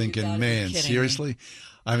Jones, and I'm thinking, man, seriously?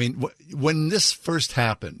 I mean, when this first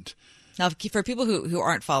happened. Now, for people who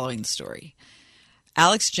aren't following the story,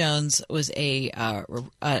 Alex Jones was a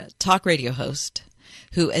talk radio host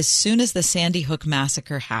who, as soon as the Sandy Hook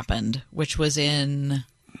massacre happened, which was in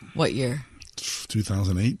what year?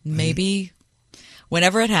 2008? Maybe.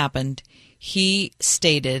 Whenever it happened, he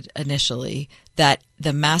stated initially that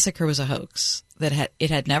the massacre was a hoax, that it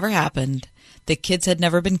had never happened, the kids had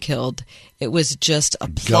never been killed. It was just a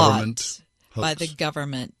plot by the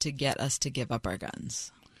government to get us to give up our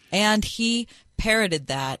guns. And he parroted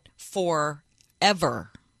that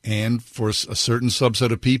forever. And for a certain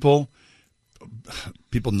subset of people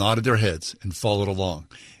nodded their heads and followed along.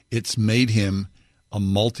 It's made him a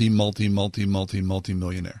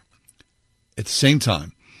multi-millionaire. At the same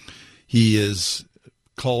time, he has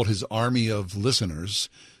called his army of listeners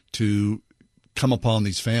to come upon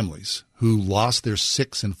these families who lost their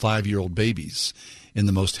 6- and 5-year-old babies in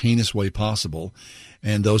the most heinous way possible.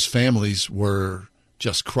 And those families were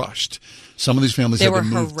just crushed. Some of these families had been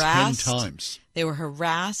moved 10 times. They were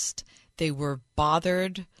harassed. They were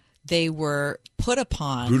bothered. They were put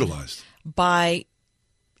upon. Brutalized. By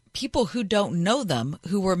people who don't know them,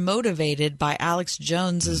 who were motivated by Alex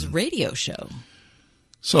Jones's radio show.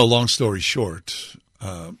 So, long story short,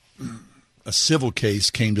 a civil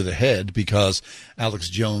case came to the head because Alex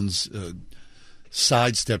Jones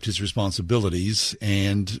sidestepped his responsibilities,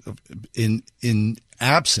 and in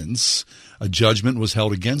absence, a judgment was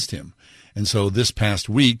held against him. And so this past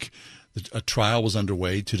week, a trial was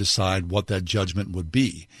underway to decide what that judgment would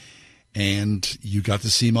be. And you got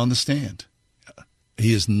to see him on the stand.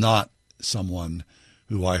 He is not someone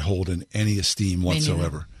who I hold in any esteem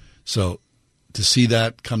whatsoever. So to see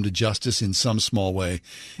that come to justice in some small way,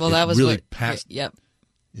 that was really Yep.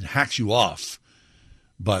 It hacks you off,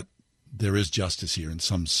 but there is justice here in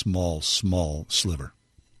some small sliver.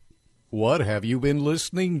 What have you been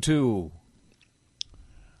listening to?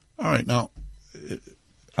 All right, now,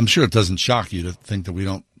 I'm sure it doesn't shock you to think that we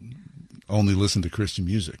don't only listen to Christian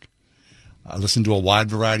music. I listen to a wide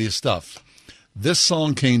variety of stuff. This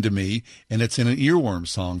song came to me, and it's an earworm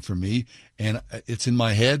song for me, and it's in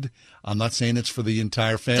my head. I'm not saying it's for the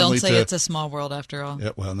entire family. Don't say it's a small world after all.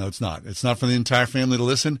 Yeah, well, no, it's not. It's not for the entire family to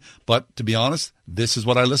listen, but to be honest, this is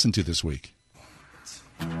what I listened to this week.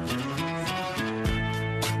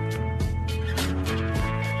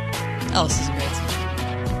 Oh, this is a great song.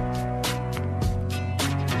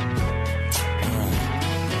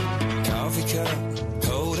 Coffee cup,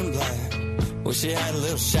 cold and black. Wish you had a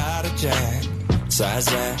little shot of Jack. Besides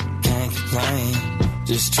that, can't complain.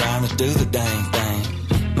 Just trying to do the dang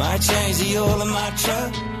thing. Might change the oil in my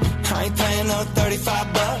truck. I ain't paying no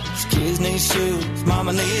 $35. Kids need shoes,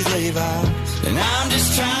 mama needs Levi's. And I'm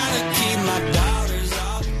just trying to keep my daughters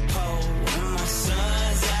off the pole. And my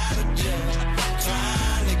son's out of jail.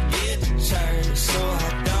 Trying to get to church so I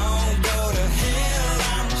don't go to hell.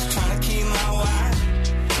 I'm just trying to keep my wife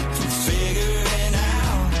from figuring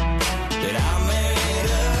out that I'm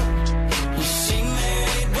married up. And she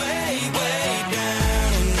married way, way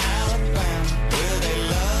down in Alabama, where they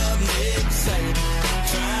love Nick Saban.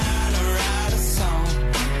 Trying to write a song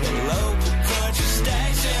the local country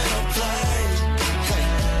station will play. Hey,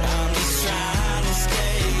 I'm just trying to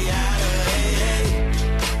stay out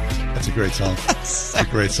of AA. That's a great song. That's a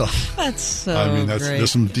great song. That's so great.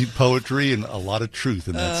 There's some deep poetry and a lot of truth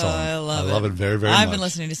in that song. I love it. I love it very, very much. I've been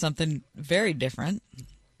listening to something very different.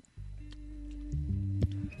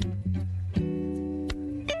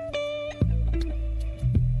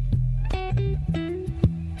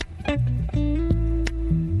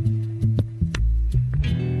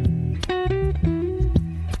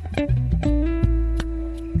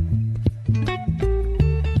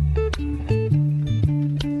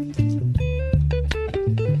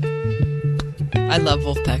 I love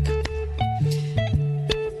Wolfpack.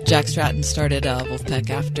 Jack Stratton started Wolfpack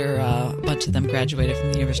after a bunch of them graduated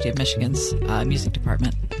from the University of Michigan's music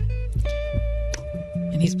department.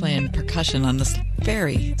 And he's playing percussion on this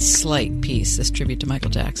very slight piece, this tribute to Michael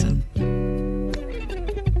Jackson.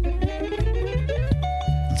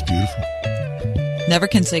 It's beautiful. Never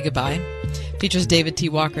Can Say Goodbye. Features David T.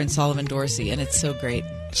 Walker and Sullivan Dorsey, and it's so great.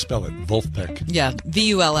 Spell it, Wolfpack. Yeah,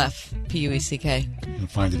 Vulfpueck. You'll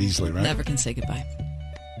find it easily, right? Never Can Say Goodbye.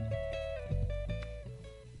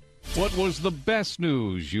 What was the best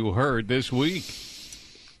news you heard this week?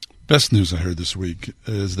 Best news I heard this week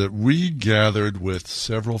is that we gathered with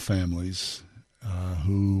several families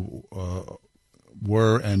who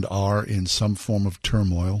were and are in some form of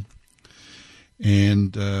turmoil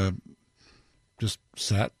and just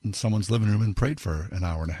sat in someone's living room and prayed for an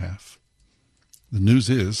hour and a half. The news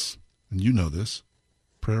is, and you know this,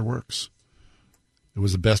 prayer works. It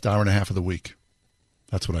was the best hour and a half of the week.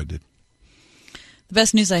 That's what I did. The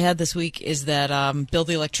best news I had this week is that Bill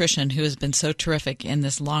the electrician, who has been so terrific in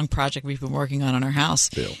this long project we've been working on our house,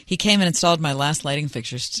 Bill. He came and installed my last lighting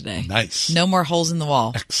fixtures today. Nice. No more holes in the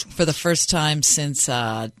wall. Excellent. For the first time since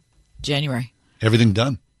January. Everything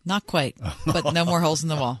done? Not quite, but no more holes in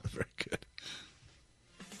the wall. Very good.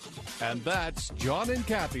 And that's John and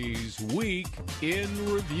Kathy's Week in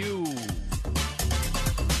Review.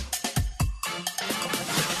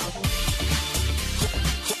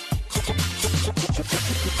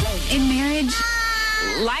 In marriage,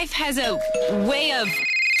 life has a way of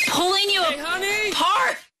pulling you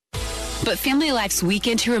apart. But Family Life's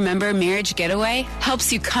Weekend to Remember Marriage Getaway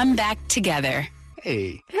helps you come back together.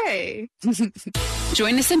 Hey.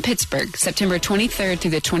 Join us in Pittsburgh, September 23rd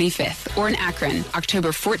through the 25th, or in Akron, October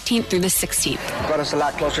 14th through the 16th. Got us a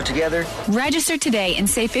lot closer together. Register today and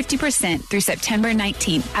save 50% through September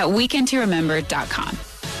 19th at weekendtoremember.com.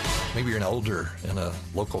 Maybe you're an elder in a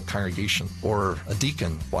local congregation or a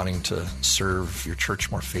deacon wanting to serve your church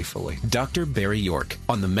more faithfully. Dr. Barry York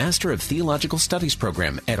on the Master of Theological Studies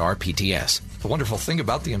program at RPTS. The wonderful thing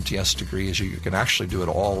about the MTS degree is you can actually do it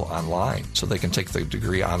all online. So they can take the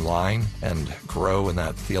degree online and grow in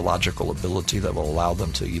that theological ability that will allow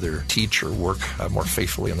them to either teach or work more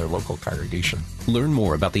faithfully in their local congregation. Learn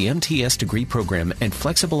more about the MTS degree program and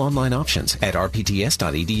flexible online options at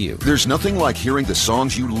rpts.edu. There's nothing like hearing the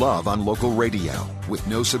songs you love on local radio with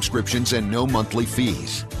no subscriptions and no monthly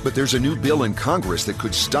fees. But there's a new bill in Congress that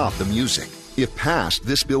could stop the music. If passed,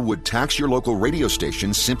 this bill would tax your local radio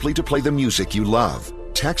station simply to play the music you love.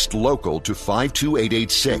 Text LOCAL to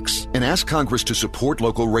 52886 and ask Congress to support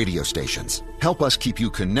local radio stations. Help us keep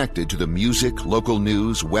you connected to the music, local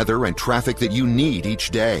news, weather, and traffic that you need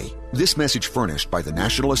each day. This message furnished by the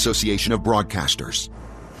National Association of Broadcasters.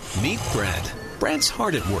 Meet Brad. Brad's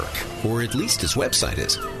hard at work, or at least his website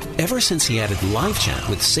is. Ever since he added live chat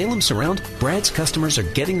with Salem Surround, Brad's customers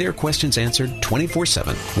are getting their questions answered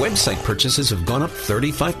 24/7. Website purchases have gone up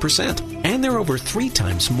 35%, and they're over 3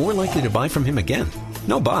 times more likely to buy from him again.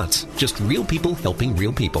 No bots, just real people helping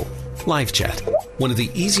real people. Live chat, one of the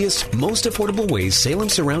easiest, most affordable ways Salem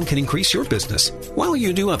Surround can increase your business while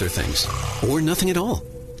you do other things, or nothing at all.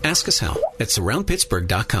 Ask us how at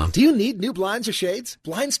surroundpittsburgh.com. Do you need new blinds or shades?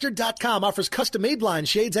 Blindster.com offers custom-made blinds,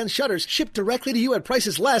 shades, and shutters shipped directly to you at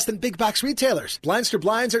prices less than big box retailers. Blindster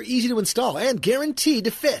blinds are easy to install and guaranteed to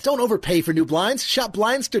fit. Don't overpay for new blinds. Shop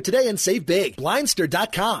Blindster today and save big.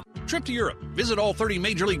 Blindster.com. Trip to Europe. Visit all 30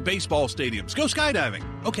 Major League Baseball stadiums. Go skydiving.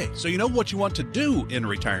 Okay, so you know what you want to do in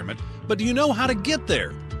retirement, but do you know how to get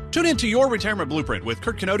there? Tune in to Your Retirement Blueprint with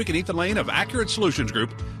Kurt Knodik and Ethan Lane of Accurate Solutions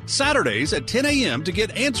Group, Saturdays at 10 a.m. to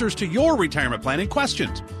get answers to your retirement planning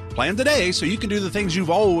questions. Plan today so you can do the things you've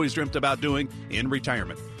always dreamt about doing in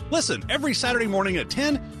retirement. Listen every Saturday morning at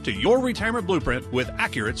 10 to Your Retirement Blueprint with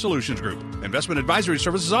Accurate Solutions Group. Investment advisory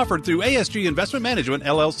services offered through ASG Investment Management,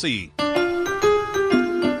 LLC.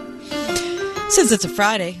 Since it's a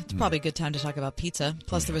Friday, it's probably a good time to talk about pizza.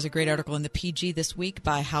 Plus, there was a great article in the PG this week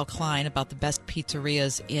by Hal Klein about the best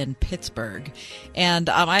pizzerias in Pittsburgh. And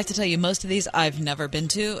I have to tell you, most of these I've never been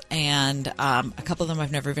to, and a couple of them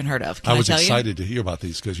I've never even heard of. Can I was tell excited to hear about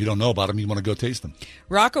these because you don't know about them. You want to go taste them.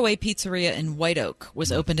 Rockaway Pizzeria in White Oak was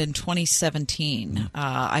opened in 2017.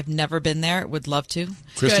 I've never been there. Would love to.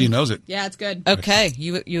 Christy knows it. Yeah, it's good. Okay.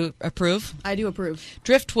 You approve? I do approve.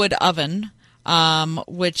 Driftwood Oven,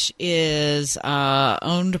 which is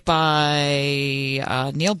owned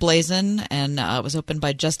by Neil Blazin and was opened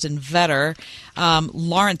by Justin Vetter.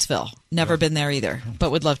 Lawrenceville, never been there either,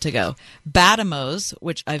 but would love to go. Batimo's,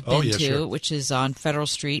 which I've been to, sure. which is on Federal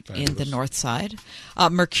Street in the north side.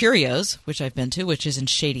 Mercurio's, which I've been to, which is in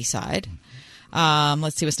Shady Side.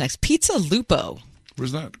 Let's see what's next. Pizza Lupo.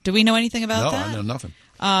 Where's that? Do we know anything about that? No, I know nothing.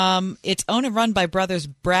 It's owned and run by brothers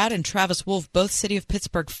Brad and Travis Wolf, both City of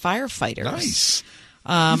Pittsburgh firefighters. Nice.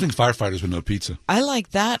 You think firefighters would know pizza? I like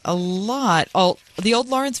that a lot. Oh, the old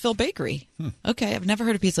Lawrenceville Bakery. Okay, I've never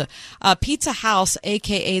heard of pizza. Pizza House,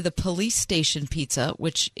 a.k.a. the Police Station Pizza,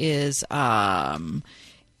 which is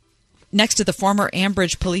next to the former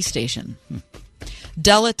Ambridge Police Station.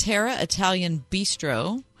 Della Terra Italian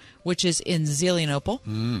Bistro, which is in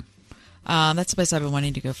Zelienople. That's a place I've been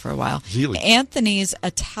wanting to go for a while. Zealy. Anthony's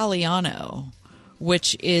Italiano,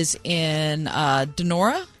 which is in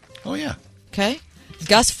Denora. Oh, yeah. Okay.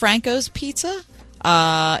 Gus Franco's Pizza,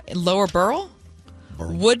 Lower Burl.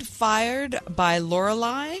 Wood Fired by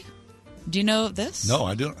Lorelei. Do you know this? No,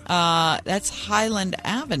 I don't. That's Highland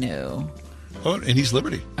Avenue. Oh, in East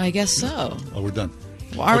Liberty. I guess so. Oh, we're done.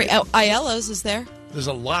 Well, Aiello's is there. There's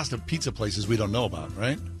a lot of pizza places we don't know about,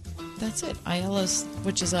 right? That's it. Aiello's,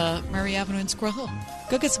 which is Murray Avenue in Squirrel Hill.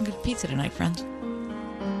 Go get some good pizza tonight, friends.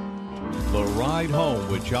 The Ride Home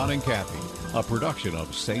with John and Kathy, a production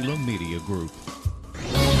of Salem Media Group.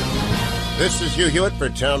 This is Hugh Hewitt for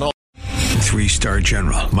Town Hall. 3-star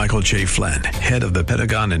General Michael J. Flynn, head of the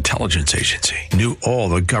Pentagon Intelligence Agency, knew all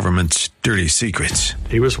the government's dirty secrets.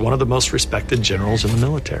 He was one of the most respected generals in the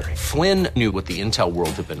military. Flynn knew what the intel world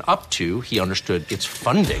had been up to. He understood its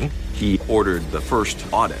funding. He ordered the first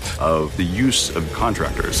audit of the use of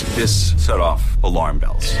contractors. This set off alarm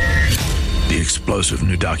bells. The explosive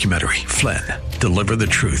new documentary, Flynn, Deliver the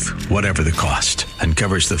Truth, Whatever the Cost,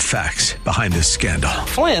 uncovers the facts behind this scandal.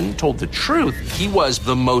 Flynn told the truth. He was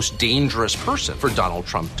the most dangerous person for Donald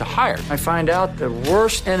Trump to hire. I find out the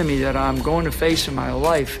worst enemy that I'm going to face in my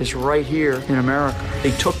life is right here in America.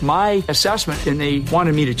 They took my assessment and they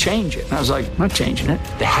wanted me to change it. And I was like, I'm not changing it.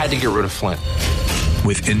 They had to get rid of Flynn.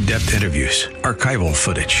 With in-depth interviews, archival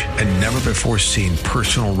footage, and never-before-seen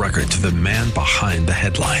personal records of the man behind the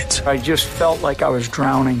headlines. I just felt like I was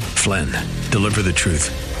drowning. Flynn, Deliver the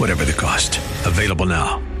Truth, Whatever the Cost. Available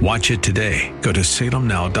now. Watch it today. Go to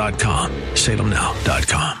salemnow.com.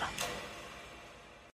 salemnow.com.